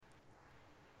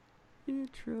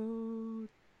Intro.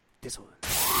 This one.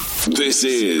 This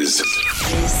is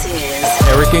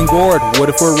Eric and Gord. What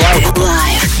if we're right?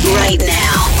 Live right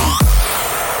now.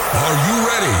 Are you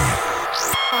ready?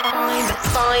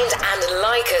 Find and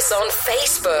like us on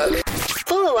Facebook.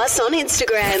 Follow us on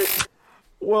Instagram.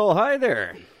 Well, hi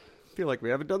there. Feel like we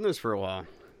haven't done this for a while.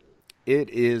 It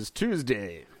is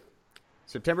Tuesday,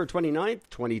 September 29th,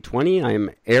 2020.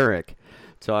 I'm Eric,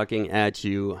 talking at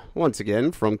you once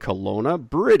again from Kelowna,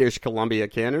 British Columbia,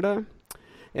 Canada.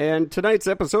 And tonight's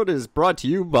episode is brought to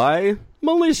you by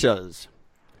militias.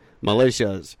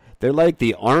 Militias. They're like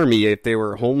the army if they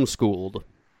were homeschooled.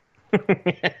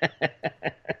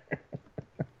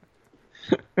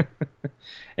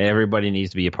 Everybody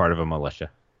needs to be a part of a militia.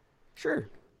 Sure.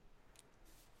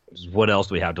 What else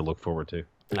do we have to look forward to?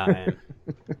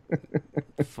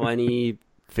 Funny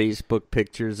Facebook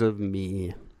pictures of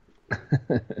me.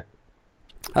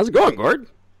 How's it going, Gord?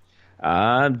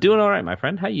 I'm doing all right, my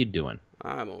friend. How you doing?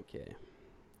 I'm okay.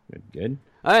 Good.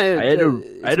 I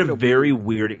had a very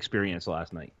weird experience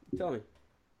last night. Tell me.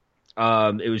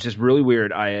 It was just really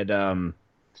weird. I had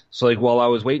so like while I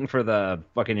was waiting for the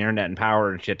fucking internet and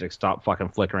power and shit to stop fucking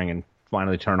flickering and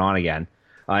finally turn on again,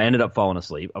 I ended up falling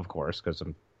asleep, of course, because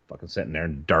I'm fucking sitting there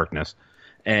in darkness.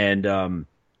 And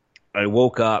I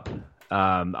woke up.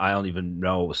 I don't even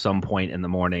know, some point in the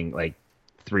morning, like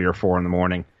 3 or 4 in the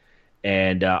morning.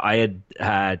 And I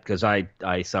had because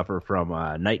I suffer from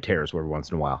night terrors every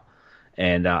once in a while.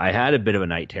 And I had a bit of a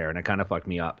night terror, and it kind of fucked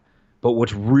me up. But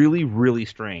what's really, really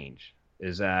strange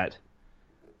is that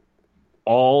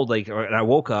I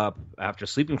woke up after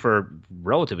sleeping for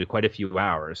relatively quite a few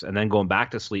hours and then going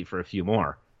back to sleep for a few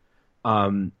more.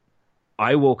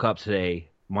 I woke up today,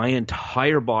 my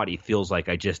entire body feels like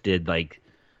I just did like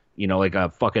a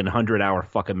fucking 100-hour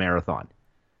fucking marathon.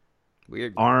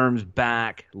 Weird. Arms,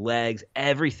 back, legs,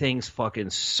 everything's fucking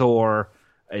sore.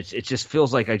 It just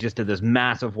feels like I just did this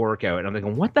massive workout. And I'm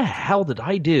thinking, what the hell did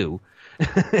I do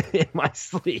in my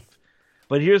sleep?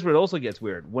 But here's where it also gets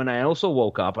weird. When I also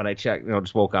woke up and I checked,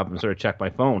 just woke up and sort of checked my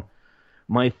phone.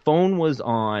 My phone was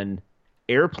on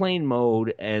airplane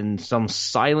mode and some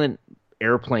silent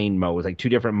airplane mode, like 2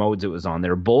 different modes it was on. They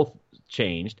were both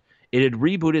changed. It had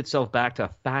rebooted itself back to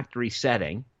factory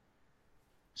setting.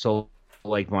 So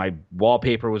like my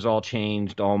wallpaper was all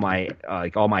changed, all my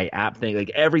app thing, like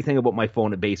everything about my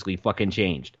phone had basically fucking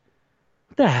changed.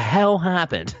 What the hell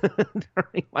happened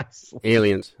during my sleep?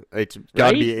 Aliens. It's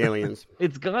got to be aliens.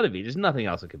 It's got to be. There's nothing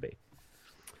else it could be.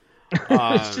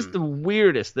 It's just the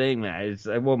weirdest thing, man.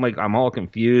 I'm all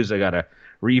confused. I gotta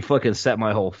fucking set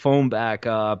my whole phone back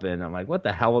up, and I'm like, what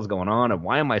the hell is going on? And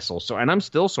why am I so sore? And I'm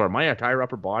still sore. My entire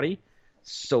upper body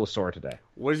so sore today.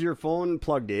 Was your phone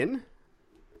plugged in?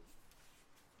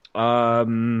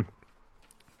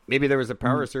 Maybe there was a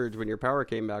power surge when your power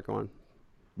came back on.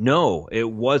 No, it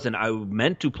wasn't. I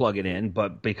meant to plug it in,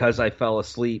 but because I fell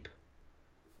asleep,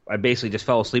 I basically just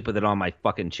fell asleep with it on my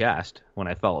fucking chest when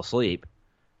I fell asleep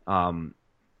on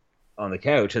the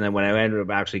couch. And then when I ended up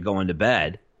actually going to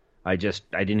bed, I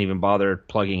didn't even bother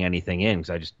plugging anything in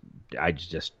because I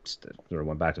just sort of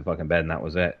went back to fucking bed and that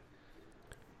was it.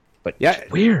 But yeah,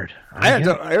 weird. I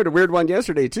had a weird one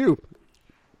yesterday too.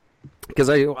 Because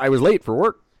I was late for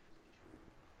work.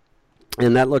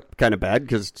 And that looked kind of bad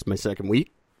because it's my second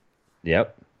week.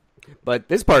 Yep. But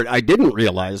this part I didn't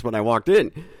realize when I walked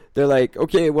in. They're like,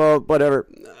 okay, well, whatever.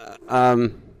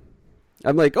 I'm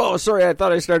like, oh, sorry, I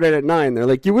thought I started at 9. They're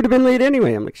like, you would have been late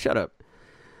anyway. I'm like, shut up.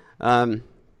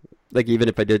 Like, even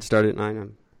if I did start at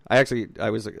 9, I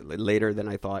was later than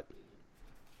I thought.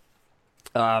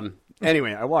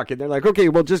 Anyway, I walk in. They're like, okay,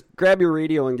 well, just grab your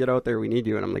radio and get out there. We need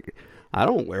you. And I'm like, I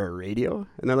don't wear a radio.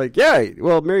 And they're like, yeah,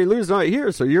 well, Mary Lou's not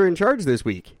here, so you're in charge this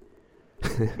week.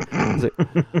 I was like,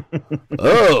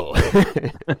 oh.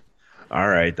 All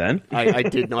right, then. I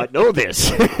did not know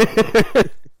this.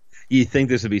 You think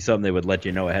this would be something they would let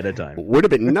you know ahead of time? Would have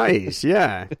been nice,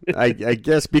 yeah. I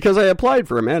guess because I applied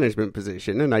for a management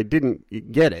position and I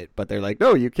didn't get it. But they're like,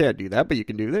 no, you can't do that, but you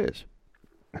can do this.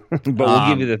 But we'll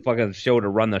give you the fucking show to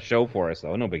run the show for us,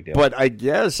 though. No big deal. But I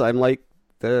guess I'm like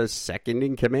the second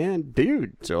in command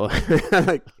dude. So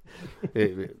like,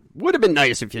 it would have been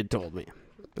nice if you'd told me.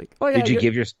 Like, oh, yeah, Did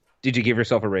you give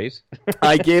yourself a raise?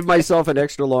 I gave myself an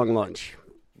extra long lunch.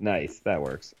 Nice, that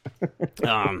works.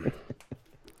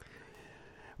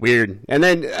 Weird. And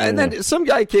then some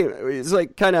guy came. It's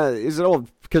like kind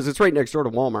of because it's right next door to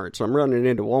Walmart. So I'm running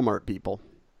into Walmart people.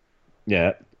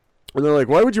 Yeah. And they're like,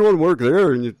 "Why would you want to work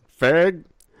there? And you fag?"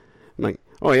 I'm like,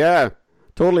 "Oh yeah,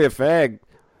 totally a fag.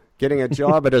 Getting a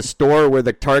job at a store where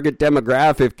the target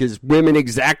demographic is women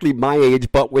exactly my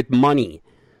age, but with money."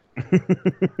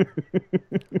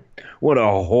 What a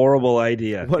horrible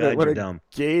idea. What God, a you're dumb.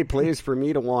 gay place for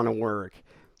me to want to work.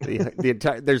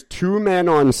 There's 2 men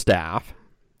on staff.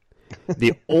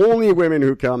 The only women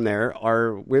who come there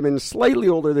are women slightly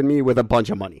older than me with a bunch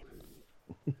of money.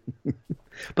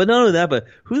 But not only that, but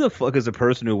who the fuck is a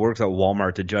person who works at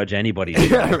Walmart to judge anybody?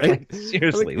 Yeah, right? Like,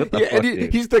 seriously, what the fuck? And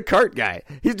dude? he's the cart guy.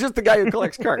 He's just the guy who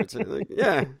collects carts. Like,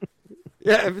 yeah,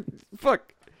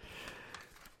 fuck.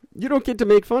 You don't get to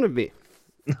make fun of me.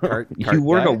 Cart You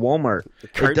work guy. at Walmart.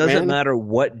 Cart It doesn't man. matter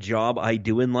what job I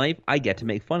do in life. I get to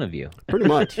make fun of you. Pretty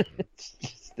much. It's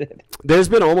just it. There's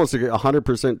been almost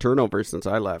 100% turnover since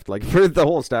I left. Like, the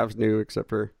whole staff's new except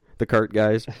for the cart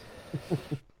guys.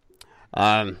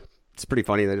 It's pretty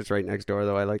funny that it's right next door,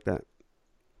 though. I like that.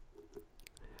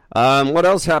 What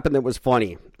else happened that was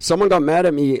funny? Someone got mad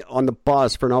at me on the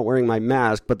bus for not wearing my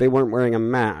mask, but they weren't wearing a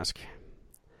mask.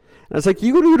 And I was like,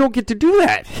 you don't get to do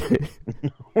that.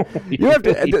 You have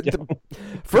to.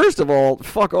 First of all,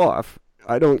 fuck off.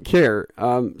 I don't care.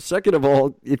 Second of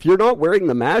all, if you're not wearing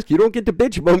the mask, you don't get to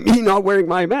bitch about me not wearing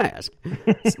my mask.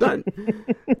 It's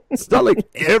not like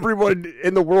everyone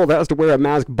in the world has to wear a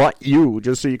mask but you,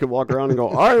 just so you can walk around and go,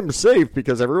 I'm safe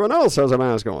because everyone else has a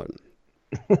mask on.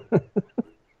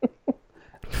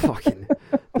 Fucking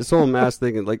this whole mask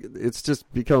thing, like, it's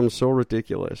just become so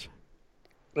ridiculous.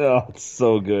 Oh, it's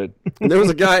so good. And there's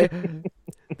a guy,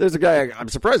 I'm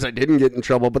surprised I didn't get in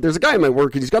trouble, but there's a guy in my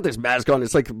work, and he's got this mask on.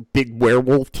 It's like big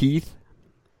werewolf teeth.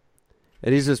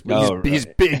 And he's just, he's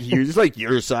big, huge. He's like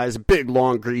your size, big,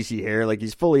 long, greasy hair. Like,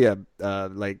 he's fully a,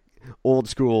 like, old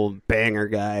school banger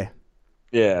guy.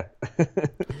 Yeah.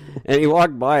 And he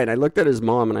walked by, and I looked at his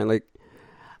mom, and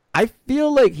I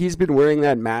feel like he's been wearing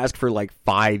that mask for like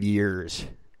 5 years.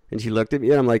 And she looked at me,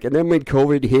 and I'm like, and then when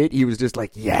COVID hit, he was just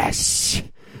like, yes,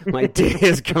 my day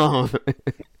has come.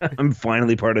 I'm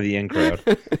finally part of the in crowd.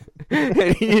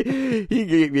 And he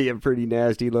gave me a pretty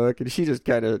nasty look, and she just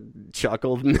kind of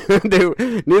chuckled. Neither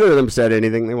of them said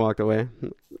anything. They walked away.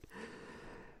 And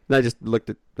I just looked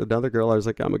at another girl. I was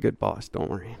like, I'm a good boss. Don't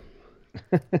worry.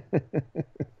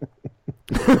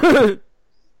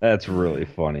 That's really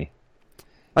funny.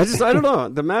 I don't know.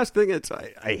 The mask thing,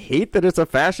 I hate that it's a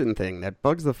fashion thing. That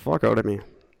bugs the fuck out of me.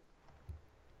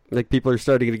 Like, people are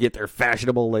starting to get their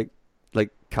fashionable, like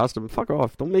custom. Fuck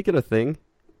off. Don't make it a thing.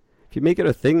 If you make it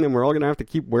a thing, then we're all going to have to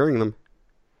keep wearing them.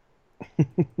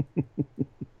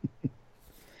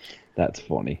 That's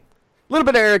funny. A little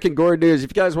bit of Eric and Gord news.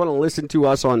 If you guys want to listen to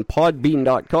us on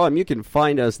podbean.com, you can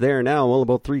find us there now. Well,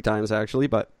 about 3 times, actually,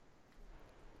 but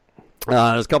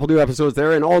there's a couple new episodes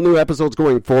there, and all new episodes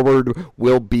going forward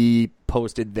will be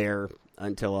posted there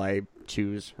until I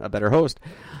choose a better host.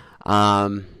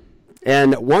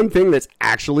 And one thing that's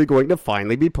actually going to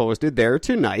finally be posted there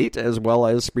tonight, as well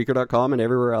as Spreaker.com and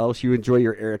everywhere else you enjoy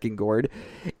your Eric and Gord,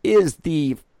 is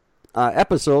the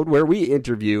episode where we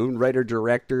interview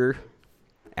writer-director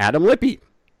Adam Lippy,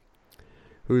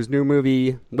 whose new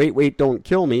movie, Wait, Wait, Don't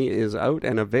Kill Me, is out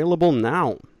and available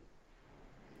now.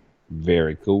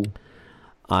 Very cool.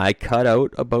 I cut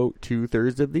out about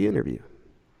 2/3 of the interview.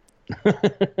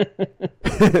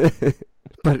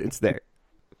 But it's there.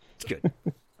 It's good.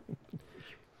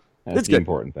 That's It's the good.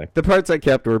 important thing. The parts I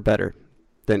kept were better.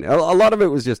 Than a lot of it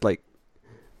was just like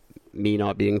me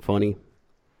not being funny.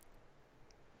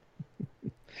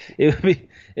 It would be.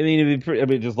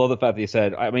 Just love the fact that you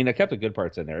said. I kept the good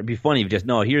parts in there. It'd be funny if just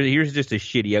here's just a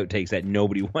shitty outtakes that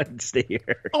nobody wants to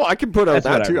hear. Oh, I can put out That's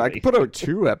that what too. I I can put out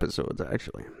 2 episodes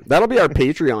actually. That'll be our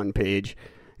Patreon page.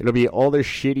 It'll be all this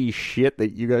shitty shit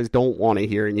that you guys don't want to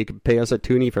hear, and you can pay us a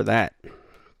toonie for that.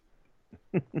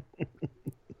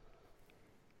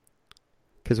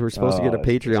 Because we're supposed to get a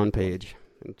Patreon page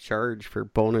and charge for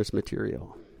bonus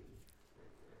material.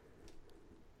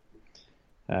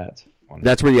 That's funny.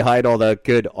 That's where you hide all the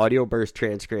good audio burst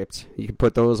transcripts. You can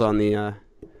put those on the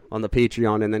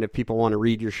Patreon, and then if people want to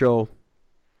read your show,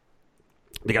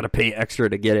 they got to pay extra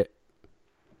to get it.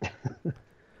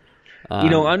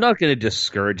 I'm not going to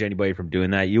discourage anybody from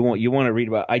doing that. You want to read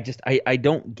about? I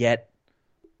don't get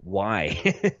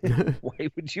why. Why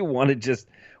would you want to just?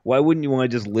 Why wouldn't you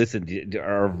want to just listen?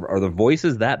 Are the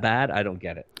voices that bad? I don't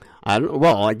get it.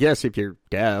 Well, I guess if you're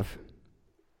deaf.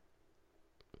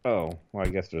 Oh, well, I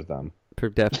guess there's them. For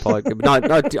deaf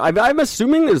podcast, I'm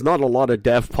assuming there's not a lot of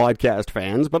deaf podcast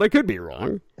fans, but I could be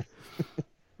wrong.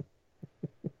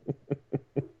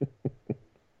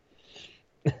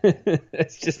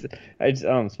 It's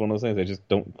one of those things I just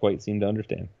don't quite seem to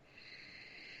understand.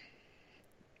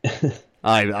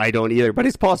 I don't either, but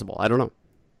it's possible. I don't know.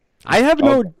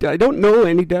 I don't know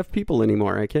any deaf people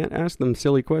anymore. I can't ask them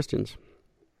silly questions.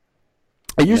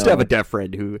 I used to have a deaf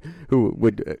friend who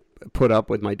would put up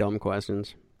with my dumb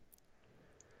questions.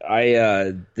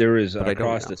 There was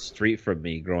across the street from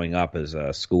me growing up as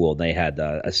a school. They had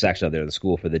a section out there, the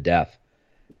school for the deaf.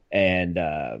 And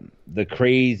the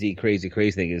crazy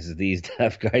thing is these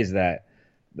deaf guys that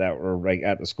were like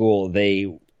at the school,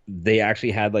 they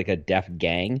actually had like a deaf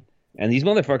gang, and these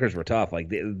motherfuckers were tough. Like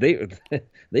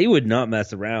they would not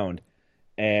mess around.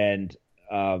 And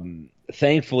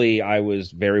thankfully, I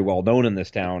was very well known in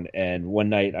this town. And one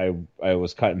night, I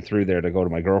was cutting through there to go to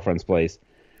my girlfriend's place,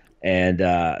 and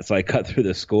so I cut through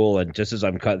the school. And just as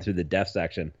I'm cutting through the deaf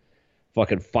section,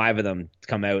 fucking 5 of them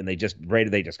come out, and they just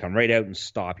come right out and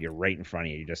stop you right in front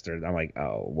of you. I'm like,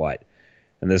 oh, what?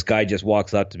 And this guy just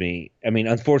walks up to me. I mean,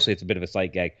 unfortunately, it's a bit of a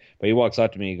sight gag, but he walks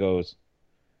up to me and goes,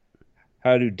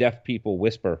 "How do deaf people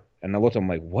whisper?" And I looked at him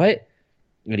like, what?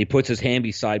 And he puts his hand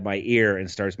beside my ear and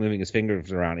starts moving his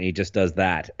fingers around, and he just does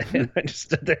that. And I just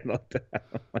stood there and looked at him.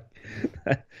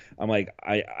 I'm like,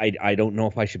 I don't know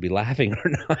if I should be laughing or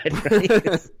not.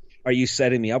 Right? Are you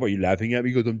setting me up? Are you laughing at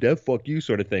me? He goes, "I'm deaf, fuck you,"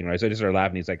 sort of thing, right? So I just started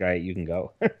laughing. He's like, "All right, you can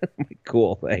go." I'm like,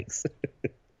 cool, thanks.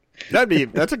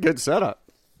 That's a good setup.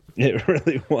 It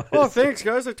really was. Oh, thanks,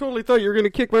 guys. I totally thought you were going to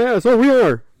kick my ass. Oh, we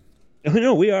are.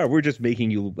 No, we are. We're just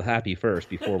making you happy first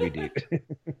before we do.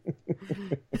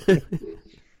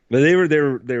 But they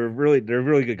were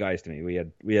really good guys to me.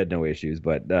 We had no issues,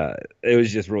 but it was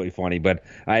just really funny. But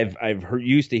I've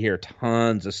used to hear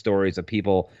tons of stories of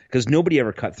people, because nobody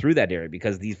ever cut through that area,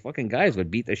 because these fucking guys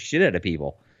would beat the shit out of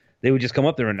people. They would just come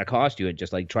up there and accost you and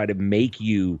just like try to make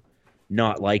you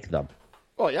not like them.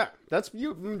 Oh yeah, that's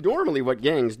normally what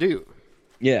gangs do.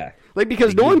 Yeah, like,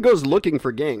 because no one goes looking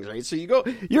for gangs, right? So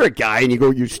you're a guy, and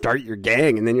you start your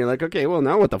gang, and then you're like, okay, well,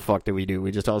 now what the fuck do?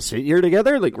 We just all sit here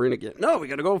together? Like, we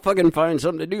gotta go fucking find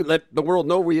something to do. Let the world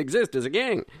know we exist as a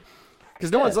gang.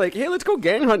 Because no one's like, hey, let's go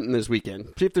gang hunting this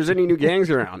weekend. See if there's any new gangs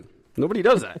around. Nobody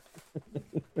does that.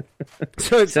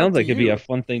 So it sounds like it'd be a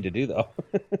fun thing to do, though.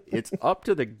 It's up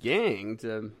to the gang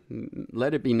to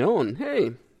let it be known,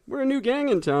 hey, we're a new gang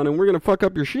in town, and we're gonna fuck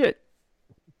up your shit.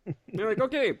 And you're like,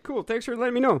 okay, cool, thanks for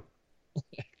letting me know.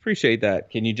 Appreciate that.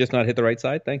 Can you just not hit the right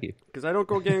side? Thank you. Because I don't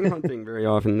go gang hunting very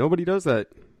often. Nobody does that.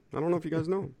 I don't know if you guys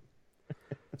know.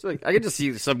 It's like, I could just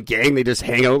see some gang, they just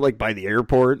hang out like by the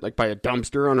airport, like by a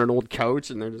dumpster on an old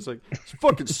couch, and they're just like, this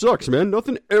fucking sucks, man.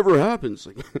 Nothing ever happens.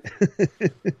 Like,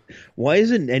 why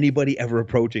isn't anybody ever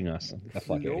approaching us?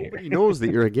 Nobody knows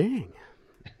that you're a gang.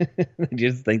 They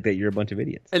just think that you're a bunch of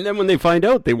idiots. And then when they find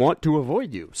out, they want to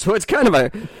avoid you. So it's kind of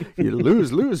a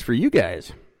lose-lose for you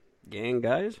guys. Gang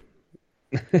guys.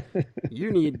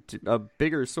 You need a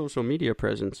bigger social media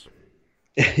presence.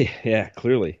 Yeah,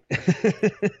 clearly.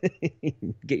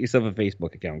 Get yourself a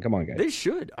Facebook account. Come on, guys. They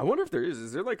should. I wonder if there is.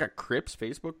 Is there like a Crips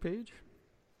Facebook page?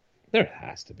 There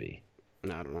has to be. I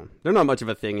don't know. They're not much of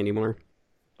a thing anymore.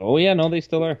 Oh, yeah, no, they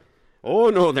still are. Oh,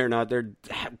 no, they're not. They're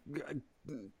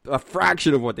a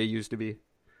fraction of what they used to be.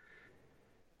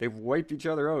 They've wiped each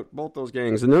other out, both those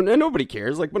gangs. And nobody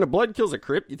cares. Like, when a blood kills a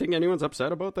Crip, you think anyone's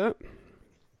upset about that?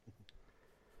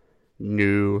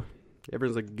 No.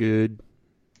 Everyone's like, good.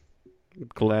 I'm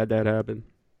glad that happened.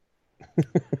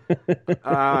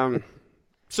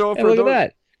 So hey, look at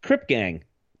that. Crip gang.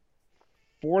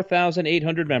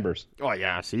 4,800 members. Oh,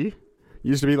 yeah, see?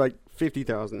 Used to be like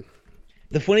 50,000.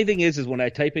 The funny thing is when I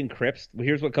type in Crips,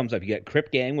 here's what comes up. You get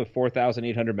Crip gang with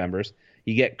 4,800 members.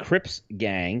 You get Crips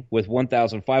gang with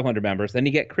 1,500 members. Then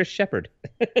you get Chris Shepard.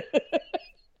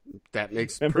 That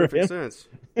makes perfect sense.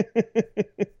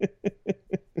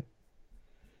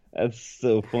 That's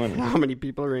so funny. How many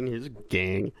people are in his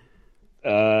gang?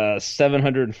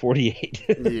 748.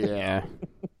 Yeah.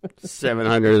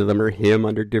 700 of them are him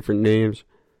under different names.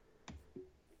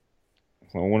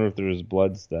 I wonder if there's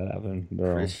Bloods that have him.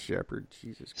 Chris Shepard,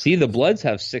 Jesus Christ. See, the Bloods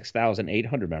have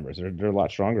 6,800 members. They're a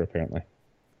lot stronger, apparently.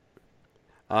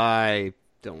 I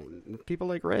don't... People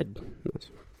like Red.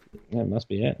 That must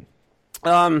be it.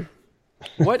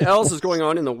 What else is going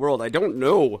on in the world? I don't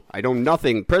know. I know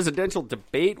nothing. Presidential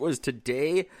debate was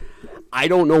today. I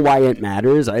don't know why it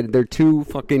matters. They're two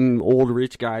fucking old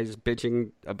rich guys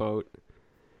bitching about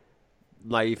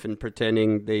life and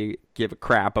pretending they give a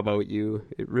crap about you.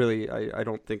 It really, I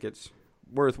don't think it's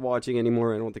worth watching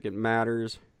anymore. I don't think it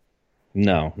matters.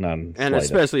 No, none. And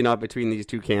especially not between these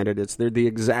two candidates. They're the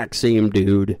exact same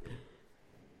dude.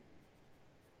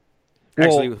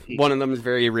 Actually, well, one of them is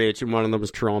very rich and one of them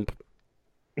is Trump.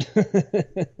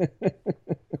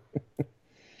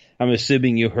 I'm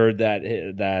assuming you heard that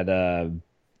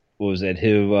what was it?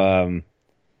 Who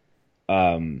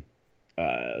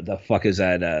the fuck is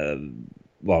that?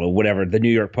 Well, whatever. The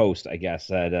New York Post, I guess,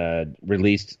 had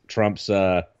released Trump's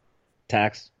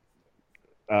tax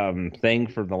thing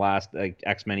for the last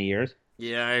X many years.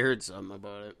 Yeah, I heard something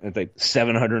about it. It's like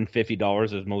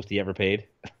 $750 is most he ever paid.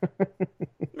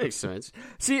 Makes sense.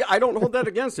 See, I don't hold that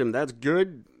against him. That's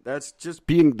good. That's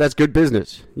good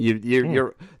business.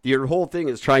 Your whole thing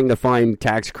is trying to find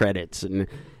tax credits, and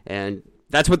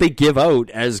that's what they give out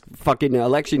as fucking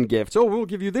election gifts. Oh, we'll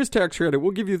give you this tax credit.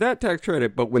 We'll give you that tax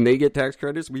credit. But when they get tax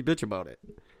credits, we bitch about it.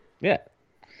 Yeah.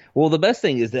 Well, the best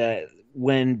thing is that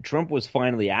when Trump was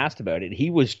finally asked about it,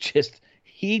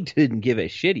 he didn't give a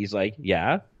shit. He's like,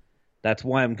 yeah, that's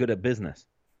why I'm good at business.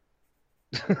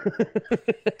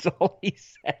 That's all he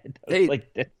said. Hey,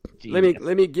 like,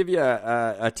 let me give you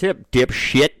a tip,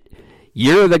 dipshit.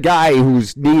 You're the guy who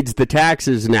needs the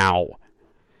taxes now.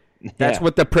 That's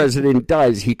what the president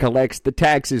does. He collects the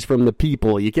taxes from the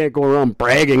people. You can't go around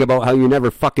bragging about how you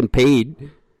never fucking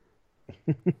paid.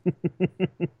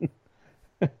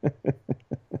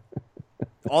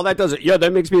 All that does it. Yeah,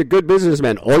 that makes me a good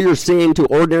businessman. All you're saying to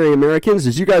ordinary Americans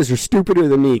is you guys are stupider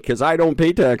than me because I don't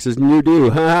pay taxes and you do.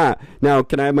 Ha ha. Now,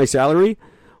 can I have my salary?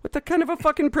 What the kind of a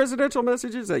fucking presidential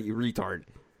message is that, you retard?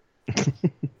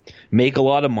 Make a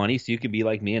lot of money so you can be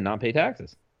like me and not pay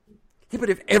taxes. Yeah, but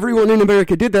if everyone in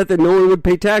America did that, then no one would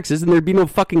pay taxes and there'd be no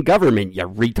fucking government, you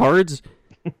retards.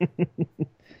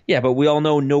 Yeah, but we all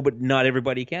know not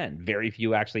everybody can. Very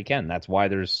few actually can. That's why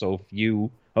there's so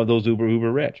few of those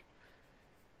uber rich.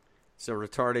 So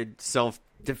retarded,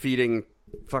 self-defeating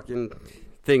fucking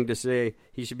thing to say.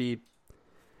 He should be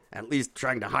at least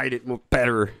trying to hide it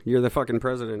better. You're the fucking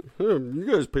president. You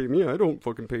guys pay me. I don't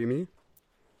fucking pay me.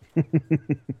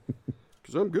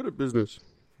 Because I'm good at business.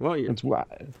 Well, that's what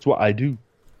I do.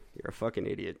 You're a fucking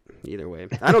idiot. Either way.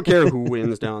 I don't care who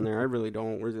wins down there. I really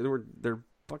don't. They're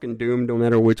fucking doomed no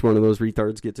matter which one of those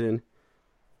retards gets in.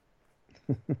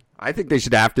 I think they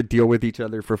should have to deal with each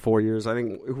other for 4 years. I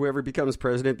think whoever becomes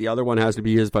president, the other one has to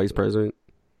be his vice president.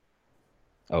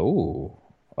 Oh,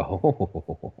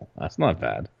 that's not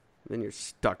bad. Then you're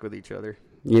stuck with each other.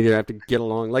 You either have to get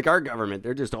along. Like our government,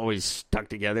 they're just always stuck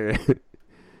together.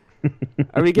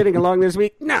 Are we getting along this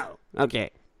week? No.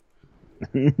 Okay.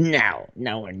 No,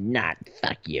 we're not.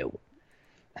 Fuck you.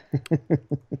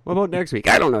 What about next week?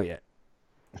 I don't know yet.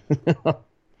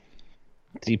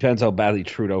 Depends how badly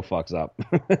Trudeau fucks up.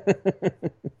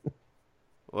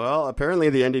 Well, apparently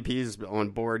the NDP's on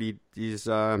board. He's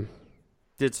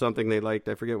did something they liked.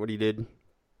 I forget what he did.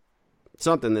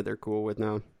 Something that they're cool with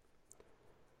now.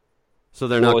 So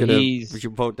they're not going to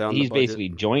vote down the budget. He's basically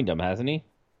joined them, hasn't he?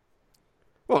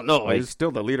 Well, no, he's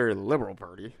still the leader of the Liberal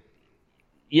Party.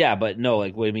 Yeah, but no,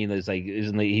 like what I mean is like,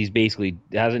 hasn't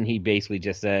he basically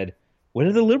just said, "What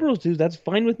do the Liberals do? That's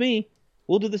fine with me.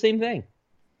 We'll do the same thing."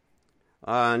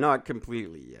 Not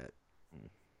completely yet.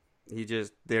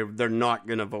 They're not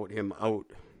going to vote him out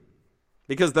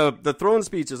because the throne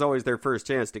speech is always their first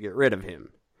chance to get rid of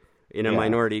him in a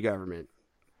minority government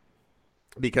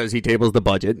because he tables the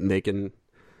budget and they can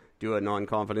do a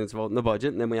non-confidence vote in the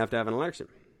budget and then we have to have an election.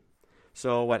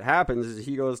 So what happens is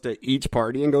he goes to each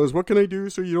party and goes, "What can I do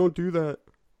so you don't do that?"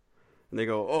 And they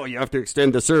go, "Oh, you have to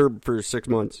extend the CERB for 6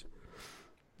 months,"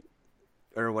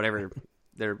 or whatever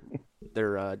their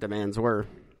demands were.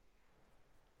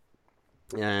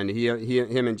 And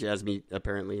him and Jagmeet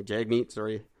apparently Jagmeet,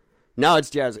 sorry. Now it's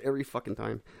Jazz every fucking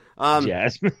time.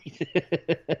 Jagmeet.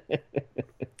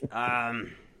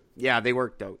 Yeah, they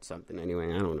worked out something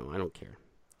anyway. I don't know. I don't care.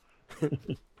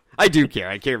 I do care.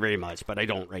 I care very much, but I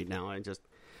don't right now.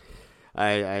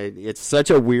 It's such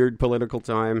a weird political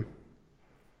time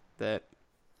that,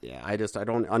 I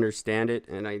don't understand it,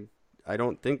 and I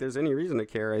don't think there's any reason to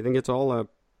care. I think it's all a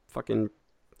fucking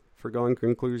foregone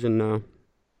conclusion now.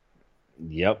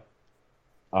 Yep.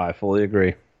 I fully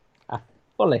agree.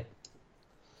 Fully.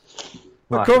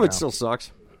 But COVID still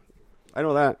sucks. I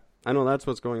know that. I know that's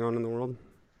what's going on in the world.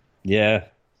 Yeah.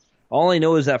 All I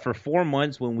know is that for 4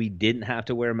 months when we didn't have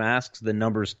to wear masks, the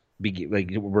numbers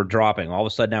were dropping. All of a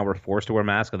sudden now we're forced to wear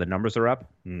masks and the numbers are up.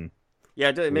 Yeah,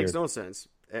 it makes no sense.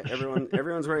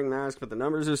 Everyone's wearing masks, but the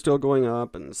numbers are still going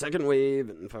up, and second wave,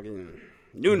 and fucking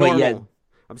new normal.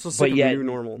 I'm so sick of new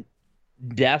normal.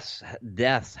 Deaths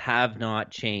have not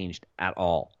changed at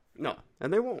all. No,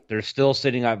 and they won't. They're still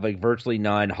sitting at virtually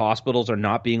none. Hospitals are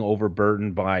not being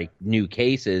overburdened by new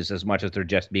cases as much as they're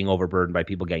just being overburdened by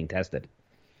people getting tested.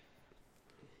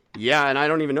 Yeah, and I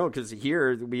don't even know, because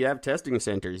here we have testing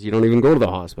centers. You don't even go to the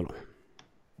hospital.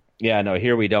 Yeah, no,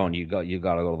 here we don't. You got to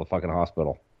go to the fucking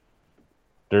hospital.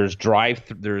 There's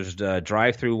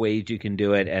drive-through ways you can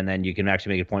do it, and then you can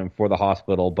actually make an appointment for the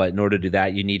hospital. But in order to do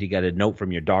that, you need to get a note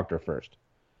from your doctor first.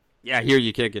 Yeah, here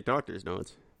you can't get doctor's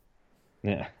notes.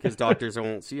 Yeah. Because doctors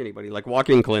won't see anybody. Like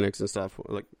walk-in clinics and stuff,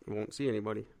 like won't see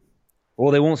anybody.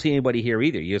 Well, they won't see anybody here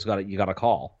either. You got to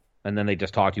call, and then they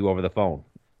just talk to you over the phone,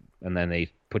 and then they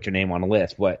put your name on a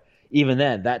list. But even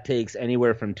then, that takes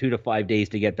anywhere from 2 to 5 days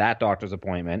to get that doctor's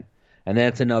appointment, and then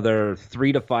it's another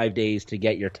 3 to 5 days to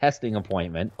get your testing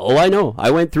appointment. Oh, I know.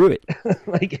 I went through it.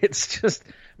 Like, it's just,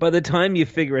 by the time you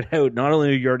figure it out, not only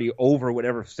are you already over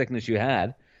whatever sickness you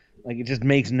had, like, it just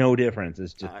makes no difference.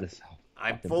 It's just this.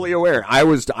 I'm fully aware. I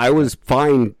was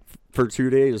fine for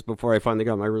 2 days before I finally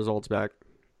got my results back.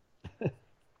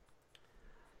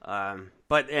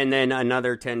 And then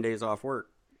another 10 days off work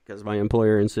because my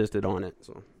employer insisted on it.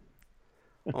 So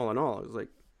all in all, it was like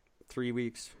 3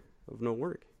 weeks of no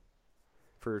work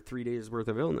for 3 days worth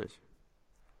of illness.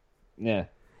 Yeah.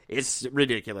 It's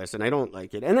ridiculous, and I don't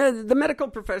like it. And the medical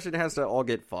profession has to all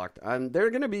get fucked.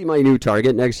 They're going to be my new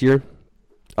target next year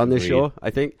on this show, I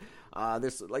think.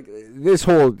 This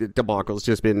whole debacle has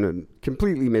just been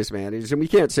completely mismanaged, and we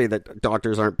can't say that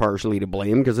doctors aren't partially to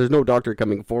blame because there's no doctor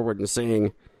coming forward and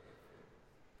saying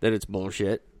that it's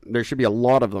bullshit. There should be a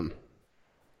lot of them.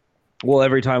 Well,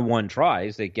 every time one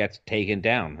tries, it gets taken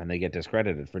down, and they get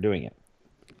discredited for doing it.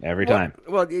 Every time.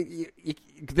 Well, you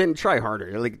then try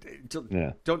harder. Like,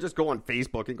 don't just go on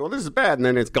Facebook and go, "This is bad," and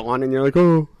then it's gone, and you're like,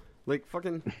 "Oh, like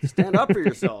fucking stand up for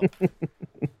yourself."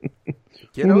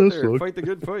 Get out there, fight the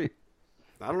good fight.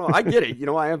 I don't know. I get it. You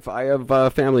know, I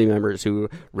have family members who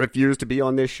refuse to be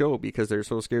on this show because they're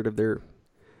so scared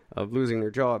of losing their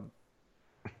job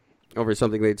over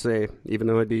something they'd say, even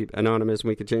though it'd be anonymous and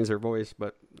we could change their voice.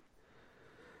 But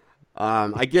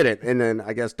I get it. And then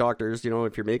I guess doctors, you know,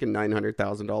 if you're making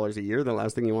 $900,000 a year, the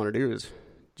last thing you want to do is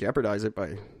jeopardize it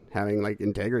by having like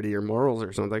integrity or morals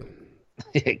or something.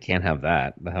 You can't have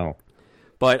that. The hell.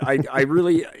 But I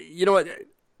really, you know what?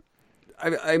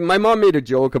 My mom made a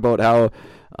joke about how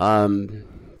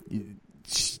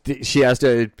she has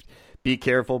to be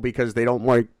careful because they don't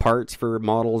make parts for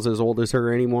models as old as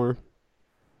her anymore.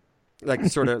 Like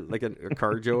sort of like a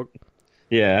car joke.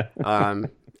 Yeah.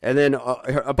 And then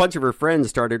a bunch of her friends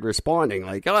started responding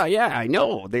like, "Oh yeah, I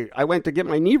know. I went to get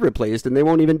my knee replaced and they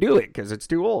won't even do it because it's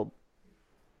too old."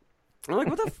 I'm like,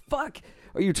 what the fuck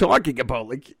are you talking about?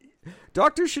 Like,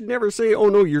 doctors should never say, "Oh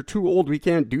no, you're too old. We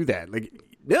can't do that." Like,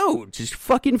 no, just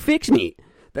fucking fix me.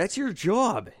 That's your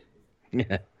job.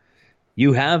 Yeah.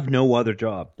 You have no other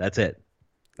job. That's it.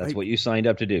 That's what you signed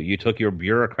up to do. You took your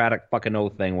bureaucratic fucking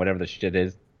oath thing, whatever the shit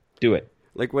is. Do it.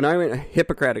 Like when I went,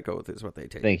 Hippocratic oath is what they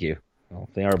take. Thank you. Well,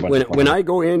 they are a bunch when I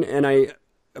go in and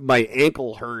my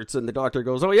ankle hurts and the doctor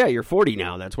goes, "Oh yeah, you're 40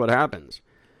 now. That's what happens."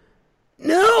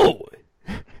 No.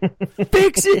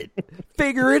 Fix it.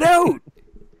 Figure it out.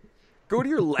 Go to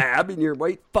your lab in your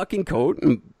white fucking coat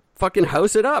and fucking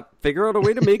house it up. Figure out a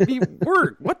way to make me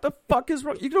work. What the fuck is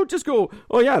wrong? You don't just go,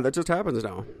 "Oh yeah, that just happens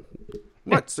now."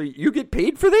 What? So you get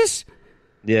paid for this?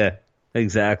 Yeah,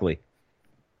 exactly.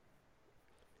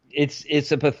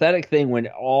 It's a pathetic thing when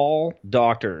all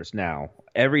doctors now,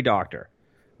 every doctor,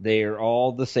 they're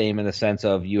all the same in the sense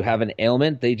of you have an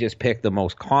ailment, they just pick the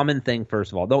most common thing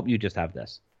first of all. Nope, you just have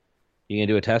this. You gonna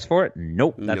do a test for it?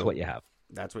 Nope, that's what you have.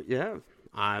 That's what you have.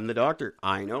 I'm the doctor.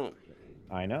 I know.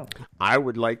 I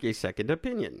would like a second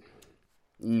opinion.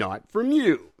 Not from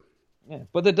you. Yeah,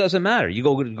 but that doesn't matter. You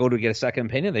go to get a second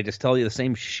opinion, they just tell you the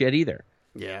same shit either.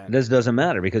 Yeah. This doesn't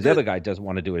matter because the other guy doesn't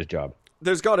want to do his job.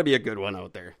 There's got to be a good one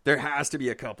out there. There has to be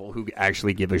a couple who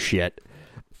actually give a shit.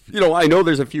 You know, I know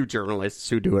there's a few journalists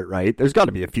who do it right. There's got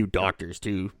to be a few doctors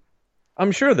too.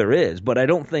 I'm sure there is, but I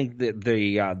don't think that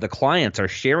the clients are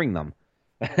sharing them.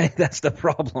 That's the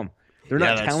problem. They're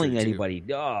not telling anybody.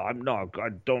 "Oh, I'm not.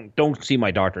 God, don't see my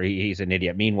doctor. He's an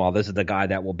idiot." Meanwhile, this is the guy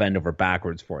that will bend over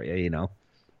backwards for you. You know,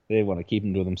 they want to keep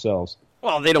him to themselves.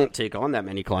 Well, they don't take on that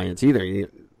many clients either.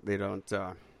 They don't.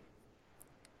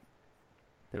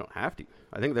 They don't have to.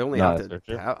 I think they only have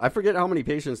to. I forget how many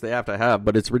patients they have to have,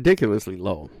 but it's ridiculously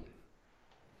low.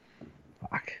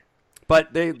 Fuck.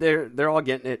 But they're all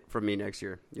getting it from me next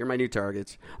year. You're my new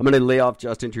targets. I'm going to lay off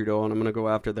Justin Trudeau, and I'm going to go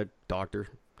after the doctor.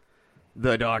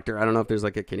 The doctor. I don't know if there's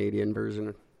like a Canadian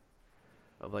version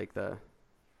of like the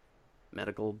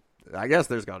medical. I guess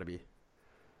there's got to be.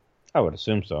 I would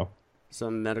assume so.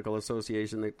 Some medical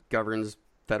association that governs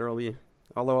federally.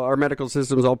 Although our medical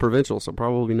system's all provincial, so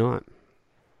probably not.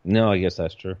 No, I guess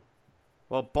that's true.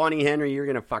 Well, Bonnie Henry, you're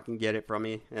going to fucking get it from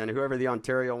me. And whoever the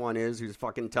Ontario one is who's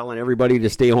fucking telling everybody to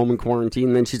stay home and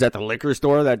quarantine, then she's at the liquor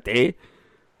store that day.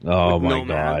 Oh, my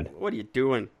God. Man, what are you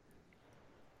doing?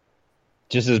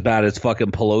 Just as bad as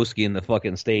fucking Pelosi in the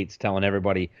fucking States telling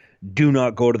everybody, do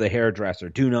not go to the hairdresser,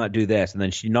 do not do this. And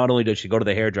then she not only does she go to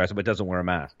the hairdresser, but doesn't wear a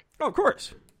mask. Oh, of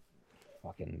course.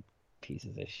 Fucking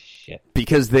Pieces of shit.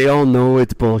 Because they all know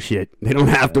it's bullshit. They don't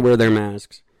have to wear their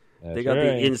masks. That's they got right.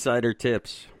 the insider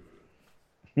tips.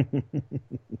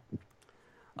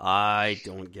 I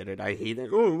don't get it. I hate it.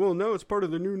 Oh, well, now it's part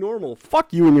of the new normal.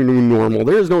 Fuck you and your new normal.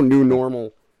 There is no new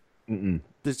normal.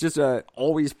 It's just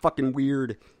always fucking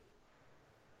weird.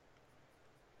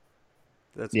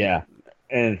 That's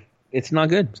and it's not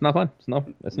good. It's not fun.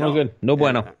 It's no good. No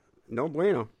bueno. No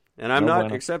bueno. And I'm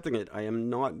not accepting it. I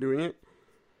am not doing it.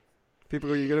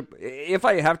 People are gonna. If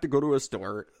I have to go to a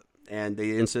store and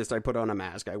they insist I put on a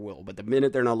mask, I will. But the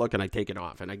minute they're not looking, I take it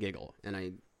off and I giggle and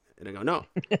I go no.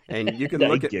 And you can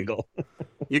look at giggle.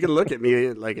 You can look at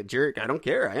me like a jerk. I don't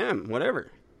care. I am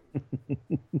whatever.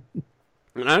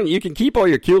 And you can keep all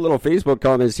your cute little Facebook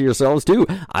comments to yourselves too.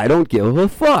 I don't give a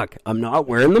fuck. I'm not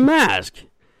wearing the mask.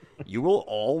 You will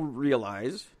all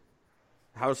realize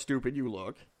how stupid you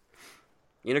look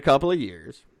in a couple of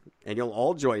years. And you'll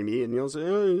all join me, and you'll say,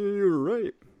 oh, you're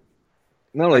right.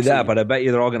 Not only that, but I bet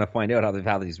you they're all going to find out how they've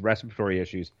had these respiratory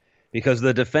issues. Because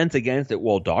the defense against it,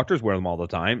 well, doctors wear them all the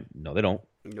time. No, they don't.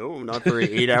 No, not for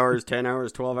 8 hours, 10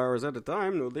 hours, 12 hours at a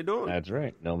time. No, they don't. That's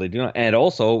right. No, they do not. And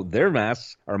also, their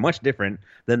masks are much different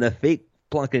than the fake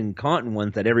plunking cotton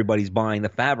ones that everybody's buying, the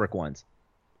fabric ones.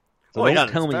 So don't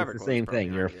tell me it's the same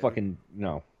thing. You're a fucking,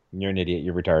 no, you're an idiot.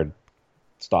 You're retarded.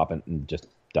 Stop it and just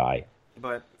die.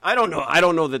 But I don't know. I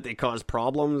don't know that they cause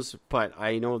problems, but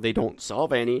I know they don't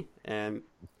solve any. And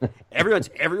everyone's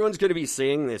going to be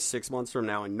saying this 6 months from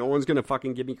now, and no one's going to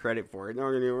fucking give me credit for it.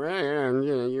 They're going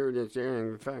to be, you're just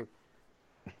saying fact.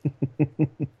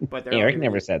 But Eric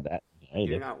never said that.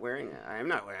 You're not wearing it. I'm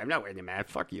not wearing the mask.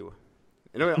 Fuck you.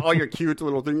 And all your cute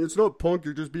little thing. It's not punk.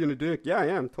 You're just being a dick. Yeah, I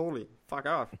am. Totally. Fuck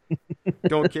off.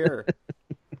 Don't care.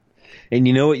 And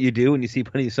you know what you do when you see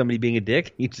somebody being a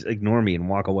dick? You just ignore me and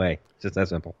walk away. It's just that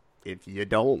simple. If you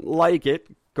don't like it,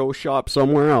 go shop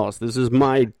somewhere else. This is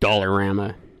my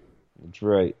Dollarama. That's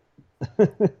right.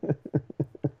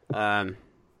 I'm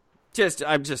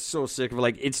just so sick of it.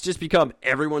 Like, it's just become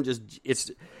everyone just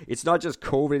it's not just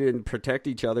COVID and protect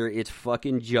each other. It's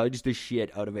fucking judge the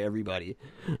shit out of everybody.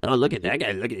 Oh, look at that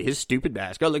guy. Look at his stupid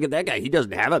mask. Oh, look at that guy. He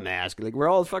doesn't have a mask. Like, we're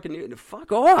all fucking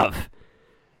fuck off.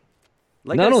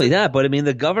 Like not only that, but I mean,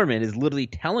 the government is literally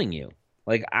telling you.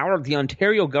 Like, the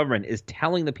Ontario government is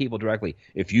telling the people directly,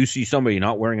 if you see somebody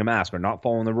not wearing a mask or not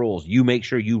following the rules, you make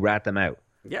sure you rat them out.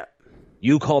 Yeah.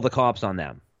 You call the cops on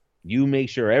them. You make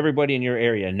sure everybody in your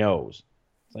area knows.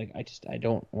 It's like, I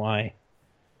don't, why?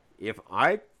 If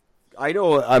I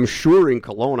know, I'm sure in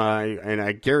Kelowna, and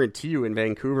I guarantee you in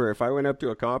Vancouver, if I went up to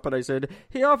a cop and I said,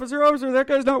 hey, officer, that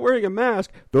guy's not wearing a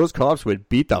mask, those cops would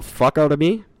beat the fuck out of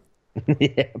me.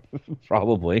 Yeah,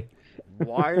 probably.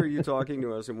 Why are you talking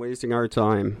to us and wasting our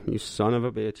time, you son of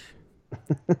a bitch?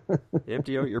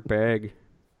 Empty out your bag.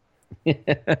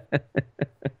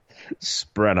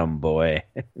 Spread 'em, boy.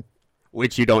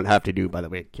 Which you don't have to do, by the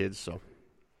way, kids. So,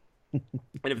 and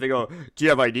if they go, do you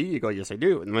have ID? You go, yes, I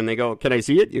do. And when they go, can I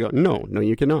see it? You go, no,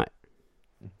 you cannot.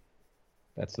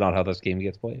 That's not how this game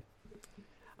gets played.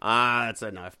 That's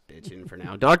enough bitching for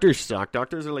now. Doctors suck.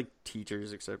 Doctors are like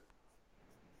teachers, except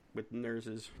with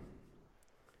nurses.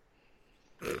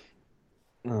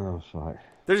 Oh, fuck.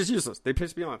 They're just useless. They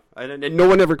piss me off. And no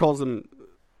one ever calls them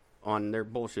on their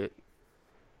bullshit.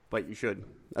 But you should.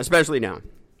 Especially now.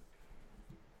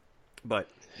 But,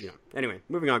 anyway,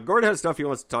 moving on. Gord has stuff he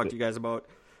wants to talk to you guys about.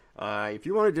 If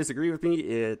you want to disagree with me,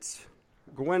 it's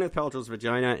Gwyneth Paltrow's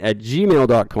vagina at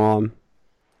gmail.com.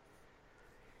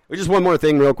 Just one more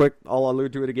thing real quick. I'll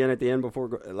allude to it again at the end before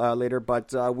later.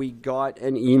 But we got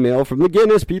an email from the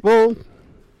Guinness people.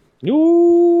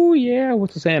 Ooh, yeah.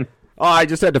 What's it saying? Oh, I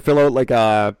just had to fill out like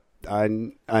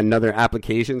another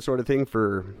application sort of thing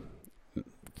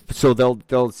so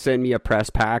they'll send me a press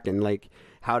pack and like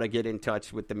how to get in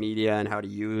touch with the media and how to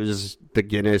use the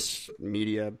Guinness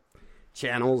media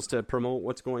channels to promote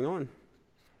what's going on.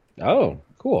 Oh,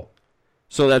 cool.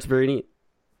 So that's very neat.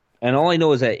 And all I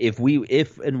know is that if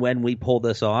and when we pull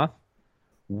this off,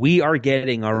 we are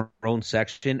getting our own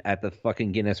section at the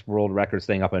fucking Guinness World Records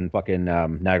thing up in fucking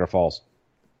Niagara Falls.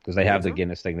 Because they have the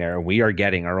Guinness thing there. And we are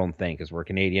getting our own thing because we're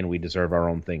Canadian. We deserve our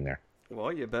own thing there.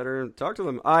 Well, you better talk to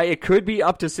them. It could be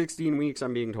up to 16 weeks,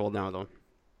 I'm being told now, though.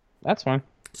 That's fine.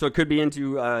 So it could be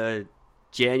into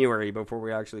January before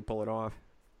we actually pull it off.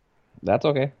 That's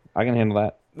okay. I can handle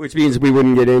that. Which means we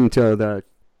wouldn't get into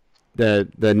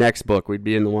the next book. We'd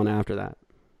be in the one after that.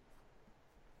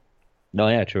 No,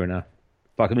 yeah, true enough.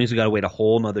 Fuck, it means we gotta wait a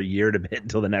whole another year to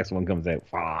until the next one comes out.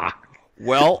 Fuck.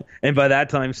 Well, And by that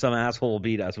time, some asshole will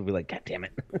beat us. We'll be like, God damn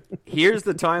it. here's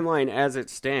the timeline as it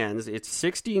stands. It's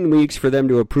 16 weeks for them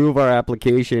to approve our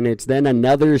application. It's then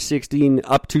another 16,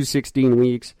 up to 16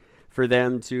 weeks for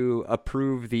them to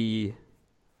approve the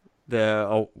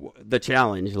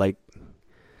challenge. Like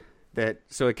that,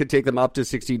 so it could take them up to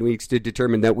 16 weeks to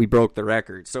determine that we broke the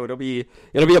record. So it'll be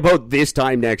about this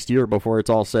time next year before it's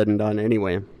all said and done.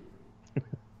 Anyway.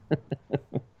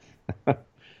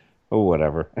 Oh,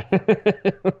 whatever.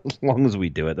 As long as we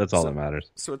do it, that's all that matters.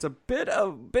 So it's a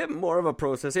bit more of a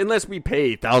process. Unless we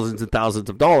pay thousands and thousands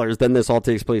of dollars, then this all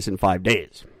takes place in 5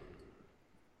 days.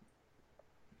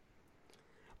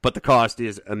 But the cost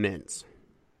is immense.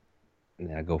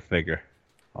 Yeah, go figure.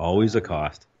 Always a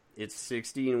cost. It's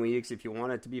 16 weeks. If you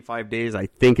want it to be 5 days, I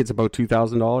think it's about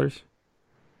 $2,000.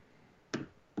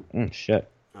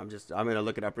 Shit. I'm going to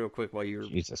look it up real quick while you're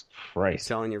Jesus Christ.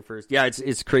 selling your first. Yeah,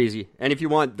 it's crazy. And if you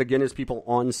want the Guinness people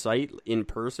on site in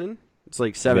person, it's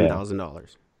like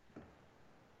 $7,000.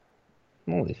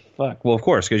 Holy fuck. Well, of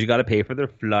course, because you got to pay for their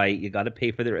flight, you got to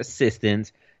pay for their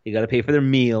assistants, you got to pay for their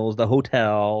meals, the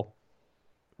hotel,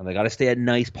 and they got to stay at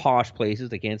nice, posh places.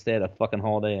 They can't stay at a fucking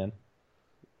Holiday Inn.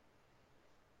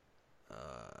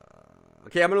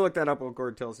 Okay, I'm going to look that up while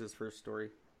Gord tells his first story.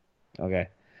 Okay.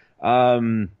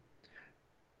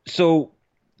 So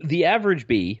the average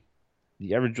bee,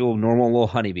 the average little normal little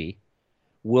honeybee,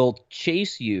 will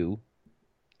chase you.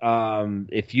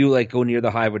 If you like go near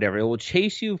the hive, whatever, it will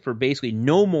chase you for basically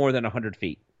no more than 100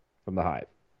 feet from the hive.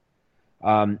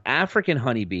 African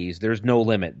honeybees, there's no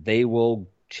limit. They will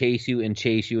chase you and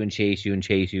chase you and chase you and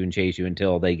chase you and chase you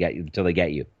until they get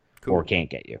you, Cool. or can't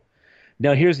get you.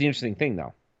 Now, here's the interesting thing,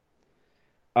 though.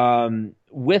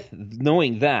 With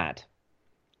knowing that,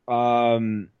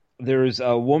 there's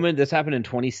a woman. This happened in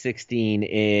 2016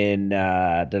 in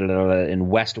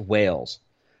West Wales.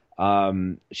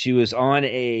 She was on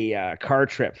a car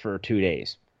trip for 2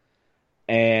 days,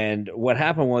 and what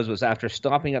happened was after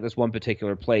stopping at this one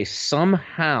particular place,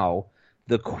 somehow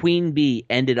the queen bee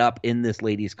ended up in this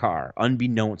lady's car,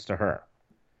 unbeknownst to her.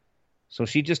 So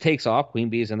she just takes off. Queen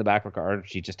bee is in the back of her car.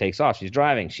 She just takes off. She's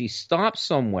driving. She stops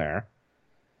somewhere.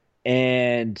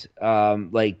 And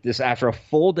like this, after a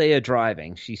full day of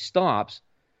driving, she stops,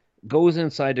 goes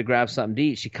inside to grab something to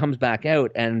eat. She comes back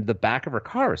out, and the back of her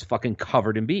car is fucking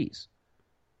covered in bees.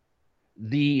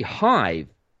 The hive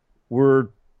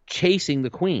were chasing the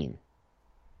queen,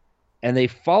 and they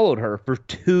followed her for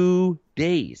 2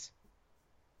 days.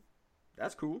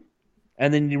 That's cool.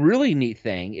 And then the really neat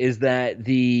thing is that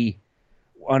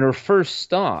on her first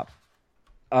stop,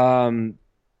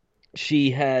 she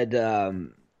had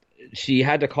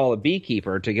to call a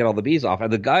beekeeper to get all the bees off.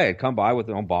 And the guy had come by with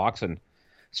his own box and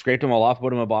scraped them all off, put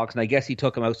them in a box, and I guess he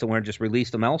took them out somewhere and just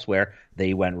released them elsewhere.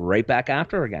 They went right back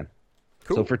after her again.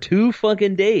 Cool. So for 2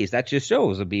 fucking days, that just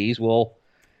shows the bees will...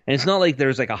 And it's not like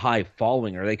there's like a hive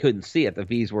following her. They couldn't see it. The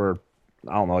bees were,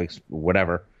 I don't know, like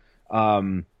whatever.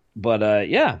 But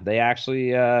yeah, they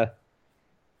actually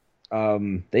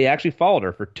followed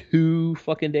her for 2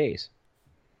 fucking days.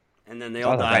 And then they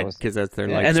all died because that's their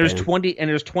lifespan. And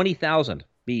there's 20,000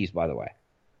 bees, by the way.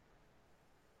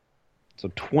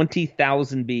 So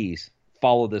 20,000 bees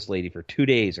followed this lady for 2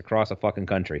 days across a fucking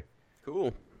country.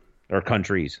 Cool. Or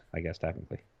countries, I guess,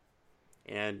 technically.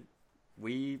 And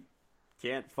we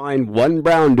can't find one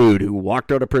brown dude who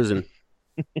walked out of prison.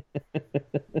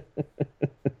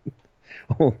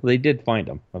 Oh, they did find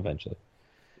him eventually.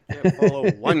 Can't follow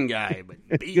one guy,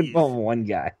 but bees. You can follow one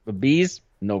guy. But bees,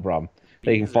 no problem.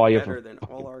 They can Bees follow are you better for... than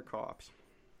all our cops.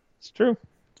 It's true.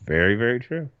 It's very, very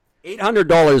true.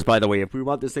 $800, by the way. If we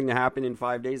want this thing to happen in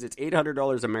 5 days, it's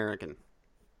 $800 American.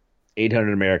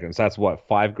 800 Americans. That's what,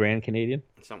 $5,000 Canadian?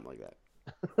 Something like that.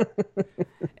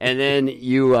 And then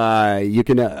you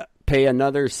can pay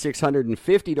another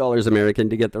 $650 American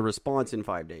to get the response in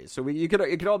 5 days. So it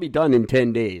could all be done in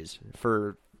 10 days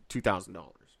for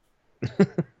 $2,000.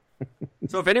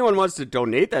 So if anyone wants to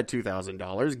donate that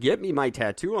 $2,000, get me my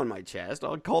tattoo on my chest.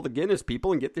 I'll call the Guinness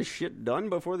people and get this shit done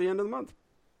before the end of the month.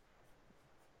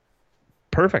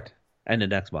 Perfect. End of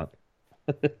next month.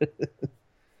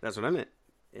 That's what I meant.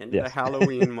 End of the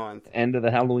Halloween month. End of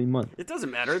the Halloween month. It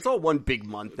doesn't matter. It's all one big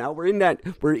month now. We're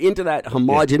into that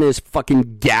homogenous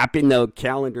fucking gap in the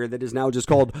calendar that is now just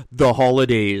called the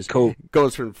holidays. Cool.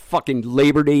 Goes from fucking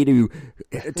Labor Day to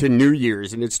New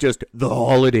Year's, and it's just the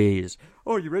holidays.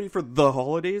 Oh, you ready for the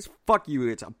holidays? Fuck you.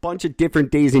 It's a bunch of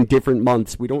different days in different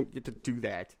months. We don't get to do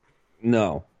that.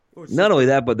 No. Not only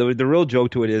that, but the real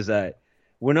joke to it is that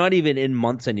we're not even in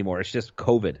months anymore. It's just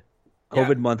COVID.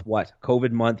 COVID month what?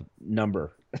 COVID month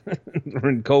number. We're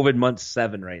in COVID month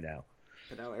 7 right now.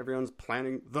 But now everyone's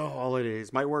planning the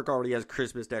holidays. My work already has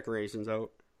Christmas decorations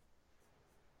out.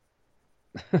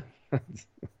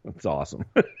 That's awesome.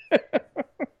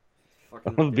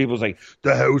 People's like,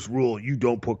 the house rule, you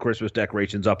don't put Christmas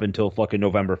decorations up until fucking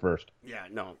November 1st. Yeah,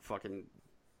 no, fucking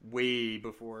way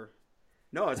before.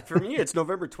 No, for me, it's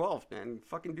November 12th, man.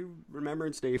 Fucking do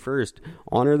Remembrance Day first.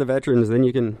 Honor the veterans, then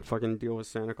you can fucking deal with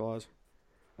Santa Claus.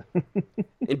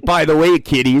 And by the way,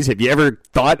 kiddies, have you ever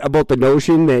thought about the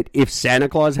notion that if Santa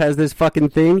Claus has this fucking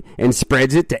thing and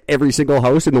spreads it to every single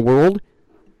house in the world?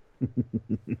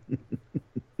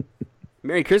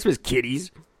 Merry Christmas,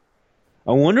 kiddies.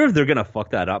 I wonder if they're going to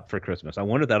fuck that up for Christmas. I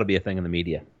wonder if that'll be a thing in the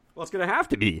media. Well, it's going to have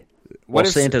to be. Well,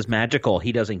 Santa's magical.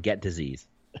 He doesn't get disease.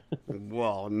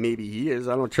 Well, maybe he is.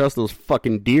 I don't trust those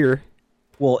fucking deer.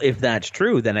 Well, if that's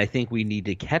true, then I think we need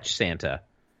to catch Santa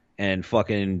and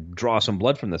fucking draw some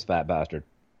blood from this fat bastard.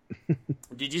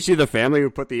 Did you see the family who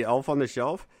put the elf on the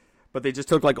shelf? But they just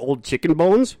took like old chicken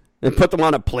bones and put them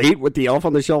on a plate with the elf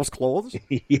on the shelf's clothes?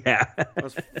 Yeah. That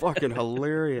was fucking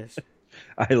hilarious.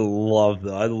 I love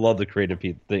the creative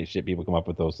shit people come up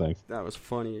with those things. That was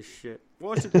funny as shit.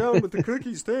 Wash it down with the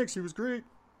cookies. Thanks. He was great.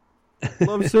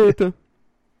 Love Santa.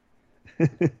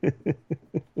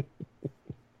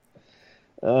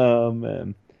 Oh,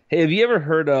 man. Hey, have you ever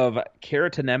heard of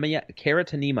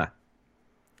keratinema?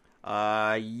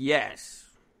 Yes.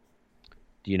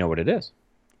 Do you know what it is?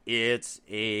 It's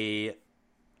a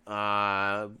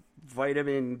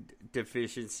vitamin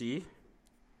deficiency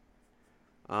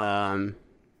that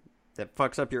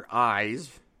fucks up your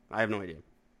eyes. I have no idea.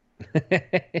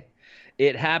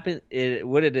 It happens.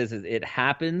 What it is it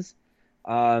happens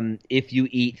if you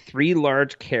eat 3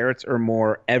 large carrots or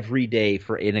more every day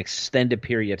for an extended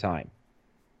period of time.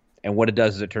 And what it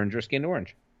does is it turns your skin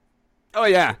orange. Oh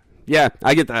yeah,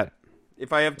 I get that.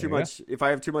 If I have too much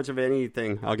of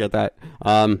anything, I'll get that.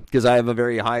 Because I have a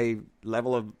very high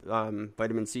level of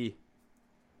vitamin C.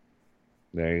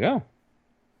 There you go.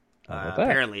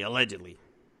 Apparently, allegedly.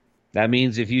 That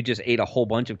means if you just ate a whole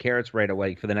bunch of carrots right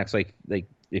away for the next like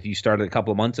if you started a couple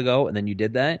of months ago and then you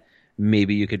did that,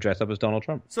 maybe you could dress up as Donald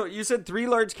Trump. So you said 3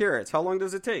 large carrots. How long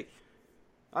does it take?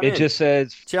 It just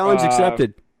says challenge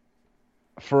accepted.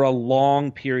 For a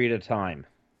long period of time.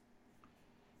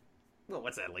 Well,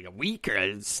 what's that, like a week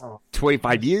or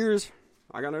 25 years?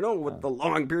 I gotta know what the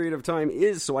long period of time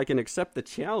is so I can accept the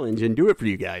challenge and do it for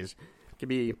you guys. It could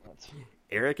be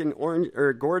Eric and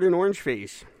Gordon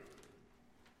Orangeface.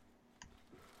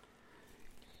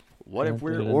 What if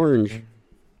we're orange?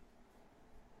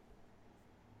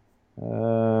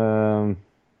 How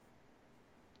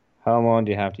long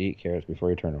do you have to eat carrots before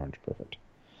you turn orange? Perfect.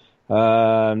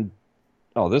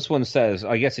 This one says,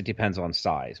 I guess it depends on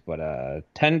size, but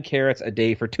 10 carrots a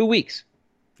day for 2 weeks.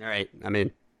 All right, I'm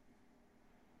in.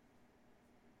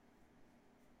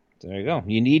 There you go.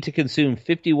 You need to consume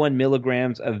 51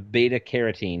 milligrams of beta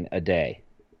carotene a day.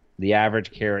 The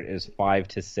average carrot is 5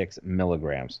 to 6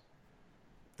 milligrams.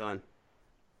 Done.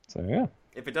 So, yeah.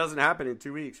 If it doesn't happen in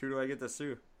 2 weeks, who do I get to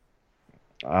sue?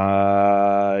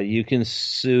 You can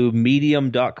sue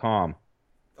medium.com.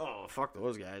 Oh, fuck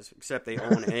those guys. Except they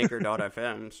own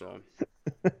anchor.fm, so.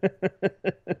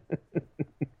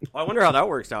 I wonder how that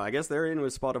works out. I guess they're in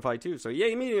with Spotify, too. So,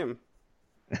 yay, Medium.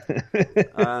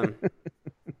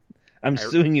 I'm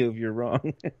suing you if you're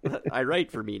wrong. I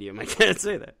write for Medium. I can't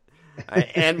say that.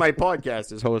 And my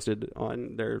podcast is hosted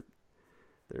on their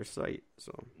site.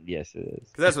 So yes, it is.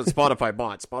 Because that's what Spotify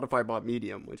bought. Spotify bought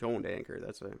Medium, which owned Anchor.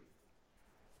 That's it.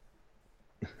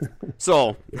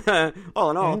 So,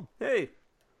 all in all, hey,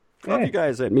 love you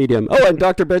guys at Medium. Oh, and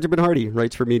Dr. Benjamin Hardy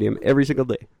writes for Medium every single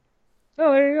day.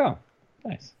 Oh, there you go.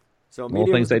 Nice. So All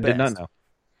things I did not know.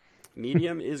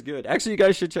 Medium is good. Actually, you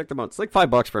guys should check them out. It's like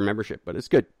 $5 for a membership, but it's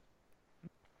good.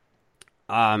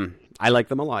 I like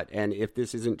them a lot. And if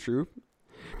this isn't true,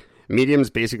 Medium's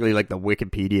basically like the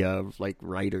Wikipedia of like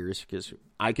writers, because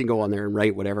I can go on there and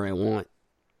write whatever I want.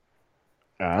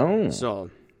 Oh.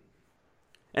 So,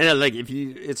 and like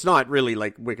it's not really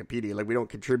like Wikipedia. Like we don't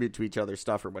contribute to each other's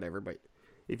stuff or whatever. But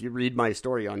if you read my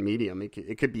story on Medium,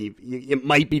 it could be. It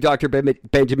might be Dr.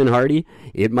 Benjamin Hardy.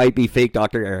 It might be fake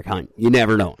Dr. Eric Hunt. You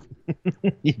never know.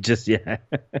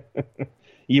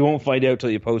 You won't find out till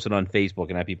you post it on Facebook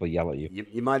and have people yell at you.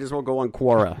 You might as well go on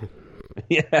Quora.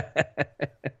 Yeah.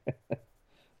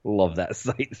 Love that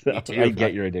site. So I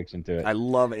get your addiction to it. I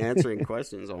love answering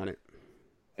questions on it.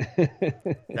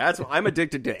 I'm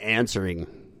addicted to answering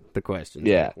the questions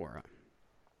on Quora.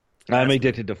 I'm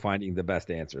addicted to finding the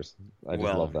best answers. I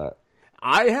just love that.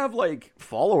 I have like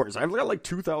followers. I've got like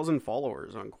 2,000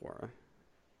 followers on Quora.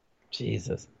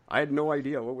 Jesus. I had no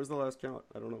idea. What was the last count?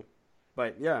 I don't know.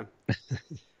 But yeah,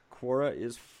 Quora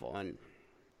is fun.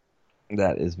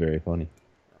 That is very funny.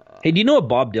 Hey, do you know what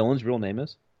Bob Dylan's real name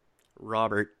is?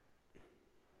 Robert.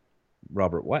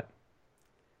 Robert what?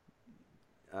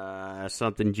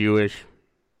 Something Jewish.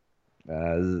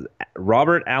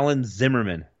 Robert Allen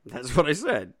Zimmerman. That's what I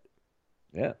said.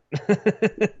 Yeah.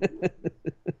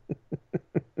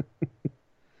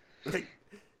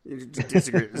 You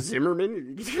disagree with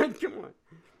Zimmerman? Come on.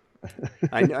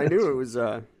 I knew it was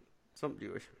something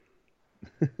Jewish.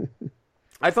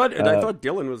 I thought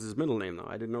Dylan was his middle name, though.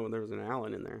 I didn't know there was an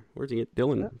Allen in there. Where'd he get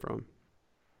Dylan from?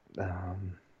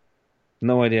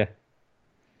 No idea.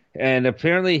 And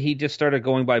apparently he just started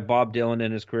going by Bob Dylan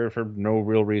in his career for no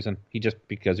real reason.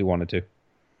 Because he wanted to.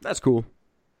 That's cool.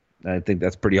 I think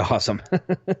that's pretty awesome.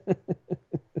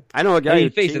 I know a guy.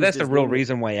 That's the real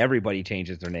reason why everybody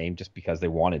changes their name, just because they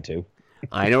wanted to.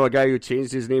 I know a guy who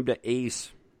changed his name to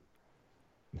Ace.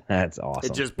 That's awesome.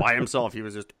 It just by himself, he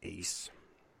was just Ace.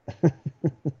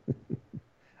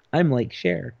 I'm like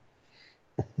Cher.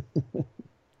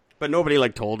 But nobody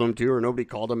told him to, or nobody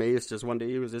called him Ace. Just one day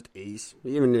he was just Ace.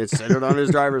 He even said it on his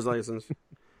driver's license.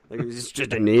 It's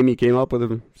just a name he came up with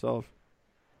himself.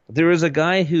 There was a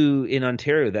guy who in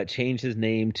Ontario that changed his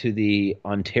name to the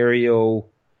Ontario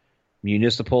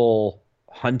Municipal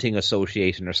Hunting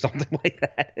Association or something like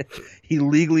that. He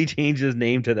legally changed his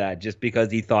name to that just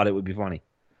because he thought it would be funny.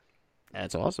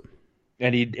 That's awesome.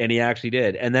 And he actually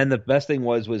did. And then the best thing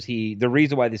was the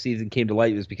reason why the season came to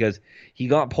light was because he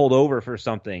got pulled over for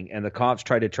something and the cops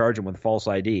tried to charge him with false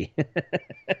ID.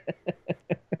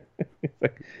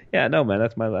 Yeah, no, man,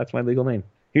 that's my legal name.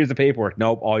 Here's the paperwork.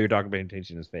 Nope, all your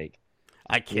documentation is fake.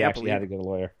 He actually had to get a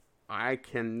lawyer. I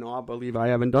cannot believe I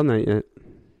haven't done that yet.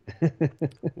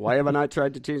 Why have I not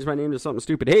tried to change my name to something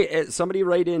stupid? Hey, somebody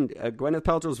write in Gwyneth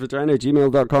Paltrow's vagina at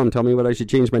gmail.com. Tell me what I should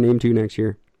change my name to next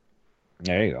year.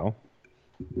 There you go.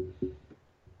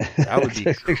 That would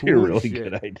be cool. A really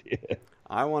good idea.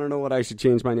 I want to know what I should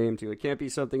change my name to. It can't be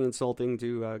something insulting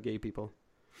to gay people.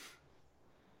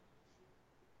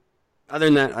 Other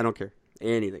than that, I don't care.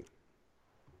 Anything.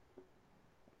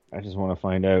 I just want to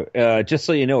find out. Just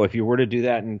so you know, if you were to do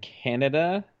that in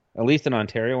Canada, at least in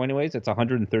Ontario anyways, it's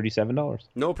 $137.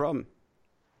 No problem.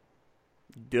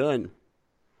 Done.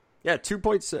 Yeah,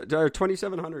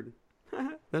 2,700.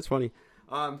 That's funny.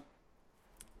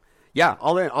 Yeah,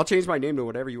 I'll change my name to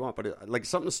whatever you want, but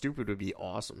something stupid would be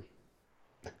awesome.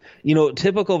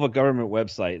 Typical of a government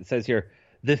website, it says here,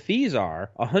 the fees are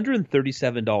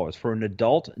 $137 for an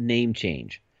adult name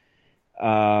change.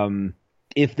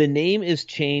 If the name is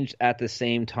changed at the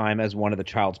same time as one of the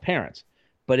child's parents.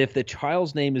 But if the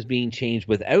child's name is being changed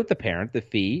without the parent, the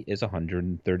fee is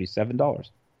 $137.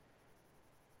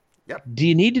 Yep. Do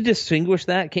you need to distinguish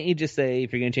that? Can't you just say,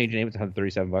 if you're going to change your name, it's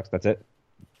 $137, that's it?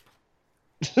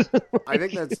 I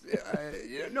think that's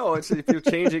no. It's if you're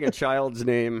changing a child's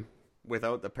name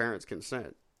without the parent's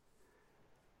consent.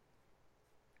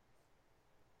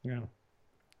 Yeah.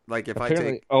 Like if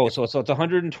apparently, so it's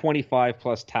 125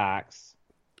 plus tax.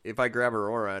 If I grab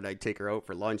Aurora and I take her out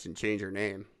for lunch and change her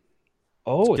name.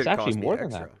 Oh, it's actually more than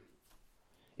that.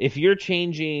 If you're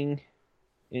changing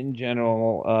in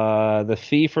general, the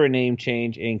fee for a name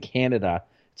change in Canada,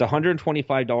 it's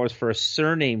 $125 for a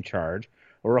surname charge,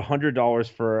 or $100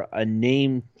 for a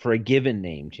given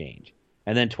name change,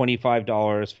 and then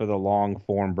 $25 for the long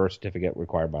form birth certificate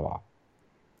required by law.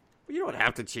 Well, you don't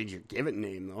have to change your given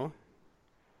name, though.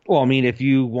 Well, I mean, if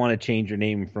you want to change your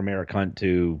name from Eric Hunt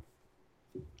to,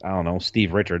 I don't know,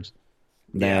 Steve Richards,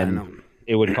 then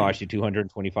it would cost you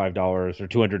 $225 or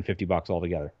 $250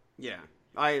 altogether. Yeah,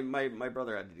 my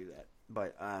brother had to do that,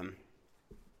 but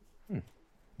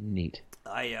neat.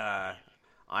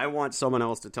 I want someone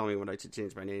else to tell me what I should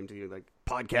change my name to, like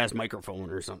podcast microphone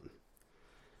or something.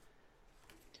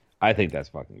 I think that's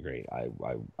fucking great. I'm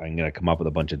going to come up with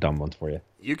a bunch of dumb ones for you.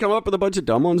 You come up with a bunch of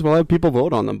dumb ones, we'll have people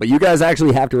vote on them. But you guys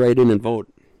actually have to write in and vote.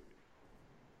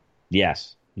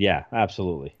 Yes. Yeah,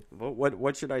 absolutely.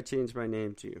 What should I change my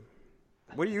name to?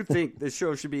 What do you think this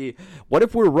show should be? What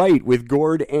if we're right with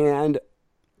Gord and...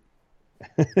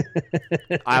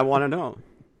 I want to know.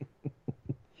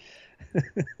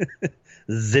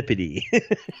 Zippity.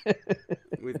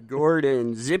 With Gord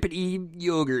and Zippity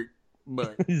Yogurt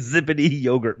Butt. Zippity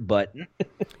Yogurt Butt.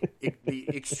 The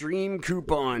extreme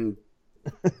coupon.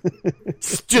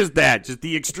 Just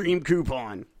the extreme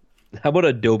coupon. How about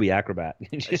Adobe Acrobat?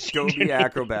 Adobe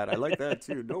Acrobat. I like that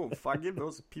too. No, I give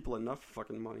those people enough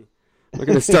fucking money. I'm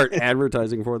going to start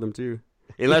advertising for them too.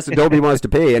 Unless Adobe wants to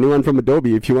pay. Anyone from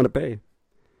Adobe, if you want to pay.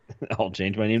 I'll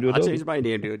change my name to Adobe. I'll change my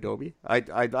name to Adobe. I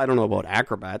don't know about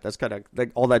Acrobat. That's kind of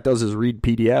like all that does is read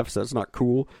PDFs. That's not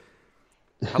cool.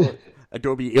 How about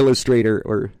Adobe Illustrator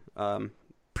or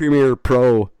Premiere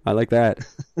Pro. I like that.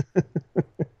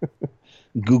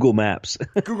 Google Maps.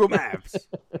 Google Maps.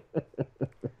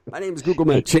 My name's Google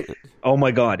Maps. Oh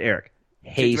my God, Eric.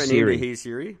 Hey Siri. Hey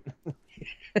Siri.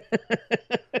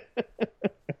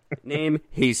 Name,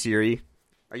 Hey Siri.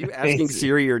 Are you asking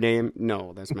Siri your name?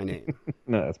 No, that's my name.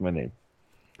 No, that's my name.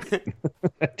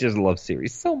 I just love Siri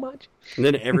so much. And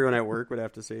then everyone at work would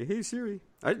have to say, Hey Siri.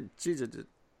 She's a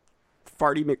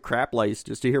farty McCraplice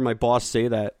just to hear my boss say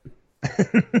that.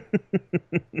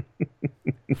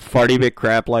 Farty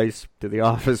McCraplice to the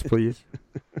office, please.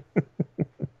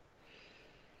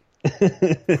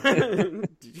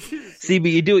 See,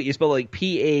 but you do it. You spell like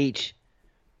PHEARTIE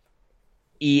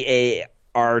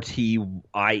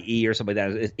or something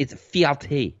like that. It's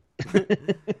Fialte.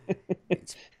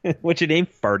 What's your name?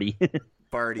 Farty.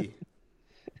 Farty.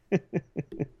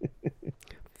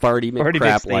 Farty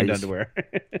McCraplice. Underwear.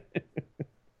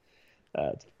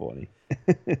 That's funny.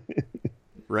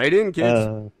 Write in,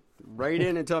 kids. Write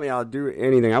in and tell me I'll do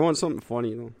anything. I want something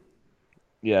funny, though.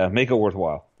 Yeah, make it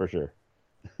worthwhile, for sure.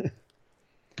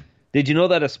 Did you know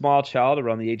that a small child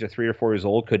around the age of 3 or 4 years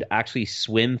old could actually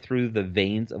swim through the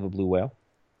veins of a blue whale?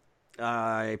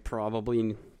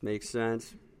 Probably makes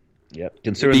sense. Yep.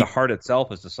 Considering the heart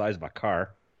itself is the size of a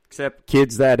car. Except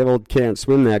kids that old can't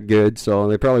swim that good, so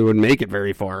they probably wouldn't make it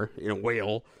very far in a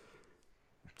whale.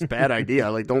 It's a bad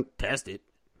idea. Like, don't test it.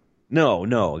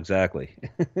 No, exactly.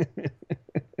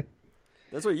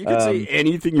 That's what you can say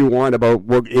anything you want about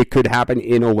what it could happen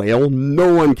in a whale.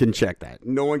 No one can check that.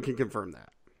 No one can confirm that.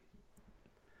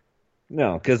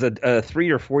 No, because a 3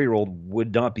 or 4 year old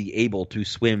would not be able to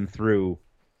swim through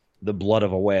the blood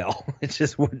of a whale. It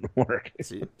just wouldn't work.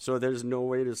 See, so there's no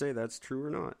way to say that's true or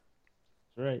not.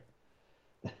 Right.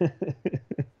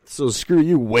 So screw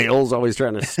you, whales, always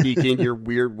trying to sneak in your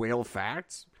weird whale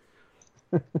facts.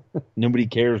 Nobody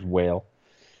cares, whale.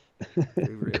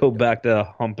 Really Go back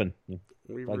to humping.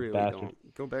 We like really bastard.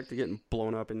 don't. Go back to getting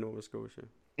blown up in Nova Scotia.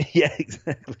 Yeah,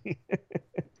 exactly.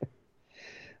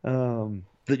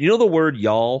 You know the word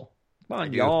y'all? Come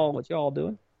on, y'all. What y'all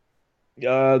doing?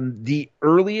 The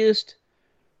earliest,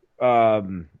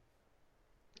 the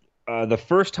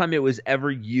first time it was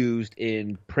ever used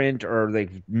in print or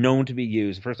like known to be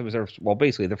used, the first time it was ever, well,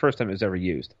 basically the first time it was ever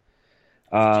used.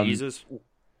 Jesus?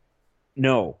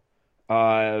 No.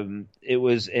 It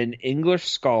was an English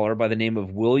scholar by the name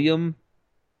of William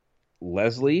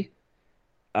Leslie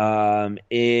in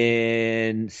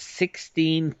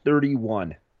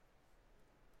 1631.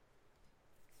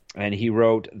 And he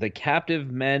wrote, the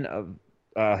captive men of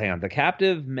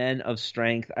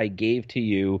strength I gave to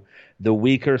you, the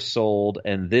weaker souled,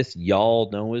 and this y'all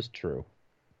know is true.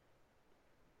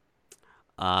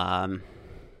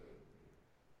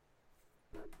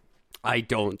 I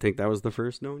don't think that was the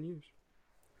first known use.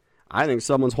 I think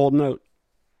someone's holding out.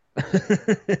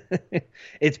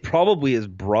 It's probably his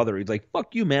brother. He's like,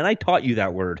 fuck you, man. I taught you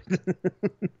that word.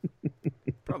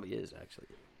 Probably is, actually.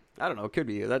 I don't know. It could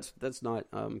be. That's not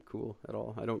cool at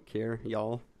all. I don't care,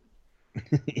 y'all.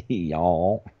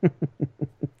 Y'all.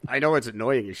 I know it's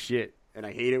annoying as shit, and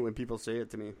I hate it when people say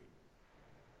it to me.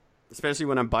 Especially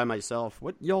when I'm by myself.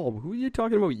 What y'all? Who are you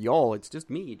talking about, y'all? It's just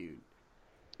me, dude.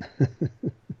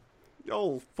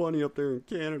 Y'all funny up there in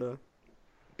Canada.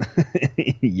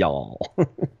 Y'all.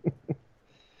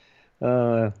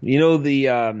 You know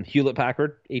the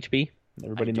Hewlett-Packard HP?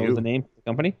 Everybody knows the name of the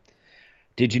company?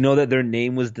 Did you know that their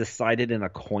name was decided in a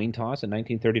coin toss in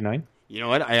 1939? You know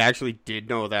what? I actually did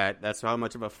know that. That's how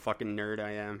much of a fucking nerd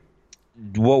I am.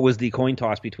 What was the coin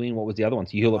toss between? What was the other one?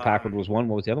 So Hewlett-Packard was one.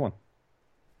 What was the other one?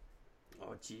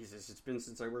 Oh, Jesus. It's been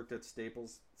since I worked at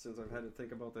Staples, since I've had to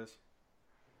think about this.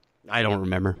 I don't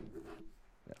remember.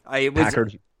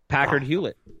 Packard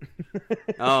Hewlett.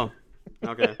 Oh,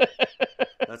 okay.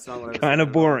 That's not what I was kind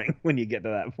of boring when you get to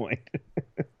that point.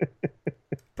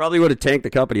 Probably would have tanked the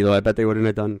company, though. I bet they wouldn't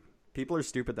have done. People are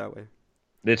stupid that way.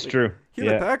 It's true.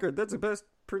 Hewlett Packard, that's the best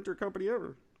printer company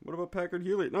ever. What about Packard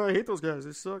Hewlett? No, I hate those guys.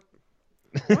 They suck.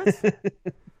 What?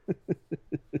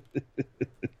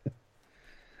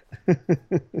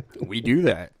 We do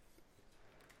that.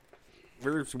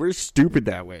 We're stupid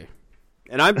that way.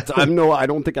 And I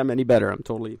don't think I'm any better.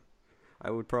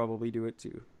 I would probably do it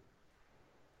too.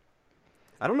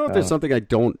 I don't know if there's something I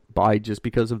don't buy just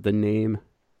because of the name. I'm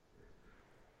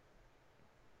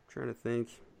trying to think.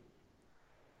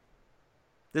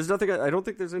 There's nothing. I don't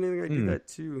think there's anything I do that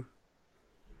too.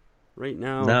 Right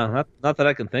now. No, not that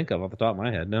I can think of off the top of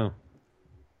my head. No.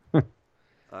 Now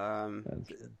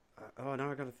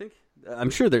I gotta think. I'm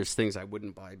sure there's things I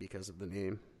wouldn't buy because of the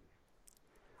name.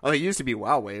 Oh, it used to be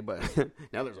Huawei, but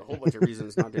now there's a whole bunch of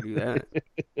reasons not to do that.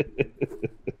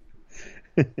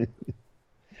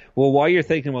 Well, while you're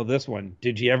thinking about this one,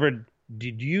 do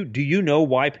you know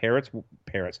why pirates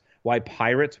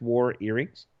wore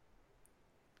earrings?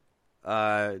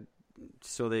 So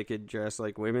they could dress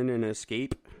like women and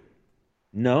escape?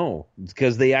 No, it's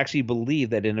because they actually believe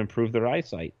that it improved their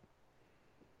eyesight.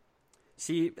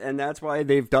 See, and that's why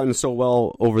they've done so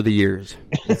well over the years.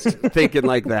 It's thinking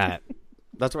like that.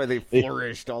 That's why they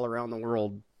flourished all around the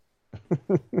world.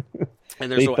 And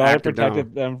They thought it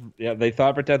protected them. Yeah, they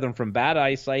thought it protected them from bad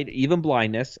eyesight, even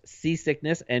blindness,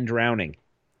 seasickness, and drowning.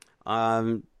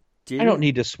 I don't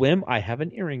need to swim. I have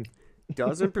an earring.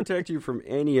 Doesn't protect you from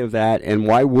any of that, and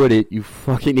why would it, you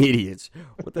fucking idiots?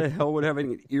 What the hell would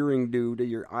having an earring do to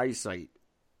your eyesight?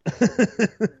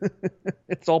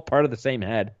 It's all part of the same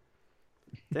head.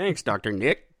 Thanks, Dr.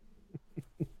 Nick.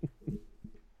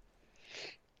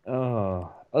 Oh,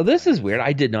 this is weird.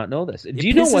 I did not know this. Do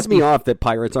you know what? It pisses me off that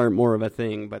pirates aren't more of a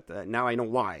thing, but now I know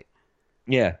why.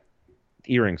 Yeah,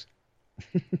 earrings.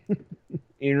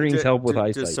 Earrings help with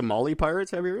eyesight. Do Somali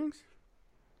pirates have earrings?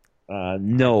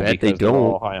 No, because they're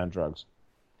all high on drugs.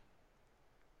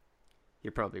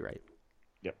 You're probably right.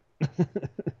 Yep.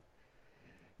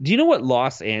 Do you know what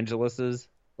Los Angeles is?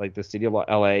 Like the city of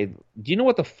LA? Do you know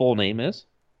what the full name is?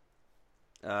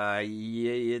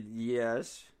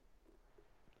 Yes.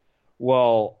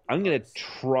 Well, I'm going to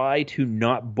try to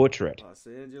not butcher it. Los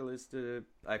Angeles,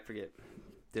 I forget.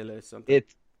 Something.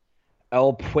 It's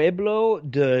El Pueblo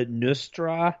de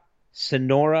Nuestra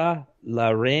Senora La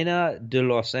Reina de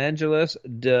Los Angeles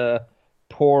de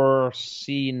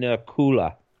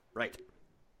Porcinacula. Right.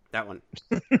 That one.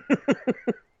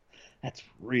 That's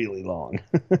really long.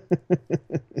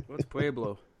 What's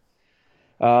Pueblo?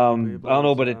 I don't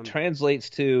know, but it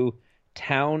translates to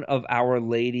Town of Our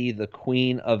Lady, the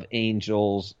Queen of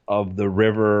Angels of the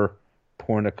River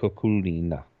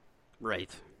Pornacoculina.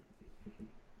 Right.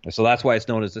 So that's why it's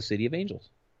known as the City of Angels.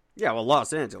 Yeah, well,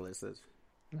 Los Angeles is.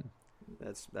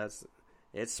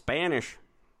 It's Spanish.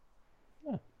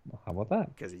 Yeah, well, how about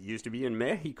that? Because it used to be in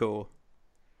Mexico.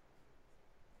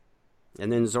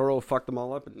 And then Zorro fucked them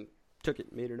all up and took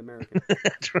it, made it American.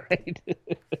 That's right.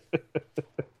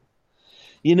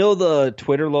 You know the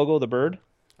Twitter logo, the bird?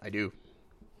 I do.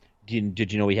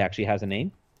 Did you know he actually has a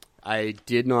name? I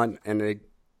did not, and I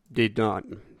did not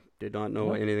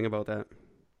know anything about that.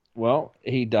 Well,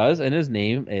 he does, and his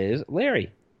name is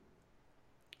Larry.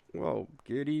 Well,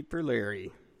 goody for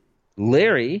Larry.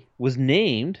 Larry was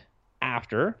named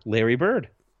after Larry Bird,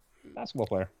 basketball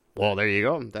player. Well, there you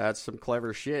go. That's some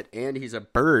clever shit. And he's a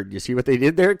bird. You see what they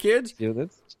did there, kids? Dude,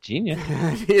 that's genius.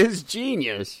 That is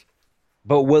genius.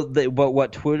 But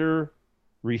what Twitter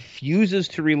refuses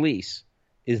to release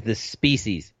is the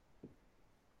species.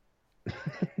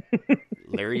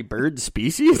 Larry Bird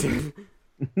species?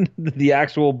 The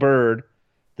actual bird,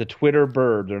 the Twitter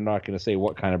bird, they're not going to say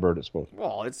what kind of bird it's supposed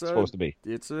to be.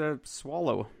 It's a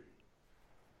swallow.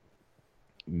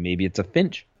 Maybe it's a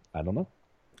finch. I don't know.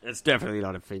 It's definitely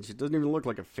not a finch. It doesn't even look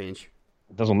like a finch.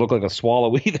 It doesn't look like a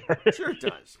swallow either. Sure it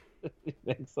does. You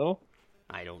think so?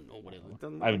 I don't know what it looks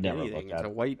like. I've never looked at it. It's a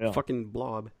white fucking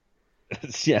blob.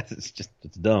 Yes, it's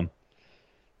dumb.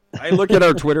 I look at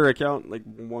our Twitter account like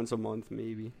once a month,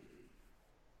 maybe.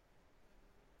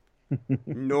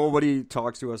 Nobody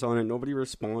talks to us on it. Nobody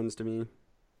responds to me.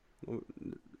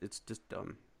 It's just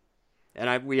dumb.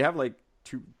 And we have like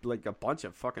a bunch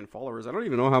of fucking followers. I don't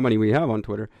even know how many we have on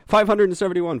Twitter.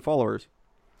 571 followers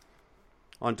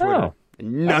on Twitter. Oh,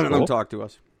 and none of them talk to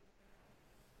us.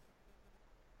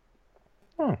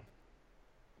 Huh.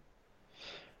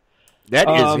 That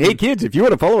is, hey kids, if you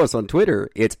want to follow us on Twitter,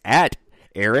 it's at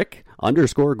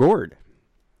Eric_Gord.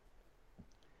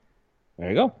 There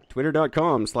you go.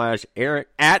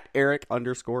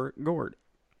 Twitter.com/Eric_Gord.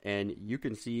 And you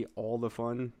can see all the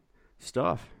fun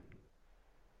stuff.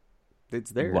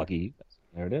 It's there. Lucky.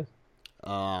 There it is.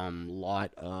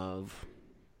 Lot of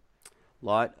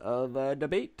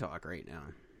debate talk right now.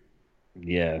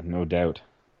 Yeah, no doubt.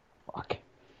 Fuck.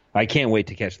 I can't wait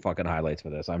to catch fucking highlights for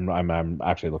this. I'm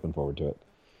actually looking forward to it.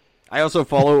 I also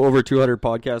follow over 200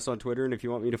 podcasts on Twitter, and if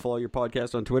you want me to follow your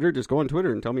podcast on Twitter, just go on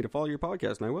Twitter and tell me to follow your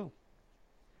podcast, and I will.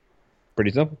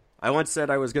 Pretty simple. I once said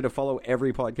I was going to follow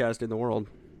every podcast in the world.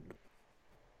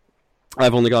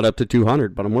 I've only got up to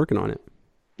 200, but I'm working on it.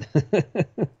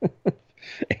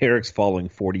 Eric's following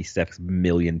 46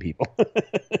 million people.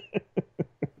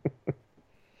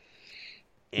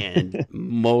 And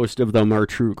most of them are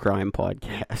true crime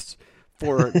podcasts.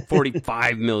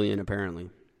 45 million, apparently.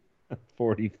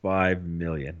 45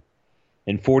 million.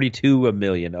 And 42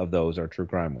 million of those are true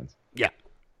crime ones. Yeah.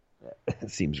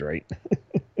 Seems right.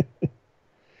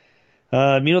 You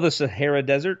know the Sahara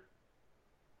Desert?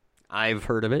 I've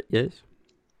heard of it, yes.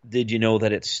 Did you know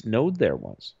that it snowed there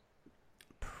once?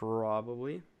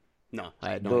 Probably. No,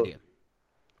 I had no idea.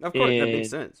 Of course, that makes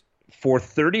sense. For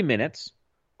 30 minutes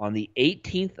on the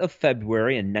 18th of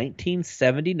February in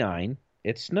 1979,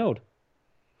 it snowed.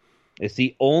 It's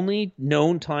the only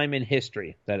known time in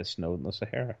history that it snowed in the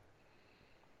Sahara.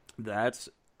 That's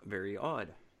very odd.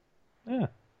 Yeah.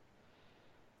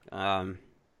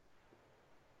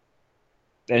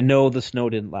 And no, the snow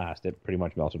didn't last. It pretty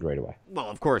much melted right away. Well,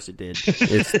 of course it did.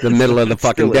 It's the middle of the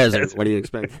fucking desert. What do you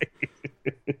expect?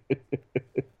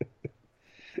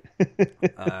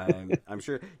 I'm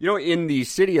sure. You know, in the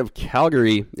city of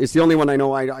Calgary, it's the only one I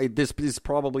know. This is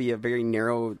probably a very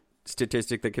narrow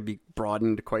statistic that could be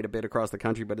broadened quite a bit across the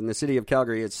country, but in the city of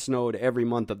Calgary, it snowed every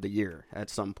month of the year at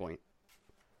some point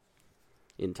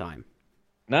in time.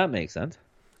 That makes sense.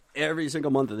 Every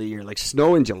single month of the year. Like,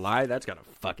 snow in July, that's gotta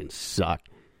fucking suck.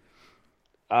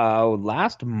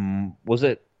 Was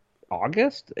it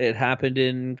August? It happened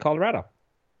in Colorado.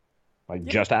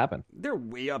 Just happened. They're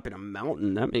way up in a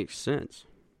mountain. That makes sense.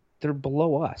 They're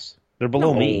below us. They're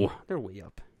below me. They're way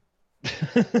up.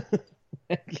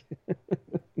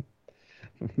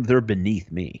 They're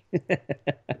beneath me.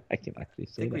 I can actually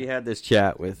say that. We had this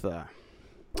chat with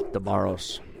the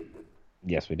Barros.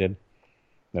 Yes, we did.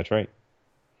 That's right.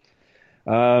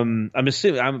 I'm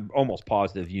almost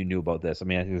positive you knew about this. I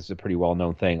mean, I think this is a pretty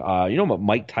well-known thing. You know what?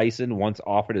 Mike Tyson once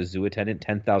offered a zoo attendant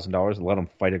 $10,000 to let him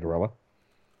fight a gorilla.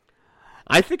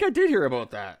 I think I did hear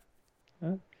about that.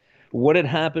 What had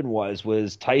happened was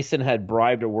Tyson had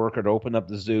bribed a worker to open up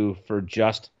the zoo for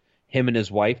just him and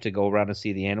his wife to go around and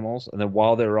see the animals. And then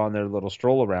while they were on their little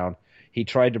stroll around, he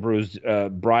tried to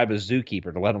bribe a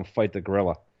zookeeper to let him fight the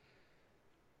gorilla.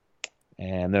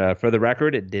 And for the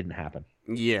record, it didn't happen.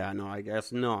 Yeah, no, I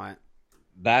guess not.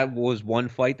 That was one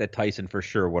fight that Tyson for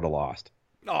sure would have lost.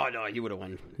 Oh, no, he would have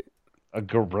won. A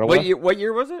gorilla? What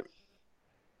year was it?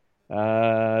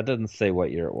 It doesn't say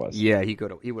what year it was. Yeah, he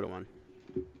would have won.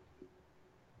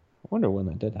 I wonder when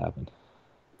that did happen.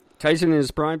 Tyson in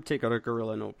his prime, take out a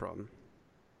gorilla, no problem.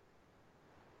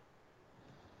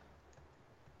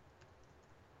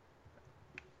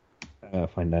 I'll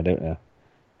find that out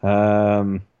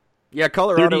now. Yeah,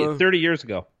 Colorado. 30 years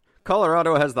ago.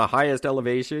 Colorado has the highest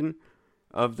elevation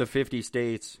of the 50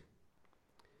 states.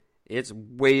 It's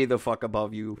way the fuck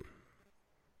above you.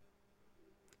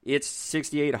 It's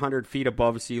 6,800 feet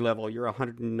above sea level. You're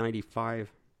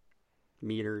 195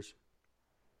 meters.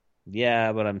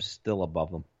 Yeah, but I'm still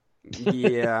above them.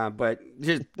 Yeah, but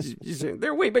just,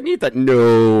 they're way beneath that.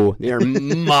 No, they're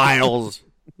miles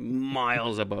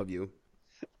above you.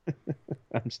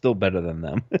 I'm still better than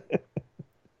them.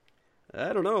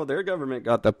 I don't know. Their government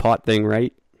got the pot thing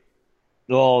right.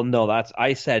 Oh, no,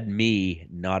 I said me,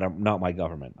 not my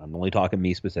government. I'm only talking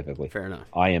me specifically. Fair enough.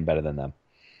 I am better than them.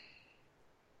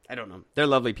 I don't know. They're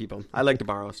lovely people. I like the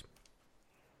Barros.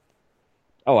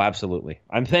 Oh, absolutely.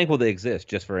 I'm thankful they exist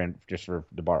just for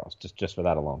DeBarros, just for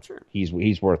that alone. Sure.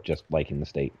 He's worth just liking the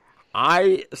state.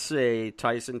 I say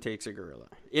Tyson takes a gorilla.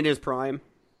 In his prime,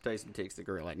 Tyson takes the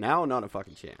gorilla. Now, not a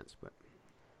fucking chance. But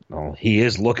oh, he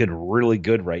is looking really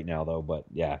good right now, though. But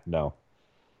yeah, no.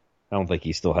 I don't think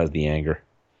he still has the anger.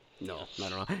 No,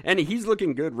 not at all. And he's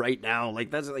looking good right now.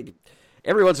 Like, that's like,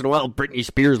 every once in a while, Britney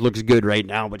Spears looks good right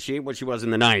now, but she ain't what she was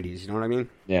in the 90s. You know what I mean?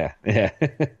 Yeah.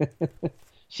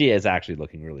 She is actually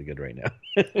looking really good right now.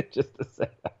 Just to say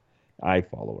that. I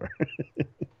follow her.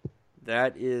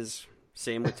 That is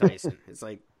same with Tyson. It's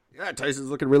like, yeah, Tyson's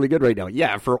looking really good right now.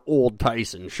 Yeah, for old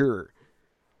Tyson, sure.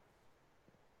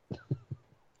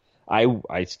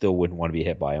 I still wouldn't want to be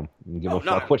hit by him. Give a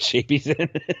fuck what shape he's in.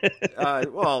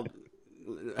 Well,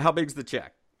 how big's the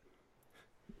check?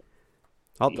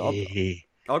 I'll go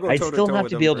toe-to-toe I still have with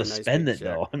to him be able for to a nice spend big it, check.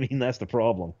 though. I mean, that's the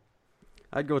problem.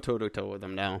 I'd go toe-to-toe with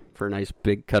him now for a nice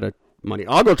big cut of money.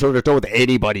 I'll go toe-to-toe with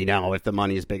anybody now if the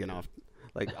money is big enough.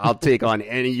 Like, I'll take on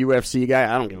any UFC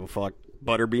guy. I don't give a fuck.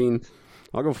 Butterbean.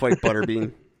 I'll go fight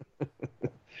Butterbean.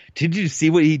 Did you see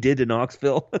what he did to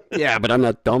Knoxville? Yeah, but I'm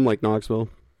not dumb like Knoxville.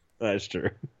 That's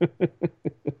true.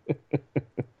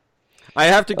 I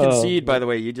have to concede, by the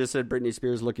way, you just said Britney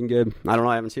Spears looking good. I don't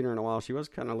know. I haven't seen her in a while. She was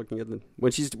kind of looking good.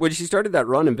 When she started that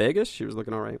run in Vegas, she was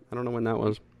looking all right. I don't know when that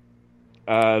was.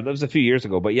 That was a few years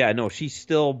ago. But yeah, no, she's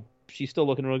still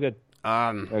looking real good.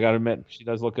 I gotta admit, she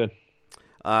does look good.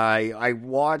 I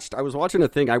was watching a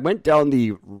thing. I went down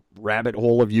the rabbit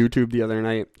hole of YouTube the other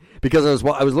night because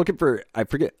I was looking for, I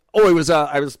forget. Oh,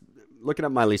 I was looking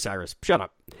at Miley Cyrus. Shut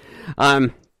up.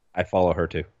 I follow her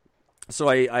too. So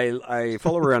I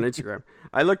follow her on Instagram.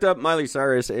 I looked up Miley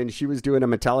Cyrus, and she was doing a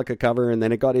Metallica cover, and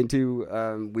then it got into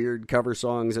weird cover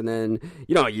songs, and then,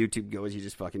 you know how YouTube goes, you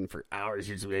just fucking, for hours,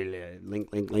 you just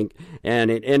link,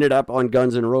 and it ended up on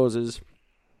Guns N' Roses,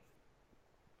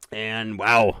 and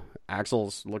wow,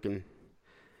 Axl's looking,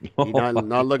 he's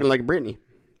not looking like Britney.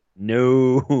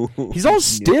 No. He's all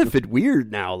stiff and weird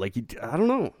now, like, I don't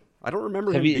know. I don't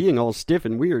remember him being all stiff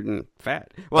and weird and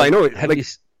fat. Well, I know it,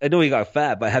 I know he got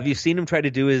fat, but have you seen him try to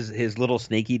do his little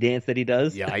snaky dance that he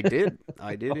does? Yeah, I did.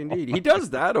 I did indeed. He does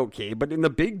that okay, but in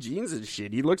the big jeans and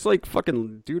shit, he looks like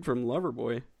fucking dude from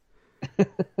Loverboy.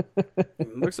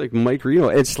 Looks like Mike Reno.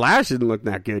 And Slash didn't look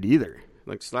that good either.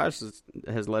 Like, Slash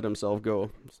has let himself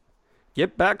go.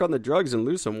 Get back on the drugs and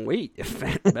lose some weight, you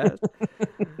fat bastard.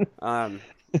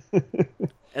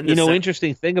 And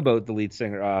interesting thing about the lead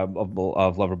singer of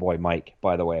Loverboy, Mike,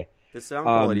 by the way. The sound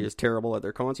quality is terrible at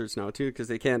their concerts now too, because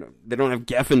they don't have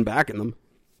Geffen backing them.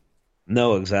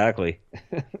 No, exactly.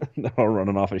 They're all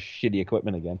running off of shitty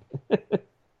equipment again.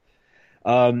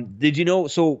 Did you know?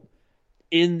 So,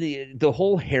 in the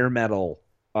whole hair metal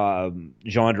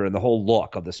genre and the whole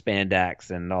look of the spandex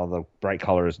and all the bright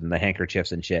colors and the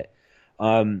handkerchiefs and shit,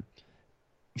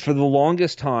 for the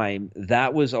longest time,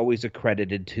 that was always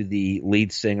accredited to the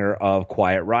lead singer of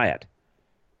Quiet Riot.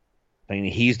 I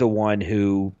mean, he's the one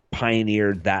who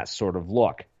pioneered that sort of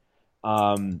look.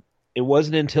 It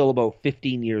wasn't until about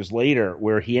 15 years later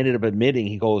where he ended up admitting,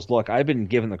 he goes, look, I've been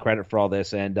given the credit for all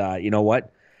this, and you know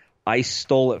what? I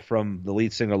stole it from the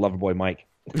lead singer, Loverboy Mike.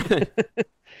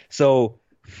 So,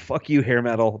 fuck you, hair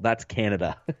metal. That's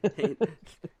Canada.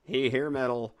 Hey, hair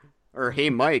metal. Or, hey,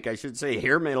 Mike, I should say,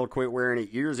 hair metal quit wearing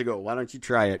it years ago. Why don't you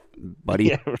try it, buddy?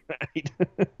 Yeah, right.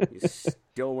 He's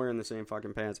still wearing the same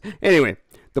fucking pants. Anyway,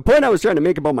 the point I was trying to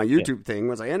make about my YouTube thing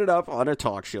was I ended up on a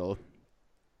talk show,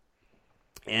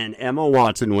 and Emma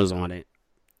Watson was on it.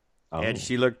 Oh. And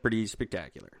she looked pretty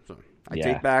spectacular. So I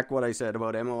take back what I said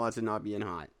about Emma Watson not being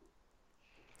hot.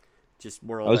 Just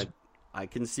I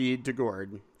concede to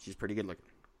Gord. She's pretty good looking.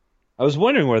 I was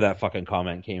wondering where that fucking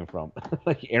comment came from.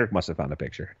 Like Eric must have found a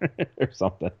picture or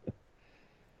something.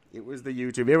 It was the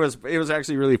YouTube. It was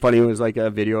actually really funny. It was like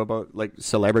a video about like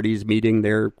celebrities meeting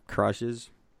their crushes.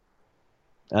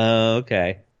 Oh,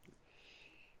 okay.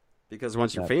 Because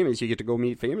once you're famous, you get to go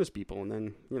meet famous people, and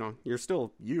then, you know, you're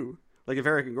still you. Like if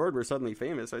Eric and Gord were suddenly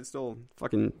famous, I'd still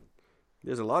fucking...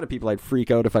 There's a lot of people I'd freak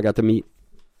out if I got to meet.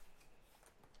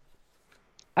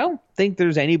 I don't think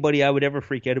there's anybody I would ever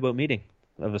freak out about meeting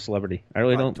of a celebrity. I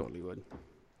really don't. Totally would.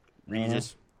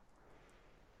 Regis.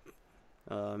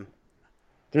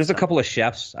 There's a couple of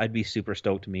chefs I'd be super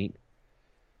stoked to meet.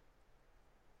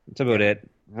 That's about it.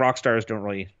 Rock stars don't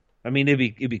really... I mean,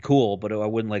 it'd be cool, but I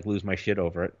wouldn't like lose my shit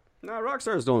over it. No, rock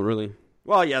stars don't really.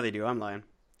 Well, yeah, they do. I'm lying.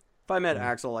 If I met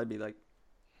Axl,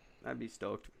 I'd be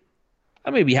stoked.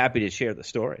 I may be happy to share the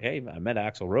story. Hey, I met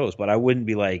Axl Rose, but I wouldn't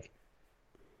be like...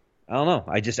 I don't know.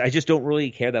 I just don't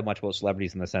really care that much about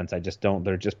celebrities in the sense I just don't.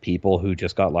 They're just people who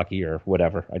just got lucky or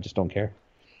whatever. I just don't care.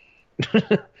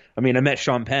 I mean, I met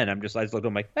Sean Penn. I just looked at him,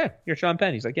 I'm like, hey, you're Sean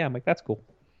Penn. He's like, yeah. I'm like, that's cool.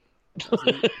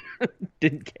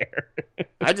 Didn't care.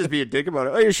 I'd just be a dick about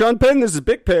it. Oh, you're Sean Penn? This is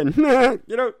Big Penn.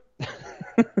 You know.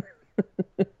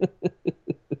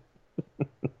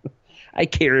 I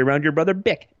carry around your brother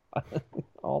Bick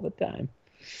all the time.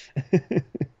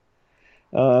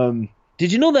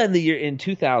 Did you know that in the year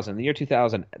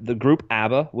 2000, the group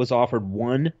ABBA was offered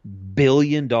 $1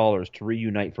 billion to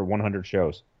reunite for 100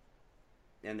 shows?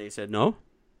 And they said no?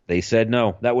 They said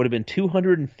no. That would have been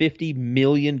 $250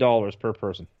 million per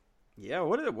person. Yeah,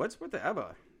 what's with the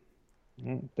ABBA?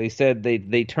 They said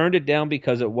they turned it down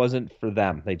because it wasn't for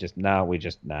them. They just,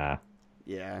 nah.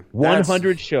 Yeah.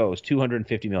 100 shows,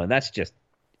 $250 million. That's just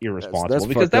irresponsible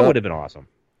because that would have been awesome.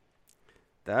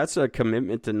 That's a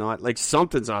commitment to not, like,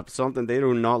 something's up. Something, they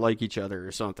do not like each other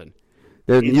or something.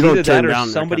 You don't turn down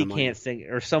somebody can't sing,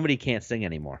 or somebody can't sing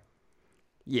anymore.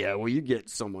 Yeah, well, you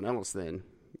get someone else then.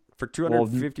 For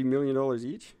 $250 million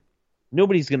each?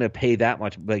 Nobody's going to pay that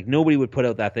much. Like, nobody would put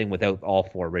out that thing without all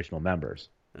 4 original members.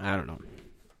 I don't know.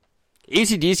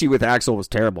 AC/DC with Axl was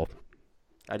terrible.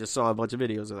 I just saw a bunch of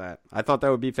videos of that. I thought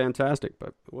that would be fantastic,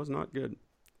 but it was not good.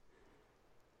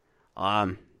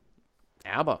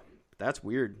 ABBA. That's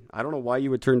weird. I don't know why you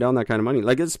would turn down that kind of money.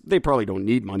 Like, they probably don't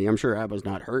need money. I'm sure ABBA's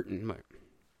not hurting, but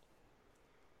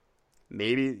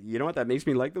maybe, you know what? That makes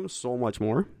me like them so much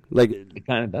more. Like, it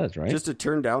kind of does, right? Just to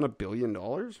turn down $1 billion?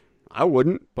 I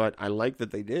wouldn't, but I like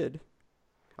that they did.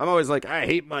 I'm always like, I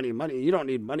hate money. Money, you don't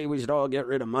need money. We should all get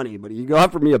rid of money. But you go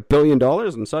offer me $1 billion,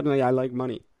 and suddenly I like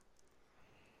money.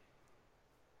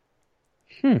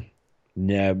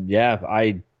 No,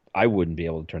 yeah, I wouldn't be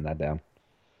able to turn that down.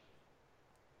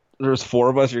 There's 4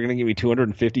 of us. You're going to give me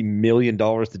 $250 million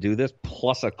to do this,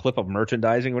 plus a clip of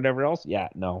merchandising, whatever else. Yeah,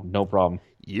 no problem.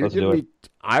 Let's do it.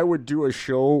 I would do a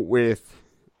show with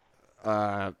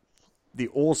the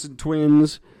Olsen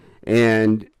twins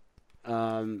and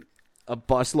a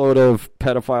busload of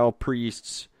pedophile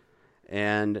priests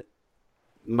and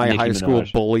my Nicki high school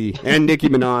Minaj. bully and Nicki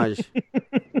Minaj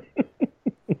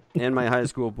and my high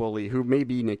school bully who may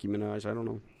be Nicki Minaj. I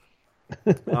don't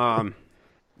know.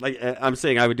 Like I'm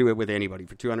saying, I would do it with anybody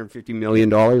for $250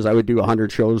 million. I would do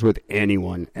 100 shows with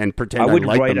anyone and pretend I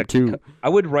like them too. I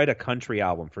would write a country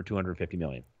album for $250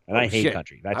 million, and I hate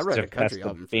country. That's write a country the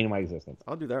album bane of my existence.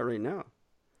 I'll do that right now.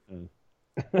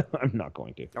 I'm not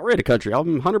going to. I'll write a country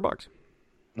album, $100.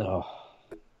 Oh,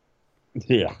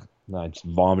 yeah. No, I just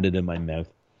vomited in my mouth.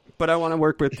 But I want to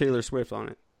work with Taylor Swift on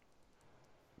it.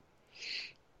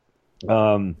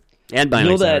 And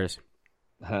Miley Cyrus.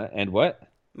 And what?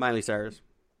 Miley Cyrus.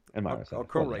 And Miley Cyrus. I'll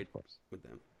co-write with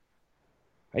them.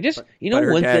 I just, but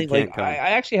her one dad thing, can't like, come.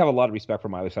 I actually have a lot of respect for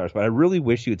Miley Cyrus, but I really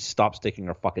wish you'd stop sticking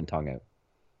her fucking tongue out.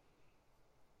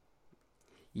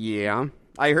 Yeah.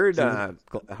 I heard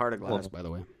Heart of Glass, by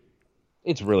the way.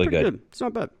 It's really good. It's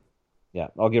not bad. Yeah,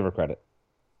 I'll give her credit.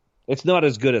 It's not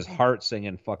as good as Heart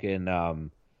singing fucking the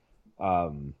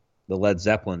Led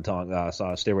Zeppelin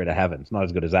song Stairway to Heaven. It's not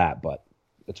as good as that, but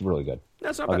it's really good.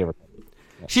 That's not I'll bad. give her credit.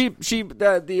 Yeah.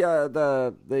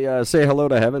 The Say Hello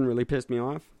to Heaven really pissed me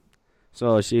off.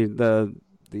 So the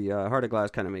Heart of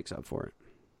Glass kind of makes up for it.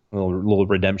 A little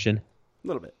redemption. A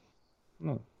little bit.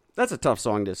 Oh. That's a tough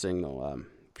song to sing, though,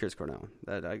 Chris Cornell.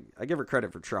 That I give her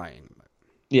credit for trying. But.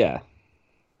 Yeah.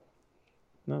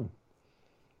 No.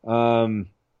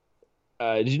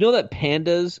 Did you know that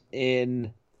pandas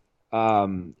in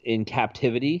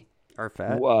captivity Are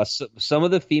fat? Some of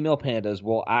the female pandas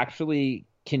will actually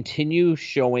continue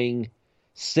showing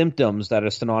symptoms that are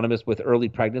synonymous with early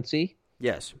pregnancy.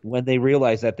 Yes. When they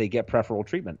realize that they get preferential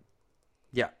treatment.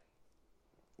 Yeah.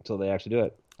 So they actually do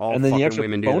it. All and then the fucking extra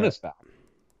women do bonus fact.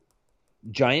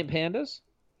 Giant pandas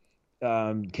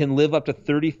can live up to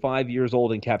 35 years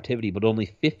old in captivity, but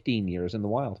only 15 years in the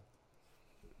wild.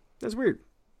 That's weird.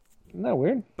 Isn't that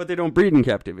weird? But they don't breed in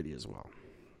captivity as well.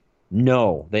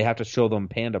 No, they have to show them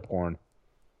panda porn.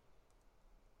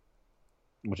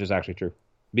 Which is actually true.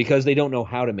 Because they don't know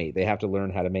how to mate. They have to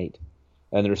learn how to mate.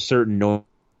 And there's certain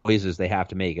noises they have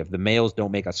to make. If the males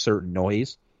don't make a certain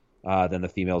noise, then the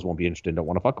females won't be interested and don't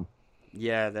want to fuck them.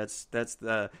 Yeah, that's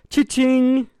the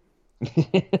cha-ching.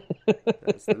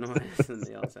 That's the noise the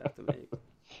males have to make.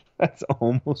 That's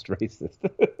almost racist.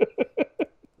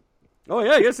 Oh,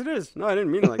 yeah, I guess it is. No, I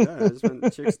didn't mean it like that. I just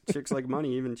meant chicks like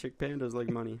money. Even chick pandas like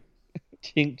money.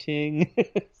 Ching, ching.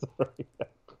 Sorry.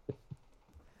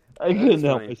 I couldn't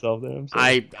help myself there. I'm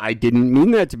sorry. I didn't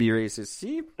mean that to be racist.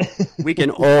 See? We can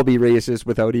all be racist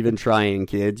without even trying,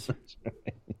 kids.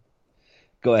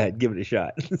 Go ahead, give it a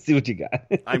shot. See what you got.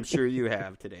 I'm sure you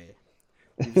have today.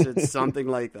 You've said something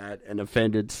like that and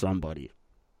offended somebody.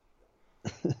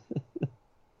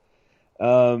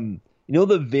 You know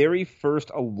the very first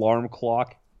alarm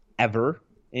clock ever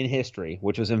in history,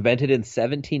 which was invented in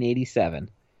 1787,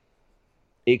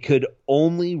 it could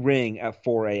only ring at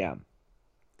 4 a.m.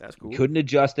 That's cool. You couldn't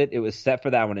adjust it. It was set for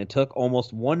that one. It took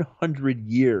almost 100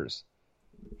 years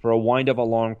for a wind-up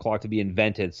alarm clock to be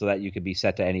invented so that you could be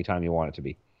set to any time you want it to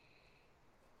be.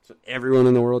 So everyone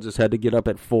in the world just had to get up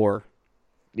at 4.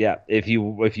 Yeah, if you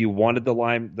wanted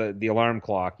the alarm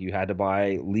clock, you had to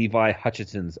buy Levi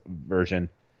Hutchinson's version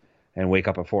and wake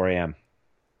up at 4 a.m.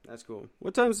 That's cool.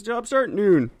 What time's the job start?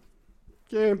 Noon.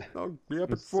 Okay, I'll be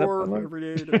up at 4 every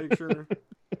day to make sure.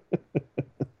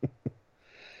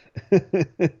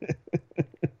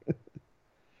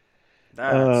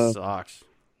 That sucks.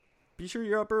 Be sure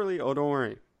you're up early. Oh, don't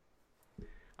worry.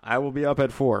 I will be up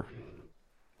at 4.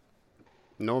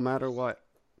 No matter what.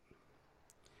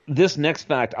 This next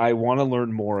fact I want to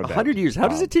learn more about. 100 years. How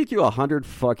does it take you 100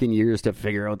 fucking years to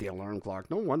figure out the alarm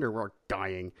clock? No wonder we're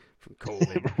dying from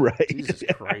COVID. Right. Jesus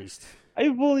Christ.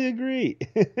 I fully agree.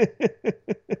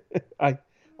 I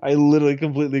literally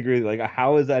completely agree. Like,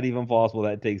 how is that even possible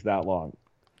that it takes that long?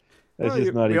 That's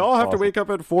just not we even all have possible. to wake up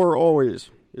at 4 always.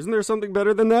 Isn't there something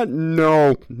better than that?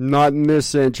 No, not in this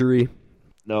century.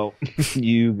 No,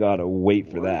 you gotta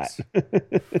wait for that.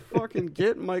 Fucking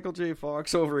get Michael J.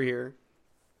 Fox over here.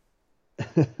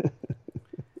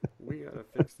 We gotta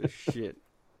fix this shit.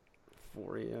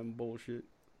 4 a.m. bullshit.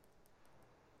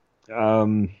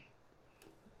 I'm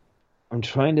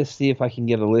trying to see if I can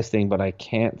get a listing, but I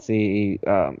can't see.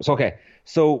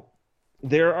 So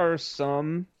there are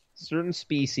some certain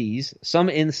species, some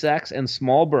insects and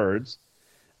small birds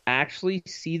actually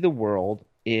see the world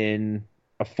in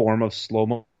a form of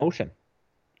slow motion.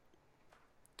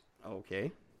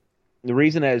 Okay. The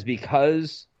reason is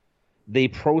because they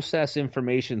process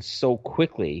information so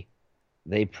quickly,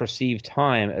 they perceive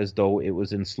time as though it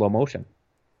was in slow motion.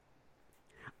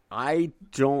 I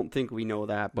don't think we know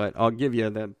that, but I'll give you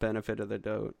the benefit of the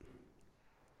doubt.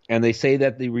 And they say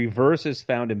that the reverse is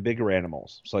found in bigger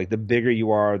animals. So, like, the bigger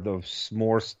you are, the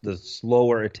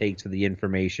slower it takes for the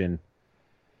information.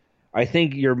 I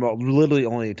think you're literally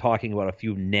only talking about a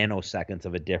few nanoseconds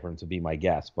of a difference would be my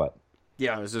guess, but...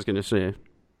 Yeah, I was just going to say.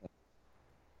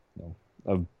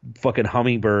 A fucking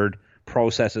hummingbird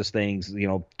processes things, 2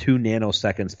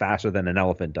 nanoseconds faster than an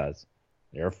elephant does.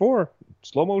 Therefore,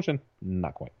 slow motion,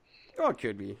 not quite. Oh, it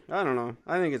could be. I don't know.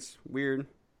 I think it's weird.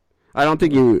 I don't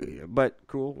think you, but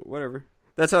cool, whatever.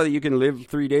 That's how you can live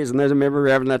 3 days. And I remember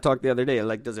having that talk the other day.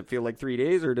 Like, does it feel like 3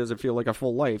 days or does it feel like a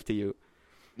full life to you?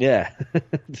 Yeah,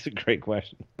 it's a great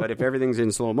question. But if everything's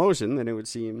in slow motion, then it would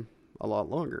seem a lot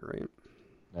longer, right?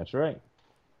 That's right.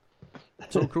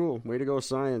 So cool. Way to go,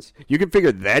 science. You can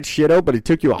figure that shit out, but it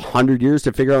took you 100 years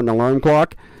to figure out an alarm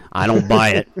clock? I don't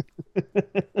buy it.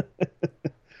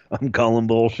 I'm calling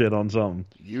bullshit on something.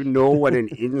 You know what an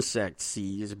insect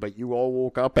sees, but you all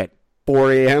woke up at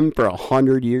 4 a.m. for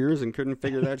 100 years and couldn't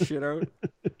figure that shit out?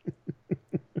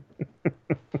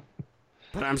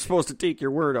 But I'm supposed to take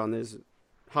your word on this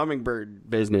hummingbird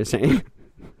business, eh?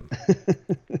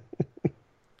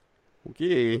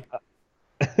 Okay.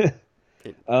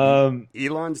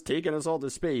 Elon's taking us all to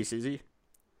space, is he?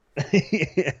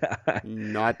 Yeah.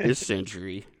 Not this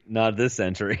century. Not this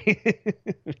century.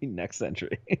 Next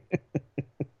century.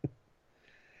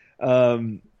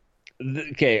 Okay,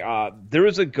 there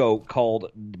was a goat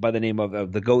called by the name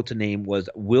of the goat's name was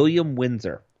William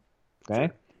Windsor.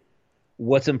 Okay.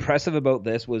 What's impressive about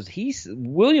this was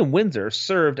William Windsor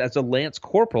served as a lance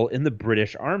corporal in the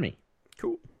British Army.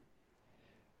 Cool.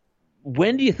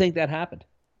 When do you think that happened?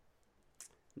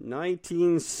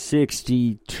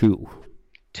 1962.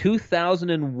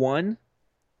 2001,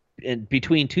 and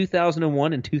between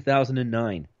 2001 and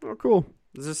 2009. Oh, cool.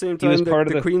 It's the same time that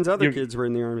the Queen's other kids were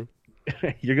in the Army.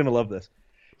 You're going to love this.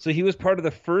 So he was part of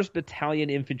the 1st Battalion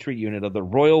Infantry Unit of the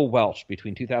Royal Welsh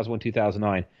between 2001 and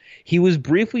 2009. He was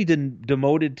briefly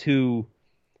demoted to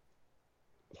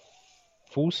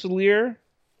Fusilier?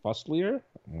 What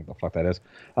the fuck that is.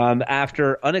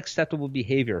 After unacceptable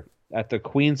behavior at the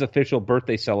Queen's official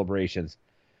birthday celebrations.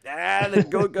 The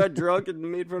goat got drunk and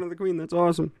made fun of the Queen. That's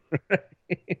awesome.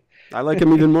 I like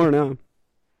him even more now.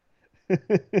 That's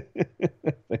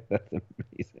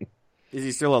amazing. Is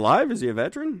he still alive? Is he a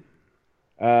veteran?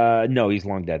 No, he's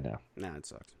long dead now. Nah, it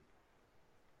sucks.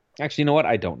 Actually, you know what?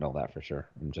 I don't know that for sure.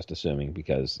 I'm just assuming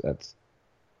because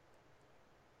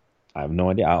I have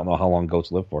no idea. I don't know how long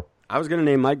goats live for. I was going to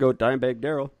name my goat Dimebag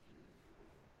Daryl.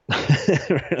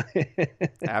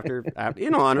 after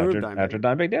in honor of Dimebag. After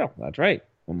Dimebag Daryl. That's right.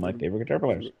 One of my favorite guitar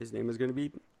players. His name is going to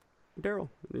be Daryl.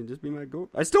 He'd just be my goat.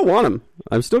 I still want him.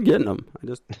 I'm still getting him.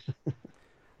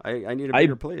 I need a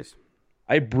bigger place.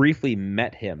 I briefly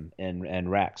met him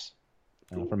and Rex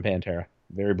from Pantera.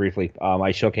 Very briefly.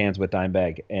 I shook hands with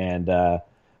Dimebag and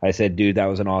I said, dude, that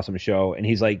was an awesome show. And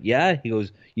he's like, yeah. He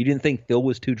goes, you didn't think Phil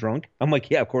was too drunk? I'm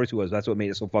like, yeah, of course he was. That's what made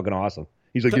it so fucking awesome.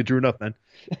 He's like, you're true enough, man.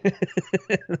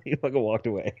 He fucking walked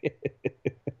away.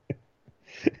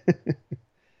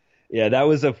 Yeah, that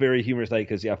was a very humorous night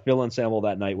because, Phil Anselmo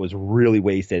that night was really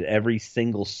wasted. Every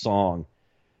single song,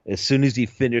 as soon as he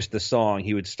finished the song,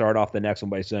 he would start off the next one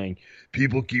by saying,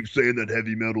 people keep saying that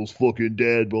heavy metal's fucking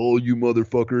dead, but all you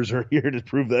motherfuckers are here to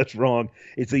prove that's wrong.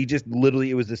 It's he just literally,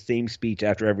 it was the same speech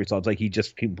after every song. It's like he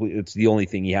just it's the only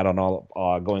thing he had on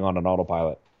going on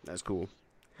autopilot. That's cool.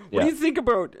 What do you think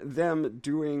about them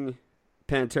doing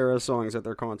Pantera songs at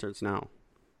their concerts now?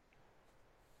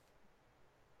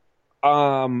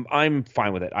 I'm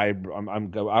fine with it. I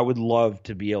would love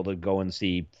to be able to go and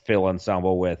see Phil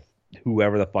Anselmo with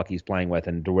whoever the fuck he's playing with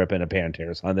and to rip in a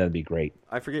Pantera song. That'd be great.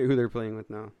 I forget who they're playing with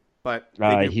now, but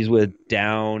he's with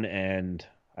Down, and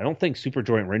I don't think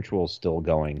Superjoint Ritual's still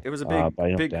going. It was a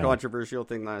big controversial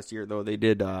thing last year, though. They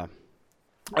did. I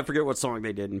forget what song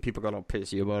they did, and people got all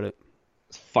pissy about it.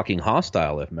 It's fucking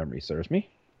Hostile, if memory serves me.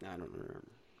 I don't remember.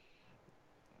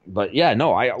 But yeah,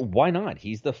 no, why not?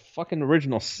 He's the fucking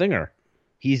original singer.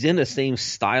 He's in the same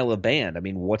style of band. I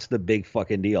mean, what's the big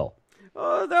fucking deal?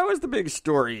 That was the big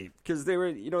story because they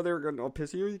were going all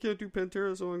pissy. You can't do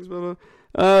Pantera songs, blah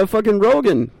blah. Fucking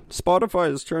Rogan.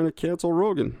 Spotify is trying to cancel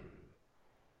Rogan.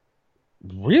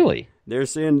 Really? They're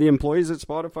saying the employees at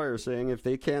Spotify are saying if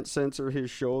they can't censor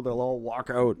his show, they'll all walk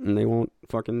out and they won't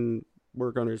fucking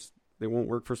work on his. They won't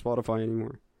work for Spotify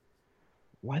anymore.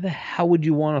 Why the hell would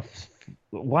you want to?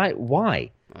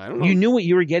 Why? I don't know. You knew what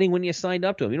you were getting when you signed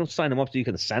up to him. You don't sign him up so you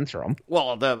can censor him.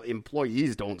 Well, the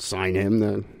employees don't sign him.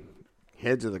 The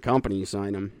heads of the company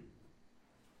sign him.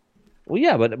 Well,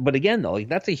 yeah, but again, though, like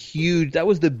that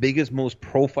was the biggest, most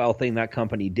profile thing that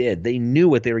company did. They knew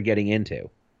what they were getting into.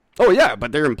 Oh, yeah,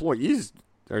 but their employees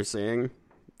are saying,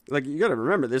 like, you got to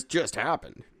remember, this just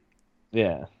happened.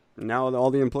 Yeah. Now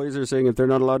all the employees are saying if they're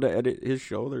not allowed to edit his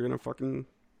show, they're going to fucking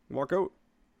walk out.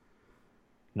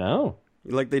 No.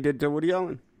 Like they did to Woody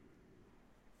Allen.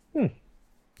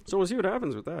 So we'll see what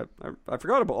happens with that. I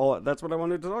forgot about all that. That's what I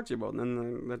wanted to talk to you about. And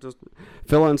then that just...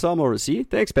 Phil Anselmo, see?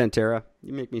 Thanks, Pantera.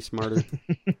 You make me smarter.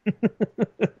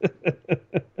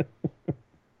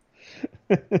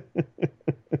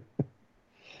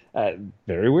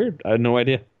 Very weird. I had no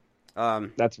idea.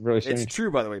 That's really strange. It's true,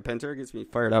 by the way. Pantera gets me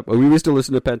fired up. We used to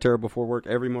listen to Pantera before work.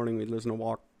 Every morning we'd listen to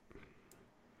Walk.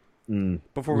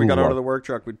 Before we got out of the work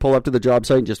truck, we'd pull up to the job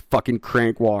site and just fucking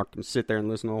crank Walk and sit there and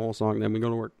listen to the whole song. Then we go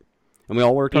to work. And we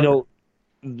all worked hard. You know,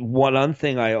 one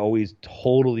thing I always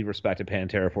totally respected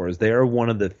Pantera for is they're one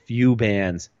of the few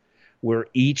bands where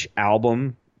each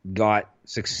album got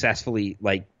successfly,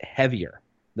 like, heavier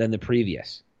than the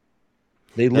previous.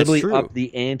 They literally upped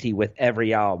the ante with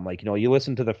every album. Like, you know, you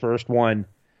listen to the first one,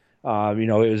 you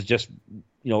know, it was just,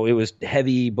 you know, it was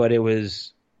heavy, but it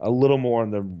was a little more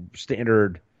in the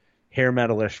standard hair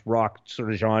metalish rock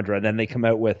sort of genre. And then they come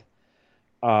out with,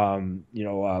 you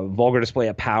know, a Vulgar Display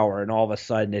of Power, and all of a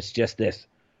sudden it's just this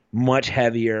much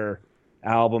heavier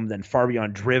album. Then Far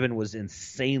Beyond Driven was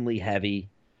insanely heavy.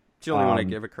 It's the only one I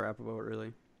give a crap about,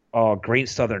 really. Oh, Great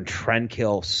Southern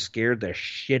Trendkill scared the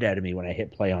shit out of me when I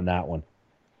hit play on that one.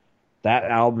 That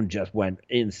album just went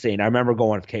insane. I remember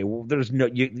going, okay, well, there's no,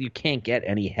 you can't get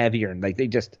any heavier. And like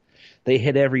they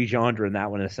hit every genre in that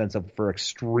one in a sense of for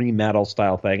extreme metal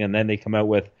style thing. And then they come out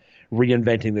with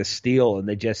Reinventing the Steel, and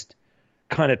they just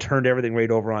kind of turned everything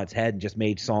right over on its head and just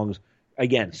made songs,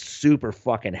 again, super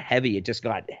fucking heavy. It just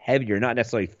got heavier, not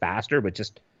necessarily faster, but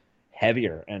just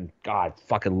heavier. And God,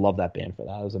 fucking love that band for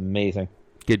that. It was amazing.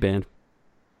 Good band.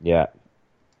 Yeah.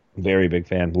 Very big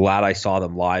fan. Glad I saw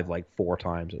them live like 4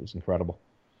 times. It was incredible.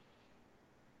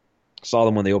 Saw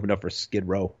them when they opened up for Skid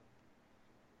Row.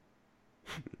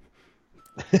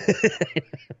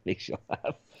 Makes you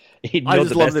laugh. You know,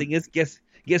 the best thing is, guess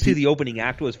who the opening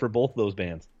act was for both those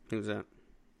bands? Who's that?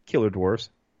 Killer Dwarfs.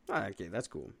 Ah, okay, that's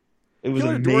cool. It was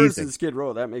Killer amazing. Dwarfs and Skid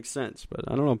Row, that makes sense.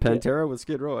 But I don't know, Pantera with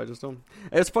Skid Row, I just don't...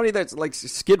 It's funny that like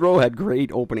Skid Row had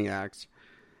great opening acts.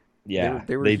 Yeah,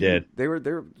 they huge. Did. They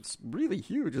were really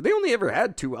huge. They only ever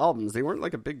had 2 albums. They weren't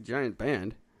like a big giant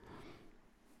band.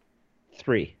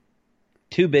 3.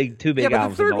 Two big yeah, but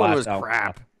albums. The third in the one last was album.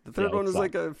 crap. The third one was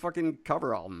sucked. like a fucking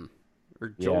cover album or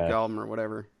joke album or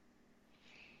whatever.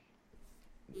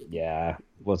 Yeah,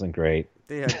 wasn't great.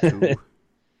 They had 2.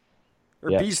 Or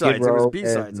B-sides. It was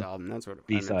B-sides album. That's what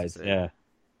B-sides. Yeah.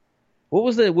 What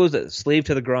was it? What was it? Slave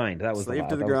to the Grind. That was Slave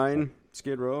to the Grind.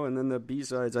 Skid Row, and then the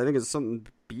B-sides. I think it's something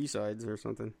B-sides or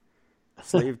something.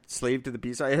 Slave to the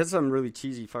B-side. It has some really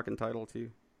cheesy fucking title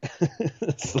too.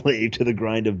 Slave to the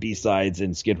Grind of B-sides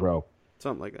in Skid Row.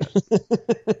 Something like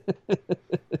that.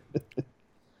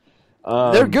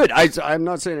 They're good. I'm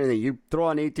not saying anything. You throw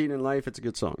on 18 in Life, it's a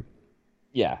good song.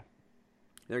 Yeah.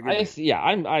 They're good.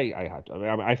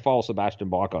 I follow Sebastian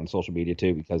Bach on social media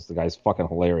too because the guy's fucking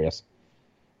hilarious.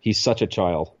 He's such a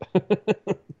child.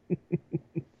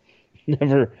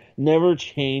 Never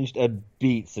changed a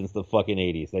beat since the fucking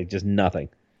 80s. Like, just nothing.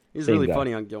 He's really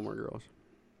funny on Gilmore Girls.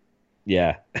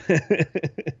 Yeah.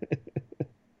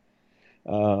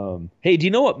 Hey, do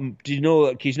you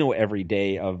know every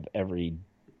day of every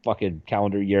fucking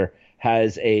calendar year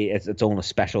has its own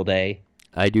special day?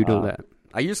 I do know that.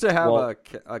 I used to have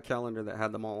a calendar that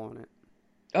had them all on it.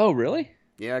 Oh, really?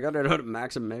 Yeah, I got it out of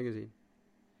Maxim magazine.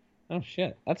 Oh,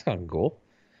 shit. That's kind of cool.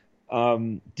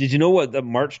 Did you know what the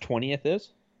March 20th is?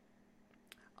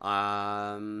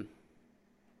 No.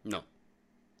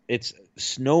 It's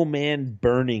Snowman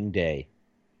Burning Day.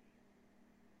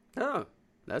 Oh,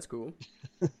 that's cool.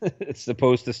 It's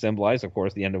supposed to symbolize, of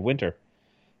course, the end of winter.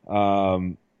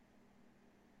 But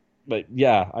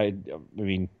yeah, I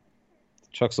mean,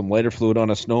 chuck some lighter fluid on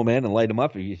a snowman and light him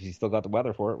up. If you still got the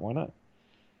weather for it, why not?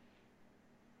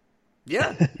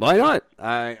 Yeah, why not?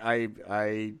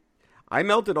 I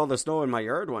melted all the snow in my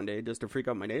yard one day just to freak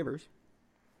out my neighbors.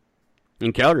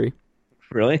 In Calgary.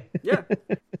 Really? Yeah.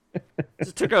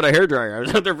 Just took out a hairdryer. I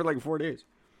was out there for like 4 days.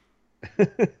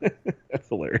 That's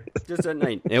hilarious. Just at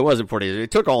night. It wasn't 4 days.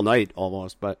 It took all night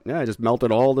almost, but yeah, I just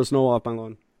melted all the snow off my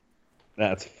lawn.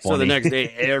 That's funny. So the next day,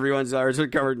 everyone's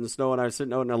covered in snow, and I was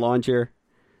sitting out in a lawn chair,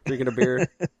 drinking a beer.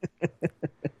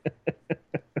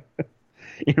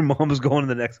 Your mom was going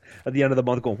at the end of the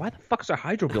month going, why the fuck is our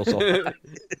hydro bill so high?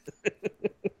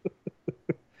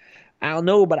 I don't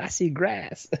know, but I see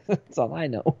grass. That's all I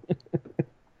know.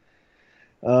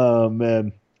 Oh,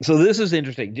 man. So this is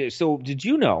interesting. So did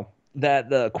you know that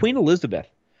the Queen Elizabeth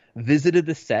visited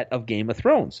the set of Game of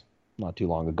Thrones not too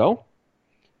long ago?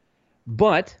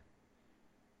 But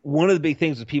one of the big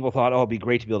things is people thought, oh, it'd be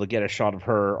great to be able to get a shot of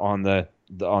her on the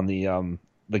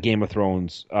Game of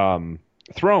Thrones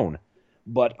throne.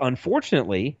 But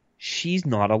unfortunately, she's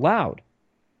not allowed.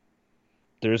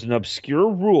 There's an obscure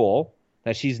rule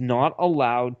that she's not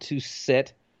allowed to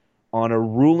sit on a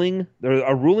ruling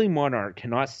monarch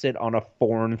cannot sit on a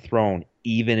foreign throne,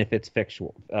 even if it's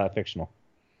fictional.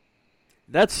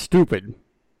 That's stupid.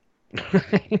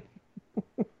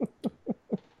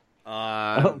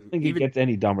 I don't think it gets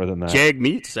any dumber than that. Jag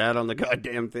Meat sat on the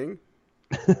goddamn thing.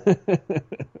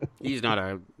 He's not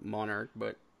a monarch,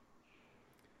 but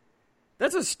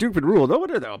that's a stupid rule. No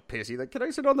wonder they're all pissy. Like, can I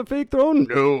sit on the fake throne?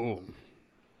 No.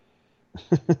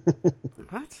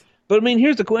 What? But, I mean,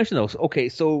 here's the question, though. Okay,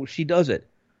 so she does it.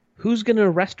 Who's going to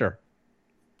arrest her?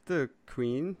 The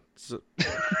queen.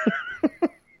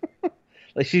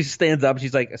 Like, she stands up.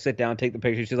 She's like, sit down, take the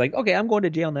picture. She's like, okay, I'm going to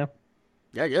jail now.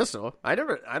 Yeah, I guess so. I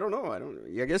don't know.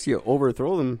 I guess you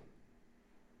overthrow them.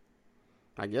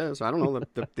 I guess. I don't know.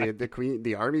 The queen,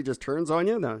 the army just turns on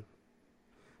you.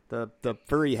 The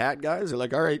furry hat guys are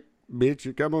like, all right, bitch,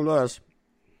 you're coming with us.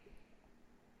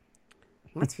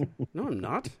 What? No, I'm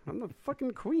not. I'm the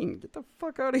fucking queen. Get the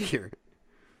fuck out of here.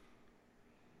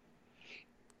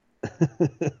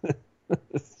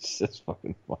 It's just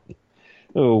fucking funny.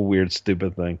 Oh, weird,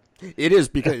 stupid thing. It is,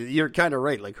 because you're kind of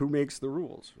right. Like, who makes the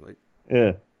rules? Like,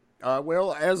 yeah.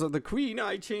 Well, as of the queen,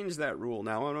 I changed that rule.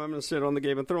 Now I'm going to sit on the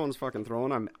Game of Thrones fucking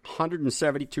throne. I'm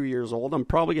 172 years old. I'm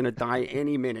probably going to die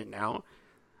any minute now.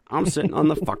 I'm sitting on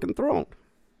the fucking throne.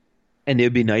 And it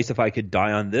would be nice if I could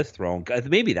die on this throne.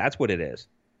 Maybe that's what it is.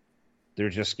 They're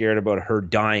just scared about her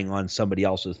dying on somebody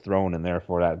else's throne, and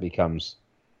therefore that becomes...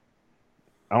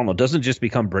 I don't know. Doesn't it just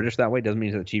become British that way? Doesn't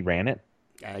mean that she ran it.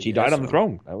 She died on the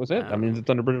throne. That was it. That means it's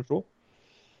under British rule.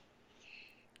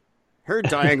 Her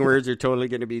dying words are totally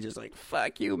going to be just like,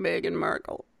 fuck you, Meghan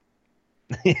Markle.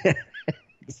 Yeah,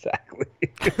 exactly.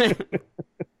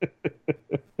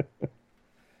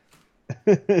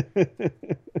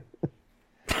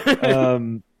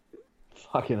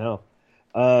 Fucking hell.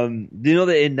 Do you know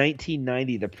that in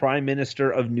 1990, the Prime Minister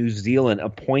of New Zealand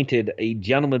appointed a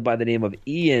gentleman by the name of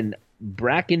Ian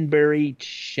Brackenbury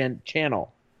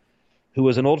Channel, who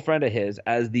was an old friend of his,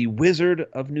 as the Wizard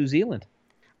of New Zealand?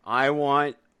 I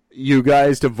want you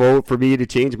guys to vote for me to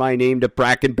change my name to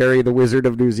Brackenbury, the Wizard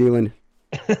of New Zealand.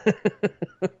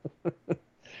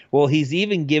 Well, he's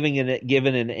even given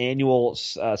an annual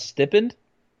stipend.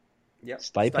 Yep.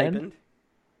 Stipend.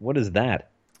 What is that?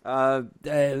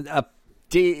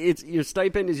 It's your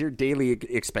stipend is your daily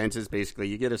expenses. Basically,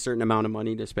 you get a certain amount of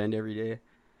money to spend every day.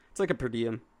 It's like a per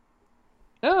diem.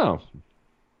 Oh,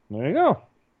 there you go.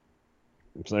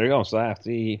 So there you go. So I have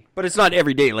to... But it's not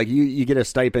every day. Like you get a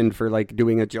stipend for like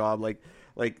doing a job. Like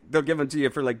they'll give them to you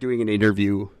for like doing an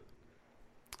interview.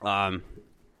 Like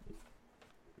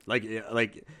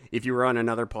if you were on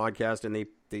another podcast and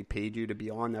they paid you to be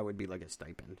on, that would be like a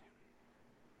stipend.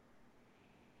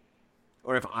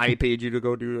 Or if I paid you to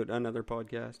go do another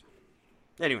podcast.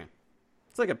 Anyway,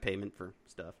 it's like a payment for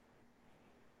stuff.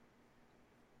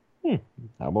 How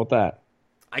about that?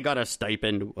 I got a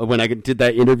stipend when I did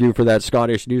that interview for that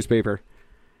Scottish newspaper.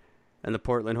 And the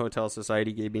Portland Hotel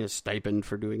Society gave me a stipend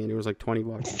for doing it. It was like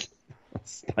 $20.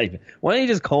 Stipend. Why don't you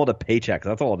just call it a paycheck?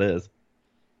 That's all it is.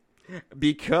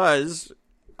 Because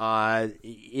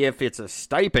if it's a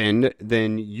stipend,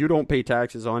 then you don't pay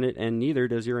taxes on it, and neither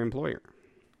does your employer.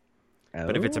 Oh.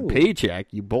 But if it's a paycheck,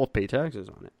 you both pay taxes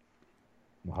on it.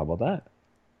 Well, how about that?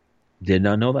 Did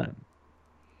not know that.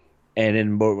 And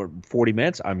in 40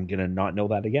 minutes, I'm going to not know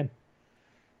that again.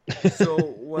 So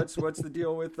what's the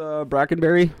deal with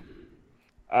Brackenbury?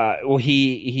 Well,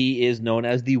 he is known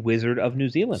as the Wizard of New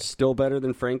Zealand. Still better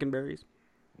than Frankenberries?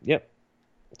 Yep.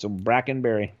 So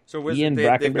Brackenbury. So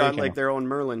they've got like their own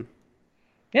Merlin.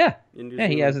 Yeah. Yeah,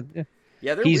 he has it.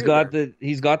 Yeah, he's got the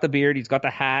beard, he's got the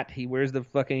hat, he wears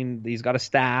he's got a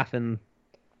staff, and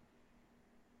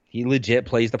he legit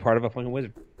plays the part of a fucking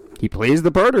wizard. He plays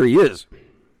the part, or he is?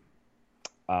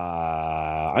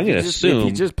 I'm going to assume if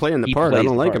he's just playing the part. I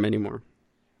don't like him anymore.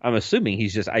 I'm assuming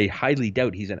I highly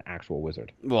doubt he's an actual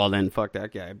wizard. Well, then fuck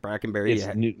that guy.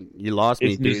 Brackenbury, you lost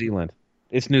me, It's New Zealand.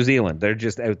 It's New Zealand. They're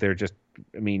just out there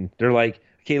they're like,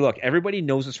 Okay, look, everybody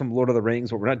knows us from Lord of the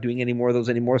Rings, but we're not doing any more of those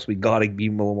anymore, so we gotta be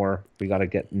a little more. We gotta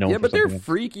get known. Yeah, for but they're something else.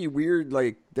 freaky, weird.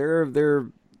 Like they're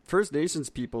First Nations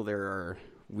people. There are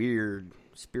weird,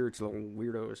 spiritual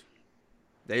weirdos.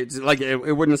 It's like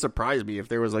it wouldn't surprise me if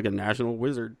there was like a national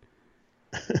wizard.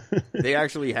 They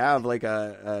actually have like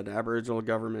an Aboriginal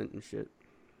government and shit.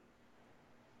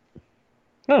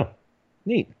 Oh,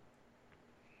 neat.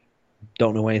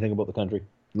 Don't know anything about the country.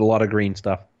 A lot of green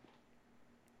stuff.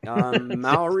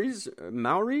 Maoris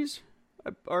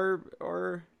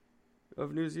are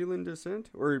of New Zealand descent,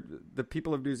 or the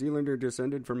people of New Zealand are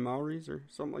descended from Maoris, or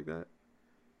something like that.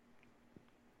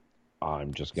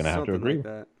 I'm just gonna have to agree. Like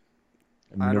that.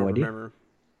 No I don't idea. remember.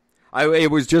 It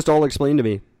was just all explained to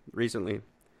me recently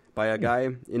by a guy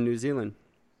in New Zealand,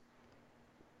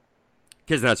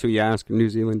 because that's who you ask New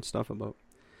Zealand stuff about.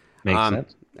 Makes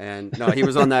sense. And no, he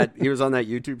was on that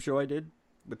YouTube show I did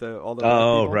with all the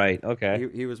Oh, people. right. Okay.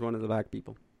 He was one of the back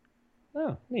people.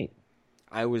 Oh, neat.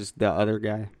 I was the other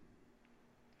guy.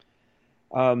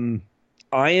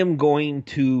 I am going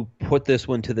to put this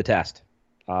one to the test.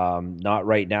 Not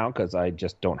right now because I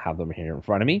just don't have them here in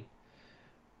front of me.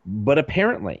 But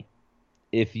apparently,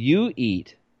 if you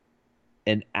eat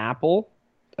an apple,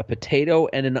 a potato,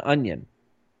 and an onion,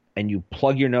 and you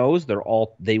plug your nose,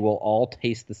 they will all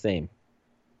taste the same.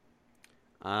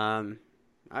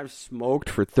 I've smoked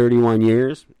for 31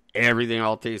 years. Everything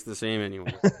all tastes the same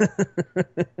anyway.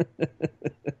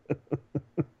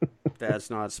 That's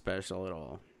not special at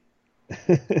all.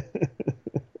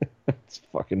 It's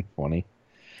fucking funny.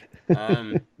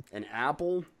 An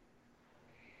apple,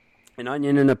 an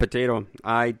onion, and a potato.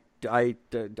 I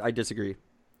disagree.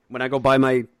 When I go buy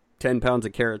my 10 pounds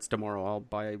of carrots tomorrow, I'll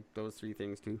buy those 3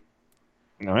 things too.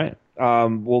 All right.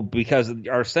 Well, because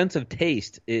our sense of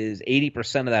taste is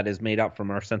 80% of that is made up from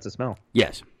our sense of smell.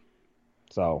 Yes.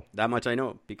 So that much I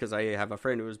know, because I have a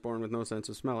friend who was born with no sense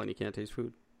of smell and he can't taste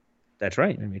food. That's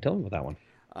right. Maybe tell me about that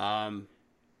one.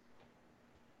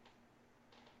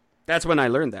 That's when I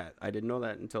learned that. I didn't know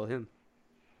that until him.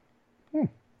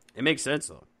 It makes sense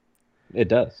though. It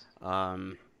does.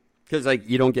 Because like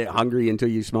you don't get hungry until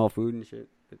you smell food and shit.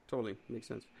 It totally makes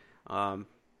sense.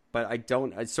 But I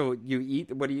don't. So you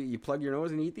eat? What do you plug your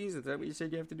nose and eat these? Is that what you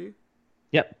said you have to do?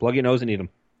 Yep. Plug your nose and eat them.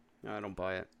 No, I don't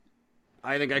buy it.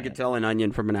 I think I could tell an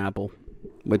onion from an apple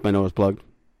with my nose plugged.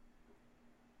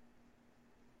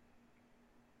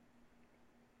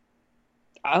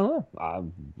 I don't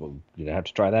know. Well, you have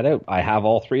to try that out. I have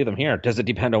all 3 of them here. Does it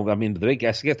depend on? I mean, I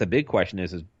guess the big question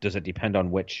is does it depend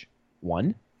on which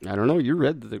one? I don't know. You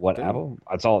read the What thing. apple?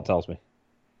 That's all it tells me.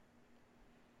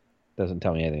 Doesn't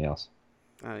tell me anything else.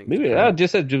 I think Maybe it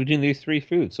just says between these 3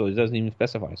 foods, so it doesn't even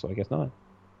specify. So I guess not.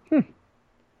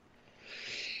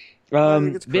 I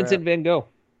think it's Vincent crap. Van Gogh,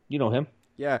 you know him.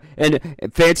 Yeah, and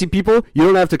fancy people, you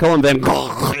don't have to call him Van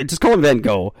Gogh. Just call him Van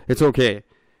Gogh. It's okay.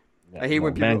 I hate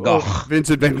when people Van Gogh.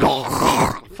 Vincent Van Gogh.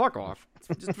 Fuck off.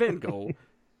 It's just Van Gogh.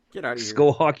 Get out of here.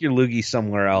 Go hawk your loogie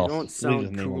somewhere You else. don't Leave his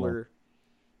sound name alone. cooler.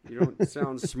 You don't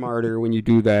sound smarter when you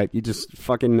do that. You just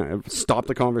fucking stop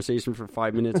the conversation for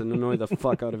 5 minutes and annoy the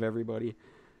fuck out of everybody.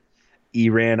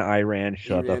 Iran,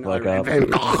 shut the fuck up. Van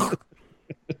Gogh.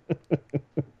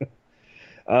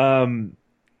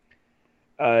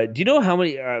 Do you know how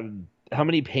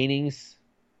many paintings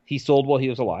he sold while he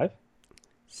was alive?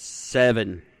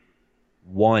 7.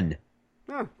 1.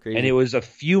 Oh, crazy. And it was a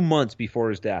few months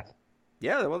before his death.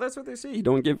 Yeah, well, that's what they say. You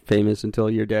don't get famous until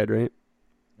you're dead, right?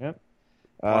 Yep.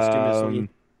 Posthumously.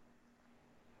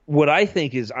 What I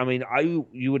think is, I mean,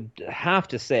 you would have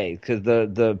to say, because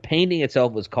the painting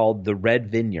itself was called The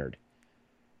Red Vineyard.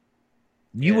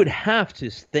 You would have to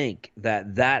think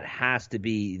that has to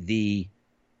be the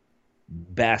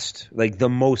best, like the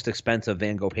most expensive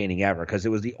Van Gogh painting ever, because it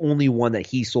was the only one that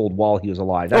he sold while he was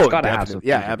alive. That's got to have some.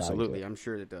 Yeah, future value to absolutely. it. I'm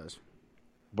sure it does.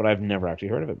 But I've never actually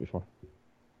heard of it before.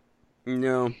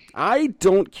 No, I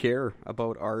don't care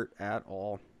about art at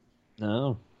all.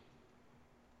 No.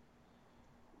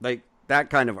 Like that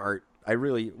kind of art. I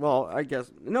guess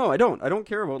no, I don't. I don't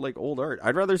care about like old art.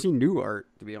 I'd rather see new art,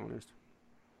 to be honest.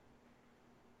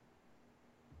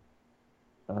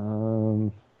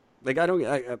 Like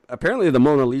apparently the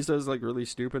Mona Lisa is like really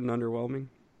stupid and underwhelming.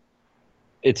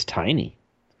 It's tiny.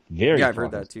 Very. Yeah, I've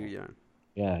heard fucking that too. Yeah,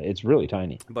 Yeah, it's really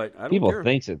tiny. but I don't People care.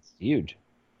 thinks it's huge.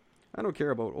 I don't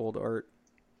care about old art.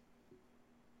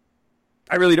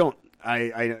 I really don't.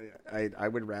 I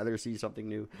would rather see something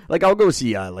new. Like I'll go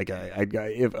see when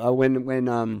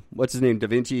what's his name, Da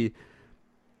Vinci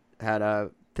had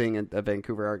a thing at the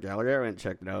Vancouver Art Gallery. I went and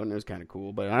checked it out and it was kind of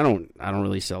cool. But I don't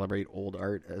really celebrate old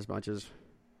art as much as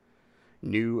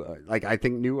new. Like I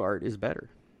think new art is better.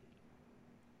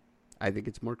 I think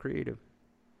it's more creative.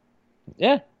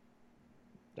 Yeah.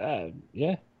 Yeah.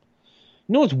 You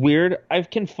know what's weird? I've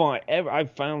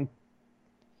found.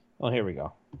 Oh, here we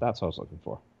go. That's what I was looking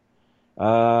for.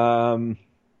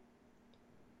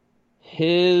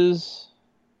 His.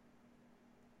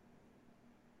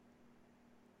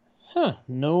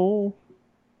 No.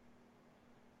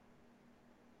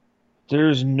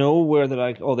 There's nowhere that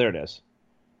I. Oh, there it is.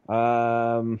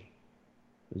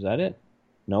 Is that it?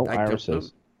 No,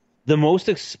 irises. The most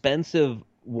expensive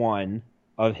one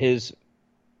of his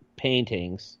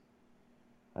paintings,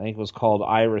 I think, was called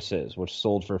Irises, which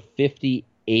sold for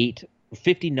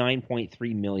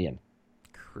 $59.3 million.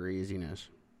 Craziness.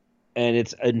 And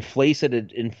it's inflation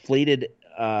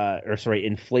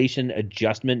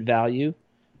adjustment value.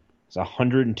 It's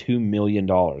 $102 million.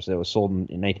 That was sold in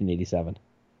 1987.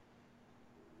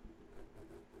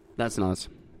 That's nuts.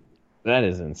 That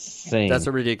is insane. That's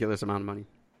a ridiculous amount of money.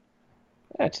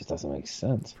 That just doesn't make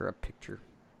sense. For a picture.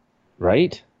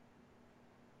 Right?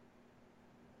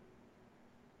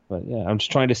 But yeah, I'm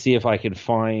just trying to see if I can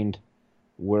find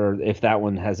if that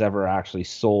one has ever actually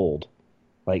sold,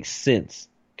 like, since.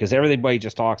 Because everybody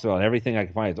just talks about everything I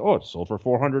can find. It sold for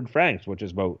 400 francs, which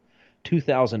is about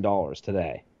 $2,000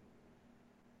 today.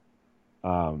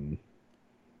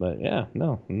 But yeah,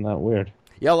 no, not weird.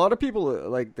 Yeah, a lot of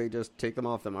people, they just take them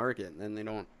off the market and then they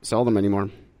don't sell them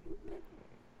anymore.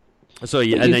 So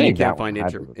yeah, and then you can't find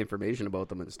information about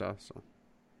them and stuff. So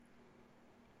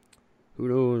who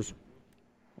knows?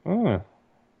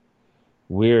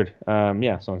 Weird.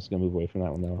 Yeah, so I'm just gonna move away from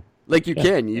that one though. You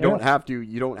can. You don't have to.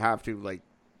 You don't have to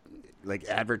like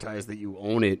advertise that you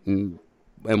own it and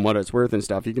what it's worth and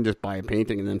stuff. You can just buy a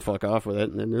painting and then fuck off with it,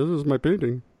 and then this is my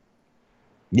painting.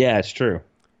 Yeah, it's true.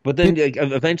 But then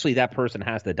eventually that person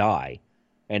has to die,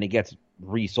 and it gets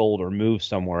resold or moved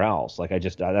somewhere else.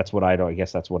 That's what I don't. I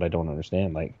guess that's what I don't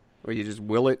understand. Or you just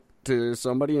will it to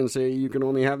somebody and say you can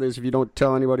only have this if you don't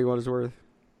tell anybody what it's worth.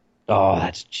 Oh,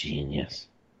 that's genius.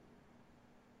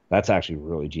 That's actually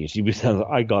really genius. You said,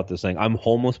 I got this thing. I'm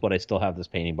homeless, but I still have this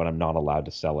painting, but I'm not allowed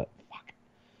to sell it. Fuck.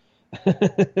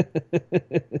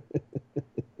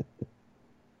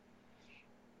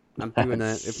 I'm doing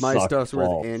that. If my stuff's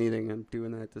worth anything, I'm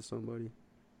doing that to somebody.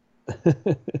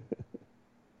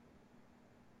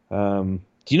 Do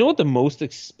you know what the most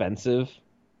expensive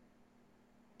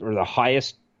or the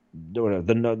highest or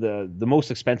the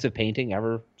most expensive painting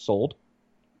ever sold?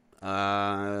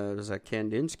 Was that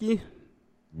Kandinsky?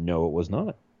 No, it was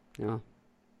not. Yeah.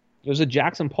 It was a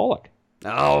Jackson Pollock.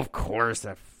 Oh, of course,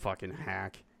 that fucking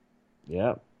hack.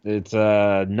 Yeah. It's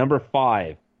number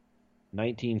 5.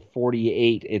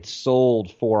 1948. It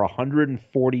sold for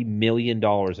 $140 million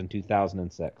in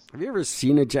 2006. Have you ever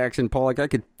seen a Jackson Pollock? I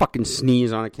could fucking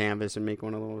sneeze on a canvas and make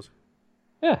one of those.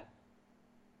 Yeah.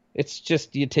 It's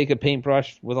just you take a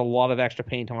paintbrush with a lot of extra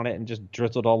paint on it and just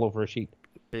drizzle it all over a sheet.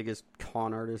 Biggest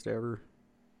con artist ever.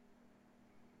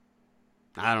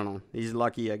 I don't know. He's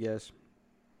lucky, I guess.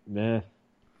 Nah.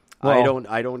 Well,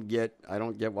 I don't get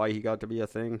why he got to be a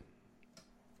thing.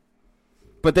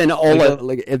 But then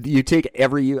if you take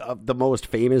every the most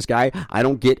famous guy, I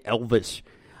don't get Elvis.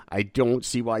 I don't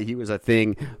see why he was a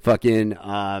thing. Fucking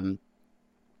Jack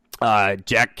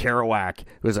Kerouac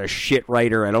was a shit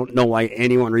writer. I don't know why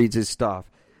anyone reads his stuff.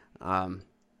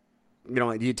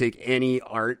 You take any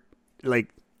art, and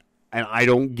I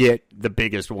don't get the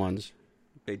biggest ones.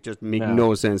 They just make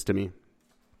no sense to me.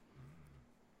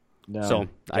 No. So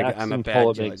I'm a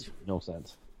bad judge. Makes no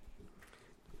sense.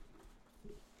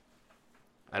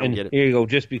 I don't get it. Here you go.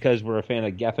 Just because we're a fan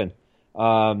of Geffen,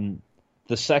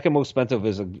 the second most expensive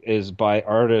is by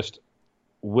artist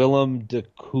Willem de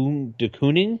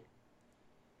Kooning.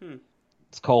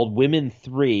 It's called Women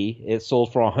 3. It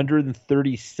sold for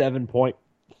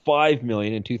 $137.5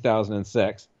 million in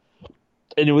 2006,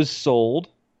 and it was sold.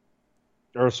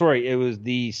 Or sorry, it was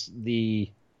it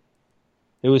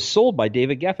was sold by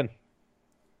David Geffen.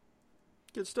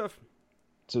 Good stuff.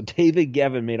 So David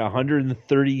Geffen made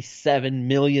 $137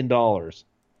 million for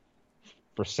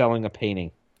selling a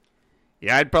painting.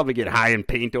 Yeah, I'd probably get high and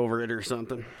paint over it or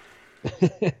something.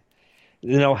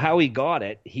 How he got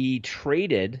it, he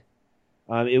traded.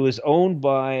 It was owned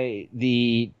by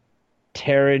the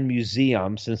Tehran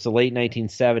Museum since the late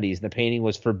 1970s. The painting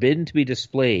was forbidden to be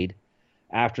displayed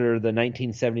after the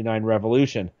 1979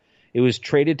 revolution. It was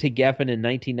traded to Geffen in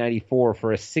 1994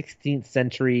 for a 16th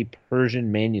century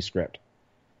Persian manuscript.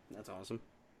 That's awesome.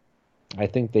 I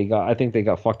think they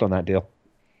got fucked on that deal.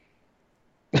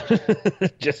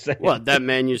 Just saying. Well, that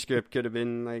manuscript could have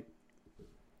been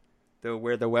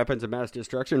where the weapons of mass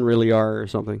destruction really are or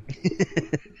something.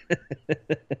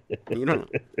 You don't know.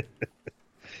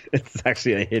 It's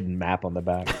actually a hidden map on the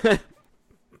back.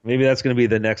 Maybe that's going to be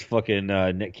the next fucking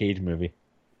Nick Cage movie.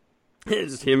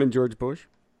 It's him and George Bush.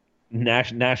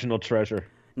 National Treasure.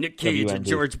 Nick Cage WMD. and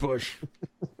George Bush.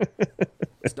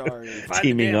 Starring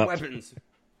Teaming up. weapons.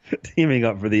 Teaming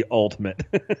up for the ultimate.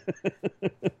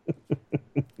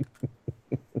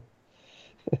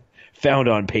 Found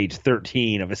on page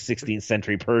 13 of a 16th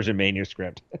century Persian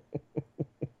manuscript.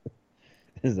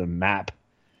 This is a map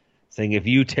saying if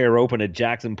you tear open a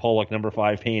Jackson Pollock No.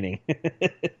 5 painting,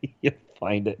 you'll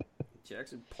find it.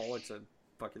 Jackson Pollock's a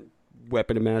fucking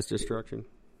weapon of mass destruction.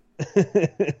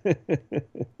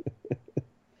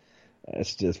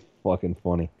 That's just fucking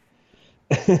funny.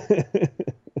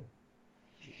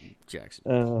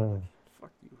 Jackson.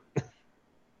 Fuck you.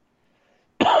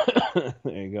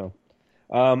 There you go.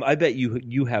 I bet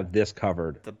you have this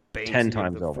covered The 10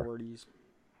 times of the over. 40s.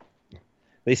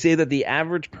 They say that the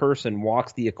average person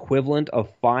walks the equivalent of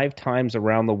 5 times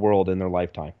around the world in their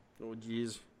lifetime. Oh,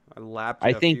 jeez. I lapped I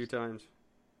it think- a few times.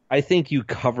 I think you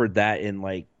covered that in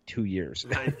like 2 years.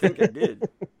 I think I did.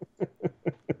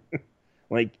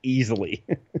 Like easily.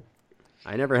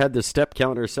 I never had the step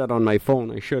counter set on my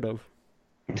phone. I should have.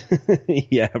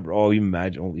 Yeah, bro. You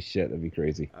imagine. Holy shit, that'd be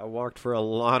crazy. I walked for a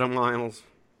lot of miles.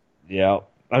 Yeah.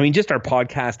 I mean, just our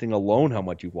podcasting alone, how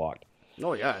much you walked.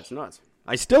 Oh, yeah, it's nuts.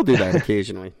 I still do that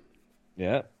occasionally.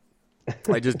 Yeah.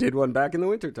 I just did one back in the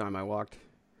wintertime. I walked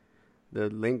the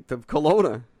length of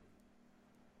Kelowna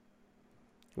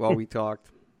while we talked.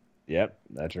 Yep,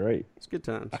 that's right. It's good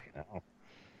times.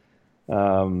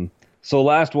 So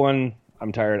last one,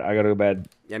 I'm tired. I gotta go to bed.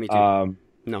 Yeah, me too.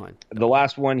 No. The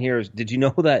last one here is, did you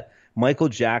know that Michael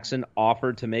Jackson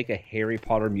offered to make a Harry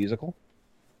Potter musical?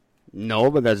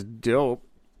 No, but that's dope.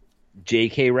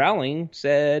 J.K. Rowling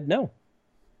said no.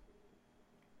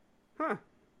 Huh.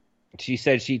 She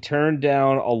said she turned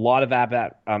down a lot of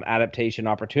adaptation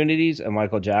opportunities, and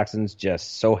Michael Jackson's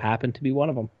just so happened to be one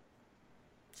of them.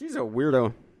 She's a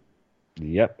weirdo.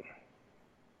 Yep.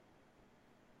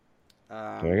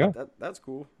 There you go. That's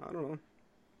cool. I don't know.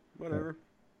 Whatever.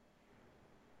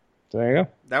 So there you go.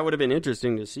 That would have been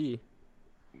interesting to see.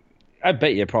 I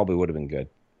bet you it probably would have been good.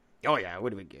 Oh, yeah, it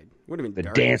would have been good. Would have been The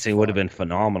dark dancing as would have fuck. been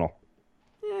phenomenal.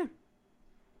 Yeah.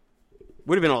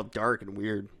 Would have been all dark and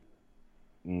weird.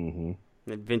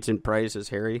 Mm-hmm. And Vincent Price as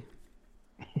Harry.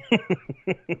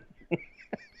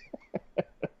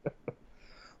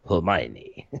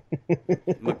 Hermione.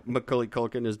 Macaulay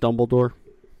Culkin as Dumbledore.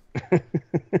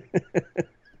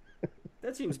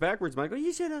 That seems backwards, Michael.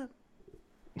 You shut up.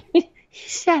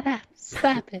 Shut up.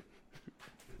 Stop it.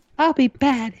 I'll be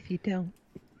bad if you don't.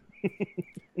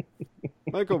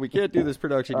 Michael, we can't do this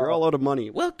production. You're all out of money.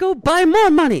 Well, go buy more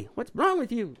money. What's wrong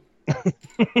with you? That's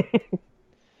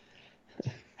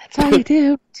all you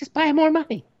do. Just buy more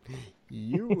money.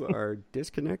 You are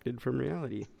disconnected from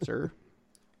reality, sir.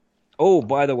 Oh,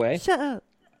 by the way, Shut up.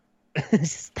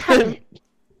 Stop it.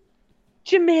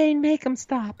 Jermaine, make him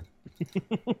stop.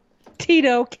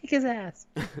 Tito, kick his ass.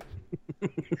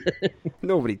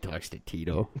 Nobody talks to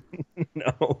Tito.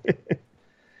 no.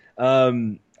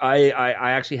 I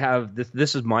actually have this.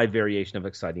 This is my variation of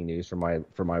exciting news for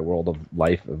my world of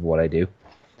life of what I do.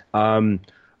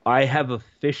 I have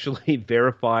officially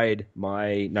verified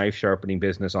my knife sharpening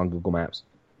business on Google Maps.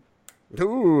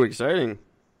 Ooh, exciting.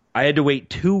 I had to wait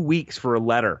 2 weeks for a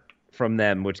letter from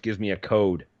them, which gives me a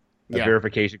code, a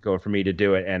verification code for me to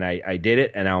do it. And I did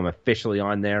it, and now I'm officially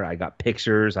on there. I got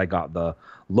pictures. I got the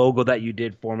logo that you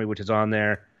did for me, which is on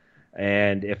there.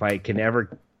 And if I can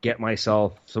ever get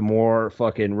myself some more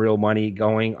fucking real money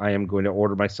going, I am going to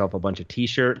order myself a bunch of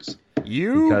T-shirts.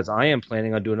 Because I am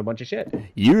planning on doing a bunch of shit.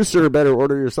 You, sir, better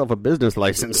order yourself a business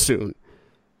license soon.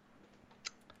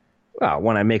 Well,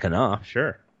 when I make enough,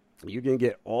 sure. You can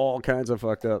get all kinds of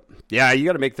fucked up. Yeah, you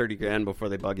got to make 30 grand before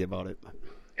they bug you about it.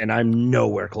 And I'm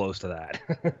nowhere close to that.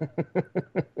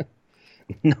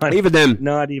 Not even then.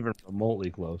 Not even remotely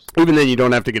close. Even then, you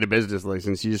don't have to get a business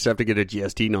license. You just have to get a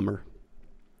GST number.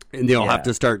 And they'll have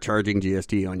to start charging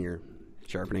GST on your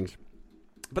sharpenings.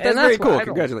 But that's very cool.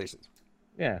 Congratulations.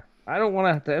 Yeah. I don't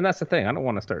want to, and that's the thing. I don't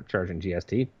want to start charging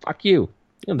GST. Fuck you. You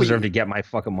don't deserve to get my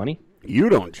fucking money. You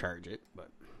don't charge it, but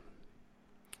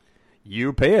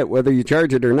you pay it whether you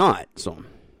charge it or not. So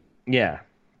yeah.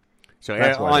 So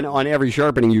on every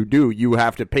sharpening you do, you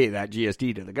have to pay that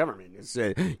GST to the government. It's,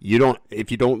 you don't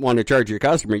if you don't want to charge your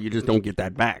customer, you just don't get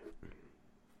that back.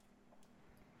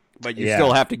 But you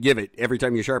still have to give it every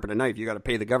time you sharpen a knife. You got to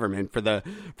pay the government for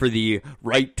the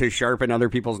right to sharpen other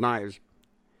people's knives.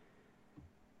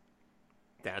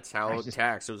 That's how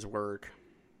taxes work.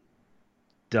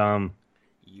 Dumb.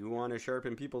 You want to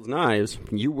sharpen people's knives,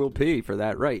 you will pay for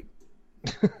that right.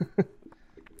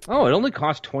 Oh, it only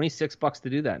costs $26 to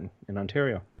do that in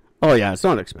Ontario. Oh, yeah, it's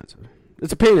not expensive.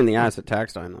 It's a pain in the ass at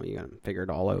tax time, though. You got to figure it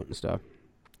all out and stuff.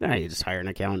 Yeah, you just hire an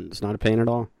accountant. It's not a pain at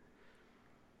all.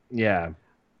 Yeah.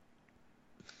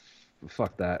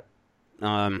 Fuck that.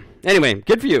 Anyway,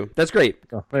 good for you. That's great.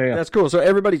 Oh, there you go. That's cool. So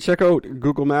everybody check out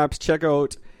Google Maps. Check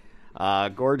out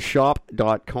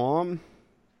gordshop.com.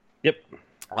 Yep.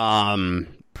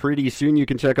 Pretty soon you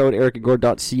can check out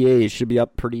ericandgord.ca. It should be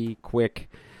up pretty quick.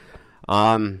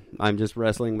 I'm just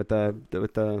wrestling with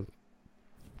the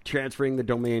transferring the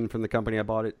domain from the company I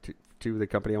bought it to the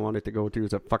company I want it to go to.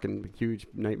 Is a fucking huge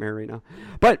nightmare right now.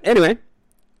 But anyway,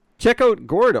 check out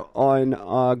Gord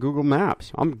on Google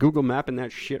Maps. I'm Google mapping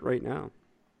that shit right now.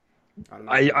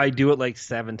 I do it like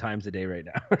 7 times a day right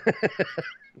now.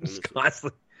 I'm just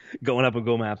constantly going up and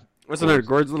Google Maps. What's the name?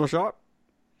 Gord's Little Shop?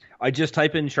 I just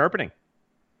type in sharpening.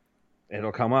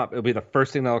 It'll come up. It'll be the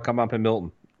first thing that'll come up in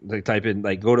Milton. Like type in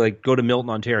go to Milton,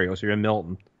 Ontario. So you're in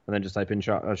Milton, and then just type in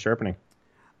sharpening.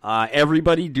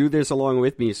 Everybody do this along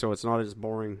with me, so it's not as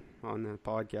boring on the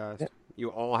podcast. Yep. You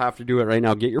all have to do it right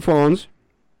now. Get your phones.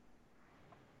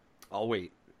 I'll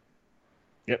wait.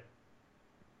 Yep.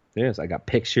 Yes, I got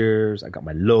pictures. I got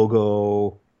my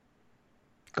logo.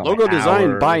 Got logo my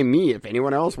designed hours. by me. If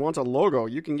anyone else wants a logo,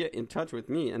 you can get in touch with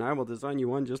me, and I will design you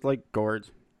one just like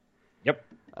Gord's. Yep.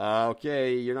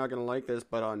 Okay, you're not going to like this,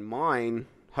 but on mine,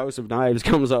 House of Knives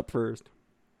comes up first.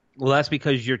 Well, that's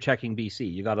because you're checking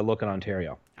BC. You got to look at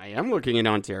Ontario. I am looking in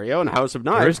Ontario, and House of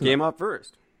Knives came up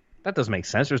first. That doesn't make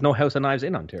sense. There's no House of Knives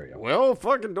in Ontario. Well,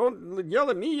 fucking don't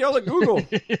yell at me. Yell at Google.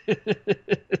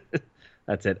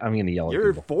 That's it. I'm going to yell at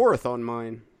You're people. fourth on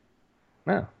mine.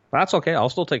 No, that's okay. I'll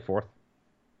still take 4th.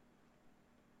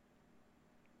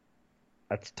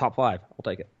 That's top 5. I'll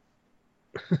take it.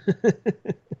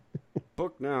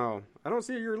 Book now. I don't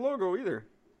see your logo either.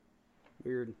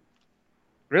 Weird.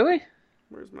 Really?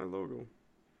 Where's my logo?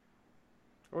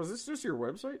 Oh, is this just your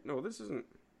website? No, this isn't.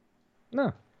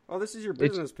 No. Oh, this is your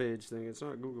business page thing. It's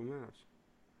not Google Maps.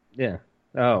 Yeah.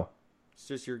 Oh. It's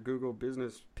just your Google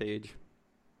business page.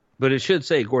 But it should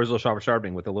say Gord's Little Shop of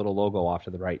Sharpening with the little logo off to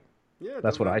the right. Yeah,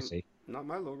 that's what I see. Not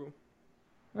my logo.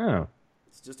 Oh.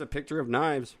 It's just a picture of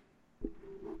knives.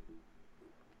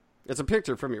 It's a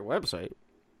picture from your website.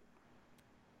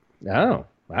 Oh,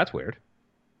 that's weird.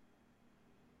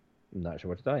 I'm not sure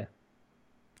what to tell you.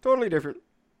 Totally different.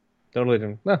 Totally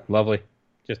different. No, lovely.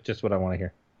 Just what I want to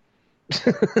hear.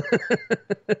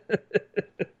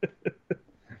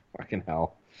 Fucking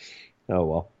hell. Oh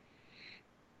well.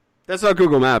 That's not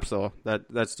Google Maps though.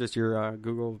 That's just your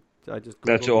Google. I just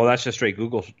Googled. That's just straight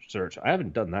Google search. I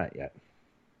haven't done that yet.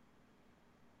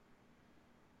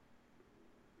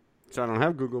 So I don't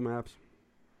have Google Maps.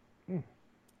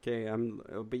 Okay,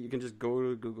 but you can just go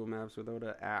to Google Maps without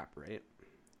an app, right?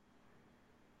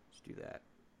 Let's do that.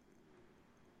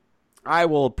 I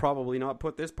will probably not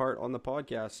put this part on the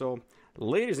podcast. So,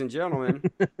 ladies and gentlemen,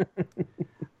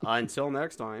 until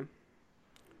next time,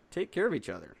 take care of each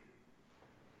other.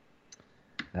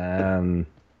 I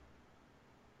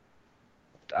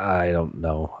don't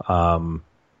know.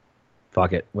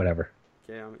 Fuck it. Whatever.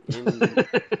 Okay,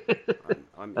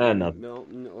 I'm in No.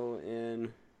 Milton,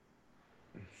 O-N,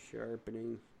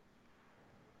 sharpening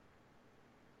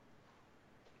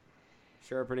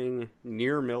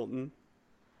near Milton.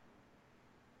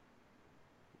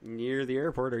 Near the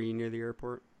airport? Are you near the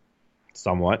airport?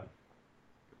 Somewhat.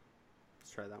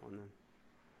 Let's try that one then.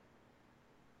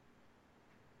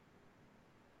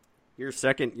 You're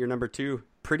second. You're number 2.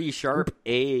 Pretty Sharp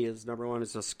A is number 1.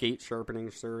 It's a skate sharpening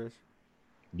service.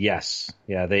 Yes.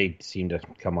 Yeah, they seem to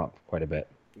come up quite a bit.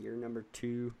 You're number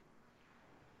 2.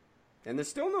 And there's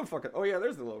still no fucking... Oh, yeah,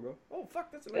 there's the logo. Oh,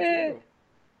 fuck, that's a nice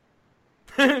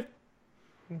logo.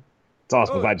 It's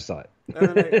awesome. I'm glad you saw it.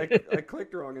 And then I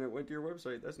clicked wrong and it went to your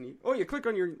website. That's neat. Oh, you click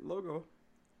on your logo.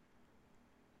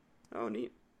 Oh,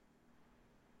 neat.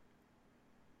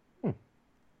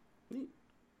 Neat.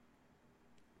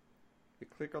 You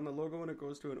click on the logo and it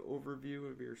goes to an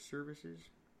overview of your services.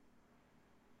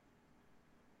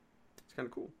 It's kind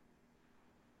of cool.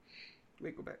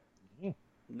 Wait, go back.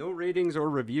 No ratings or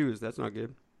reviews. That's not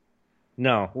good.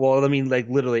 No. Well, I mean, like,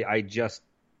 literally, I just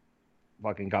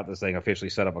fucking got this thing officially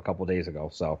set up a couple days ago,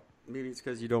 so. Maybe it's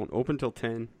because you don't open till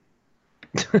 10.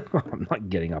 I'm not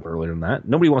getting up earlier than that.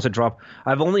 Nobody wants to drop.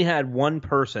 I've only had one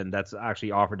person that's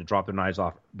actually offered to drop their knives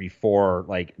off before,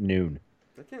 like, noon.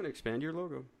 I can't expand your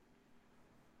logo.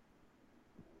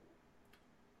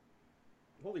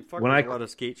 Holy fuck, there's a lot of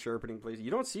skate sharpening places.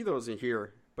 You don't see those in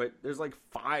here, but there's like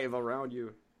 5 around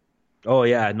you. Oh,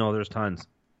 yeah. No, there's tons.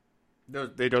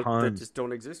 They just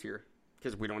don't exist here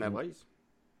because we don't have ice.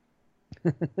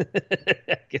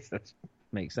 I guess that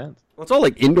makes sense. Well, it's all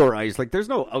like indoor ice. Like, there's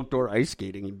no outdoor ice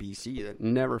skating in BC. That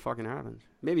never fucking happens.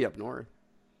 Maybe up north.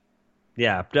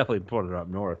 Yeah, definitely put it up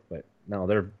north, but no,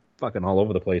 they're fucking all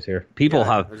over the place here. People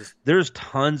there's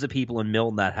tons of people in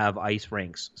Milton that have ice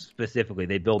rinks specifically.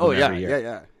 They build them every year.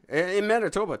 Yeah. In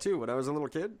Manitoba, too, when I was a little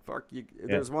kid,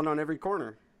 there's one on every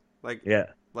corner. Like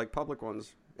public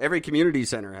ones. Every community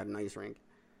center had an ice rink.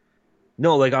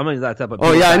 No, like, I mean, that type of...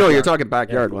 Oh, yeah, I know. You're talking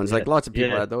backyard ones. Like, lots of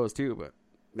people had those, too, but...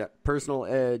 Yeah, Personal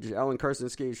Edge, Alan Carson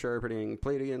Skate Sharpening,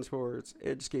 Play It Again Sports,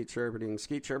 Edge Skate Sharpening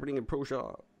and Pro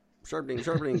Shop, Sharpening,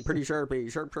 Pretty Sharpie,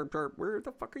 Sharp. Where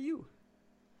the fuck are you?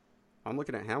 I'm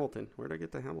looking at Hamilton. Where'd I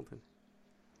get to Hamilton?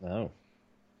 Oh.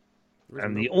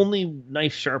 I'm the only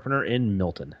knife sharpener in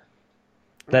Milton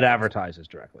that advertises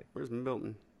directly. Where's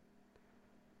Milton?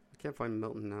 I can't find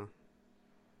Milton now.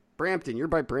 Brampton. You're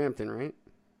by Brampton, right?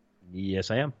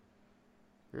 Yes, I am.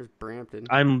 There's Brampton.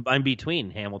 I'm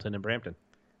between Hamilton and Brampton.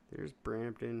 There's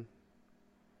Brampton.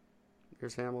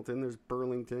 There's Hamilton. There's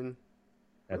Burlington.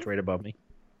 That's right above me.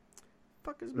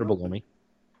 Fuck is Or below me.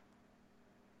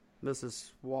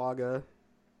 Mississauga.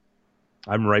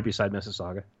 I'm right beside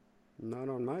Mississauga. Not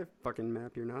on my fucking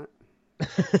map, you're not.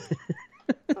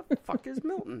 The fuck is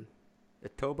Milton?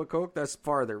 Etobicoke? That's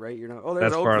farther, right? You're not. Oh,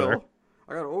 there's Oakville. Farther.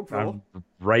 I got Oakville. I'm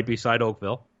right beside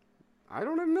Oakville. I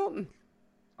don't have Milton.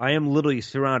 I am literally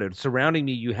surrounded. Surrounding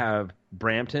me, you have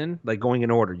Brampton, like going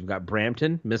in order. You've got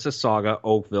Brampton, Mississauga,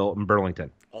 Oakville, and Burlington.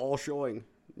 All showing.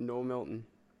 No Milton.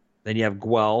 Then you have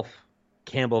Guelph,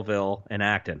 Campbellville, and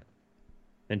Acton.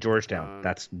 And Georgetown.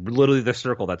 That's literally the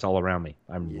circle that's all around me.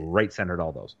 I'm right centered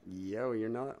all those. Yeah, well, you're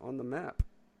not on the map.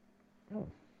 Oh,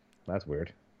 that's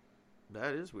weird.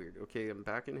 That is weird. Okay, I'm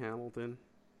back in Hamilton.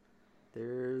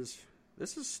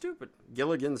 This is stupid.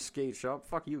 Gilligan's Skate Shop.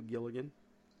 Fuck you, Gilligan.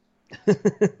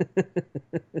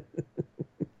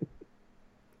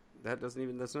 That's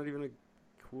not even a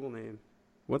cool name.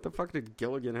 What the fuck did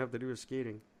Gilligan have to do with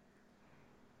skating?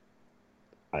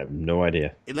 I have no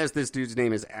idea. Unless this dude's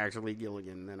name is actually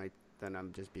Gilligan, then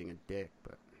I'm just being a dick.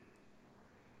 But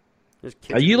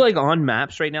are you like on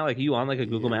maps right now? Like, are you on like a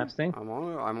Google Maps thing? I'm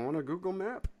on a Google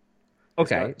map.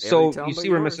 Okay, so you see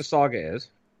where Mississauga is?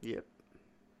 Yep.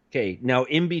 Okay, now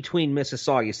in between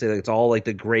Mississauga, you say like it's all like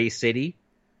the gray city.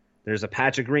 There's a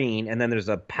patch of green, and then there's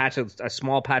a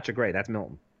small patch of gray. That's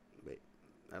Milton. Wait,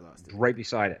 I lost it. Right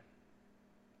beside it.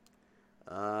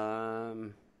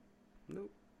 Nope.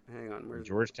 Hang on. Where's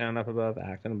Georgetown up above,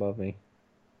 Acton above me.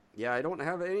 Yeah, I don't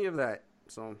have any of that.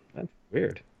 So that's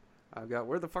weird. I've got.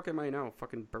 Where the fuck am I now?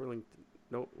 Fucking Burlington.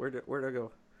 No, where'd I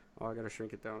go? Oh, I gotta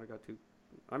shrink it down. I got to.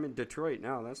 I'm in Detroit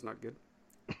now. That's not good.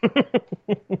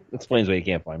 Explains why you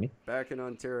can't find me. Back in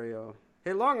Ontario.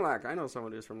 Hey, Long Lac. I know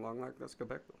someone who's from Long Lac. That's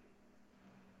Quebec, though.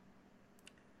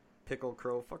 Pickle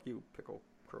Crow. Fuck you, Pickle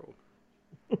Crow.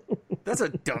 That's a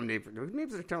dumb name. Who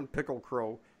names their town Pickle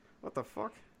Crow? What the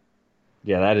fuck?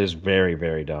 Yeah, that is very,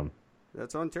 very dumb.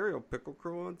 That's Ontario. Pickle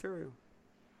Crow, Ontario.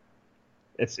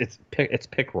 It's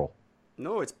pickerel.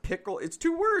 No, it's pickle. It's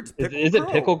two words. Is it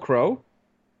Pickle Crow?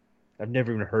 I've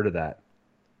never even heard of that.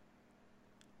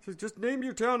 So just name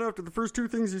your town after the first two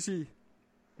things you see.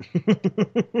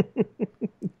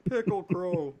 Pickle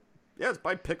Crow. Yeah, it's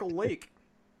by Pickle Lake.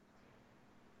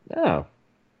 Oh.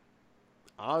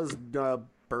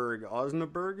 Osnaburg.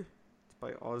 It's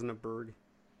by Osnaburg.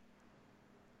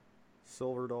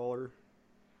 Silver Dollar.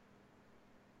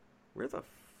 Where the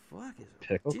fuck is it?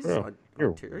 Pickle Jesus,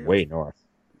 Crow. You're way north.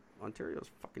 Ontario's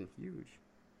fucking huge.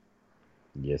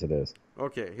 Yes, it is.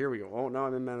 Okay, here we go. Oh, now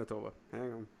I'm in Manitoba.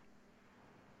 Hang on.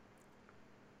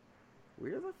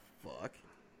 Where the fuck?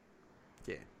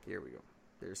 Okay, here we go.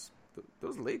 There's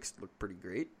those lakes look pretty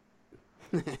great.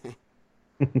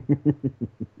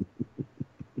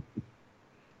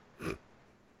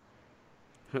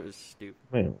 That was stupid.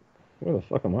 Wait, where the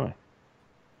fuck am I?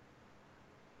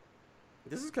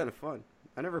 This is kind of fun.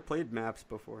 I never played maps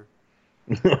before.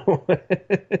 No.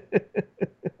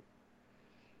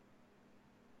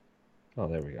 Oh,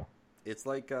 there we go. It's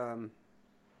like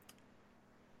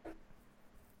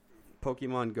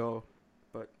Pokemon Go,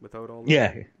 but without all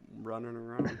the running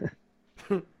around.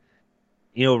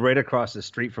 You know, right across the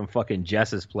street from fucking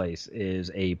Jess's place is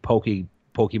a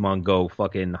Pokemon Go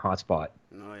fucking hotspot.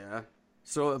 Oh, yeah.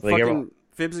 So like fucking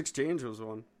Fibs Exchange was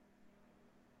one.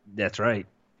 That's right.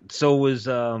 So was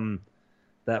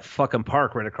that fucking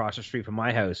park right across the street from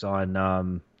my house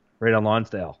on right on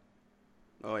Lonsdale.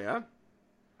 Oh, yeah?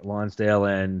 Lonsdale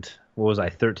and, what was I,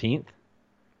 13th?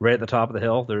 Right at the top of the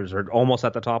hill. Or almost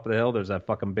at the top of the hill, there's that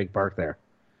fucking big park there.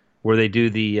 Where they do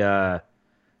the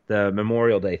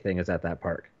Memorial Day thing is at that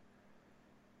park.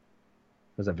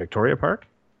 Was that Victoria Park?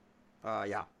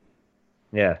 Yeah.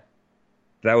 Yeah.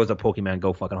 That was a Pokemon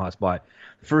Go fucking hotspot.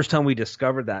 The first time we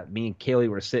discovered that, me and Kaylee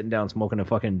were sitting down smoking a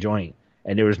fucking joint,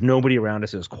 and there was nobody around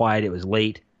us. It was quiet. It was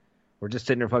late. We're just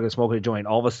sitting there fucking smoking a joint.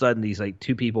 All of a sudden, these like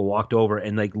two people walked over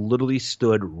and like literally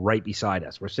stood right beside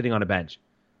us. We're sitting on a bench.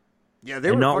 Yeah, they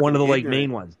and were not one of the like ignorant.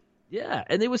 main ones. Yeah,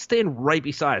 and they was staying right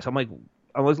beside us.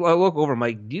 I look over. I'm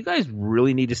like, do you guys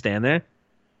really need to stand there?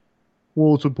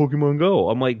 Well, it's a Pokemon Go.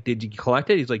 I'm like, did you collect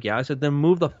it? He's like, yeah. I said, then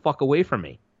move the fuck away from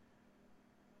me.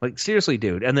 Like, seriously,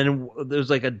 dude. And then there's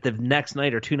like the next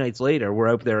night or 2 nights later, we're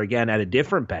out there again at a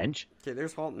different bench. Okay,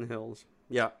 there's Halton Hills.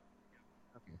 Yeah.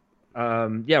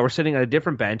 Yeah, we're sitting at a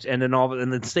different bench, and then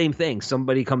and the same thing.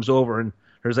 Somebody comes over, and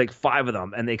there's like 5 of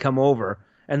them, and they come over,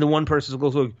 and the one person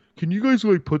goes, like, can you guys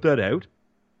like put that out?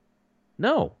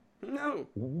 No.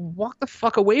 Walk the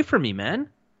fuck away from me, man.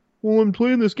 Well, I'm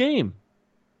playing this game.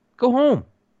 Go home.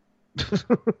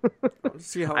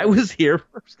 See how I was here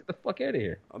first. Get the fuck out of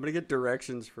here. I'm gonna get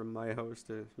directions from my house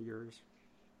to yours.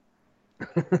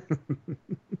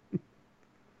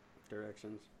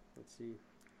 Directions. Let's see.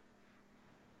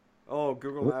 Oh,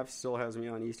 Google Maps still has me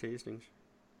on East Hastings.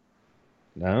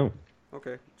 No.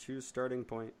 Okay, choose starting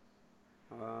point.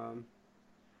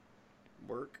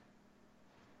 Work.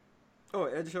 Oh,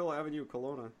 Edge Hill Avenue,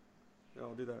 Kelowna. Yeah,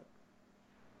 I'll do that.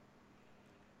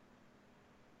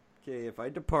 Okay, if I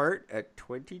depart at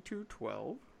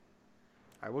 22:12,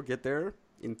 I will get there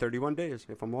in 31 days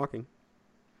if I'm walking.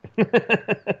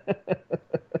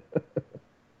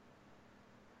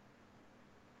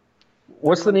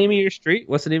 What's the name of your street?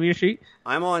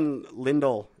 I'm on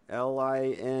Lindell.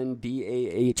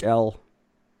 Lindahl.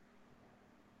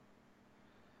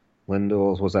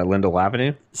 Was that Lindell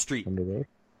Avenue? Street. Lindell Road?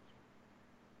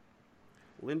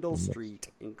 Lindell Street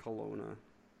in Kelowna.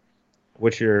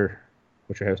 What's your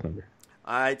house number?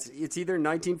 It's either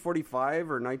 1945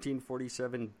 or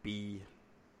 1947B.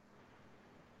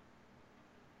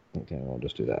 Okay, I'll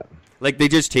just do that. Like, they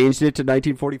just changed it to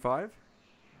 1945,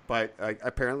 but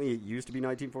apparently it used to be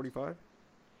 1945.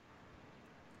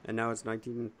 And now it's I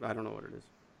don't know what it is.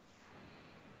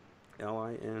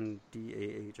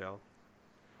 Lindahl.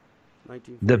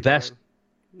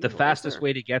 The fastest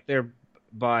way to get there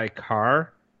by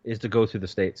car is to go through the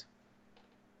States.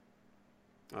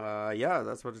 Yeah,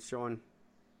 that's what it's showing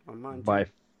on mine. By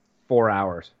 4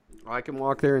 hours. I can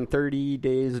walk there in 30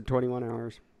 days and 21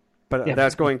 hours. But Yeah.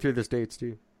 that's going through the States,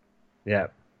 too. Yeah.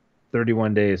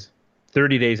 31 days.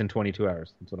 30 days and 22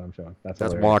 hours. That's what I'm showing. That's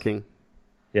hilarious. Walking.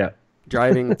 Yeah.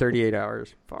 Driving 38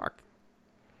 hours. Fuck.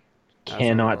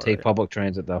 Cannot take public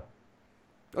transit, though.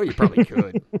 Oh, you probably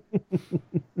could.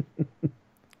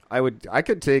 I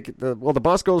could take the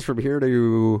bus goes from here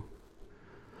to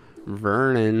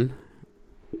Vernon.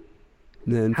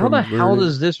 Then How the hell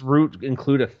does this route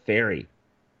include a ferry?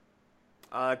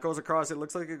 It goes across. It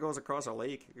looks like it goes across a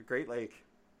lake, a Great Lake.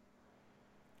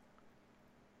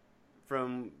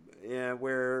 From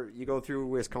where you go through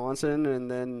Wisconsin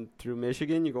and then through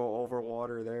Michigan, you go over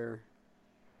water there.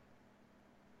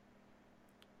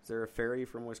 Is there a ferry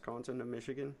from Wisconsin to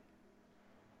Michigan?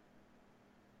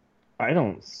 I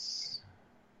don't.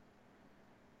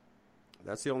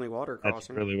 That's the only water That's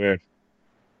crossing. really weird.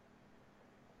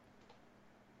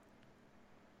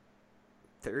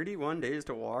 31 days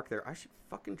to walk there. I should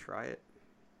fucking try it.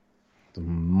 It's a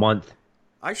month.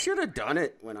 I should have done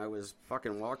it when I was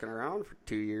fucking walking around for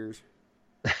 2 years.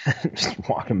 Just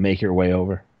walk and make your way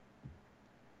over.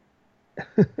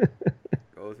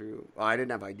 Go through. Well, I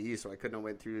didn't have ID, so I couldn't have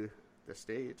went through the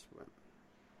States. But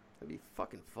that'd be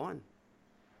fucking fun.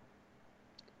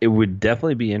 It would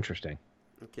definitely be interesting.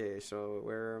 Okay, so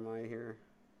where am I here?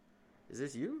 Is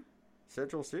this you?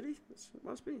 Central City? This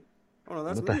must be. Oh no,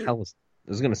 that's What me. the hell is? I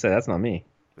was gonna say that's not me.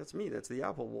 That's me. That's the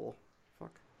Apple Bowl.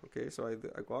 Fuck. Okay, so I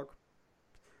walk.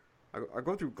 I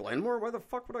go through Glenmore. Why the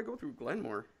fuck would I go through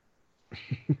Glenmore?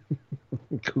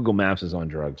 Google Maps is on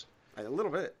drugs. A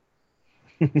little bit.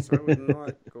 So I would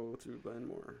not go through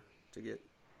Glenmore to get.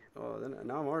 Oh, then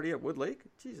now I'm already at Wood Lake.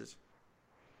 Jesus.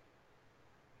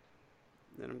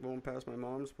 Then I'm going past my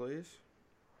mom's place.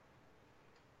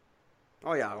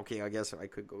 Oh yeah, okay. I guess I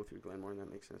could go through Glenmore.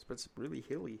 That makes sense, but it's really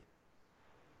hilly.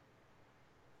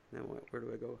 Now what? Where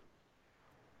do I go?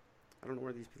 I don't know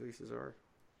where these places are.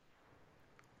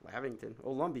 Lavington.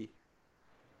 Oh, Lumbee.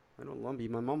 I know Lumbee.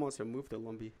 My mom wants to move to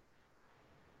Lumbee.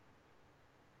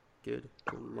 Good.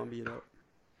 Go Lumbee it up.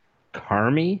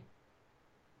 Carmi,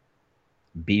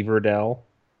 Beaverdell,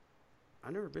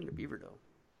 I've never been to Beaverdell.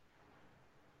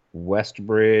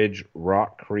 Westbridge,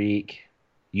 Rock Creek.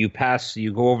 You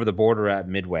go over the border at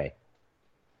Midway.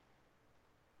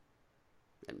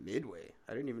 And Midway.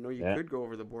 I didn't even know you Yeah. could go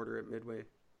over the border at Midway.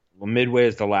 Well, Midway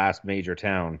is the last major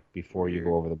town before you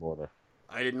go over the border.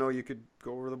 I didn't know you could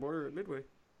go over the border at Midway.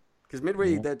 Because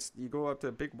Midway, that's you go up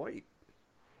to Big White.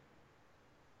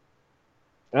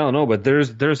 I don't know, but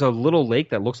there's a little lake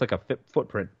that looks like a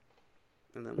footprint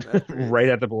And then after right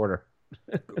at the border.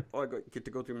 I get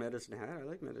to go through Medicine Hat. I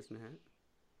like Medicine Hat.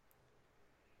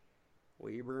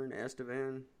 Weyburn,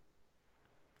 Estevan,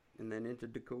 and then into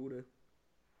Dakota.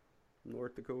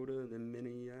 North Dakota, then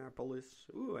Minneapolis.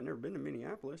 Ooh, I've never been to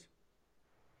Minneapolis.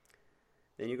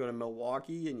 Then you go to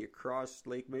Milwaukee and you cross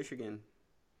Lake Michigan.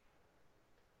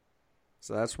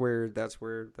 So that's where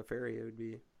the ferry would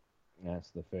be. That's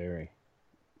the ferry.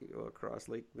 You go across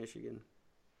Lake Michigan.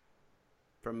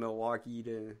 From Milwaukee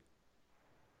to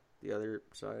the other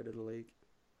side of the lake.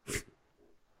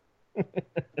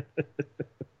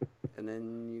 And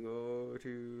then you go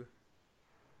to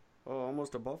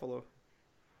almost to Buffalo.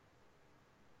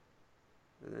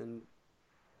 And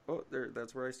then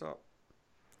that's where I stopped.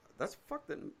 That's fucked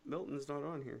that Milton's not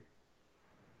on here.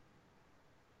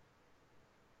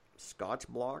 Scotch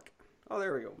Block. Oh,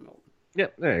 there we go, Milton.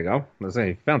 Yep, there you go. Let's say,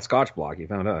 you found Scotch Block, you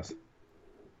found us.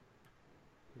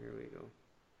 Here we go.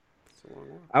 It's a long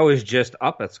walk. I was just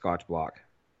up at Scotch Block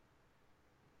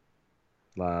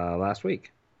last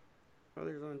week. Oh,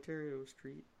 there's Ontario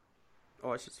Street.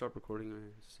 Oh, I should stop recording.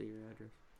 I see your address.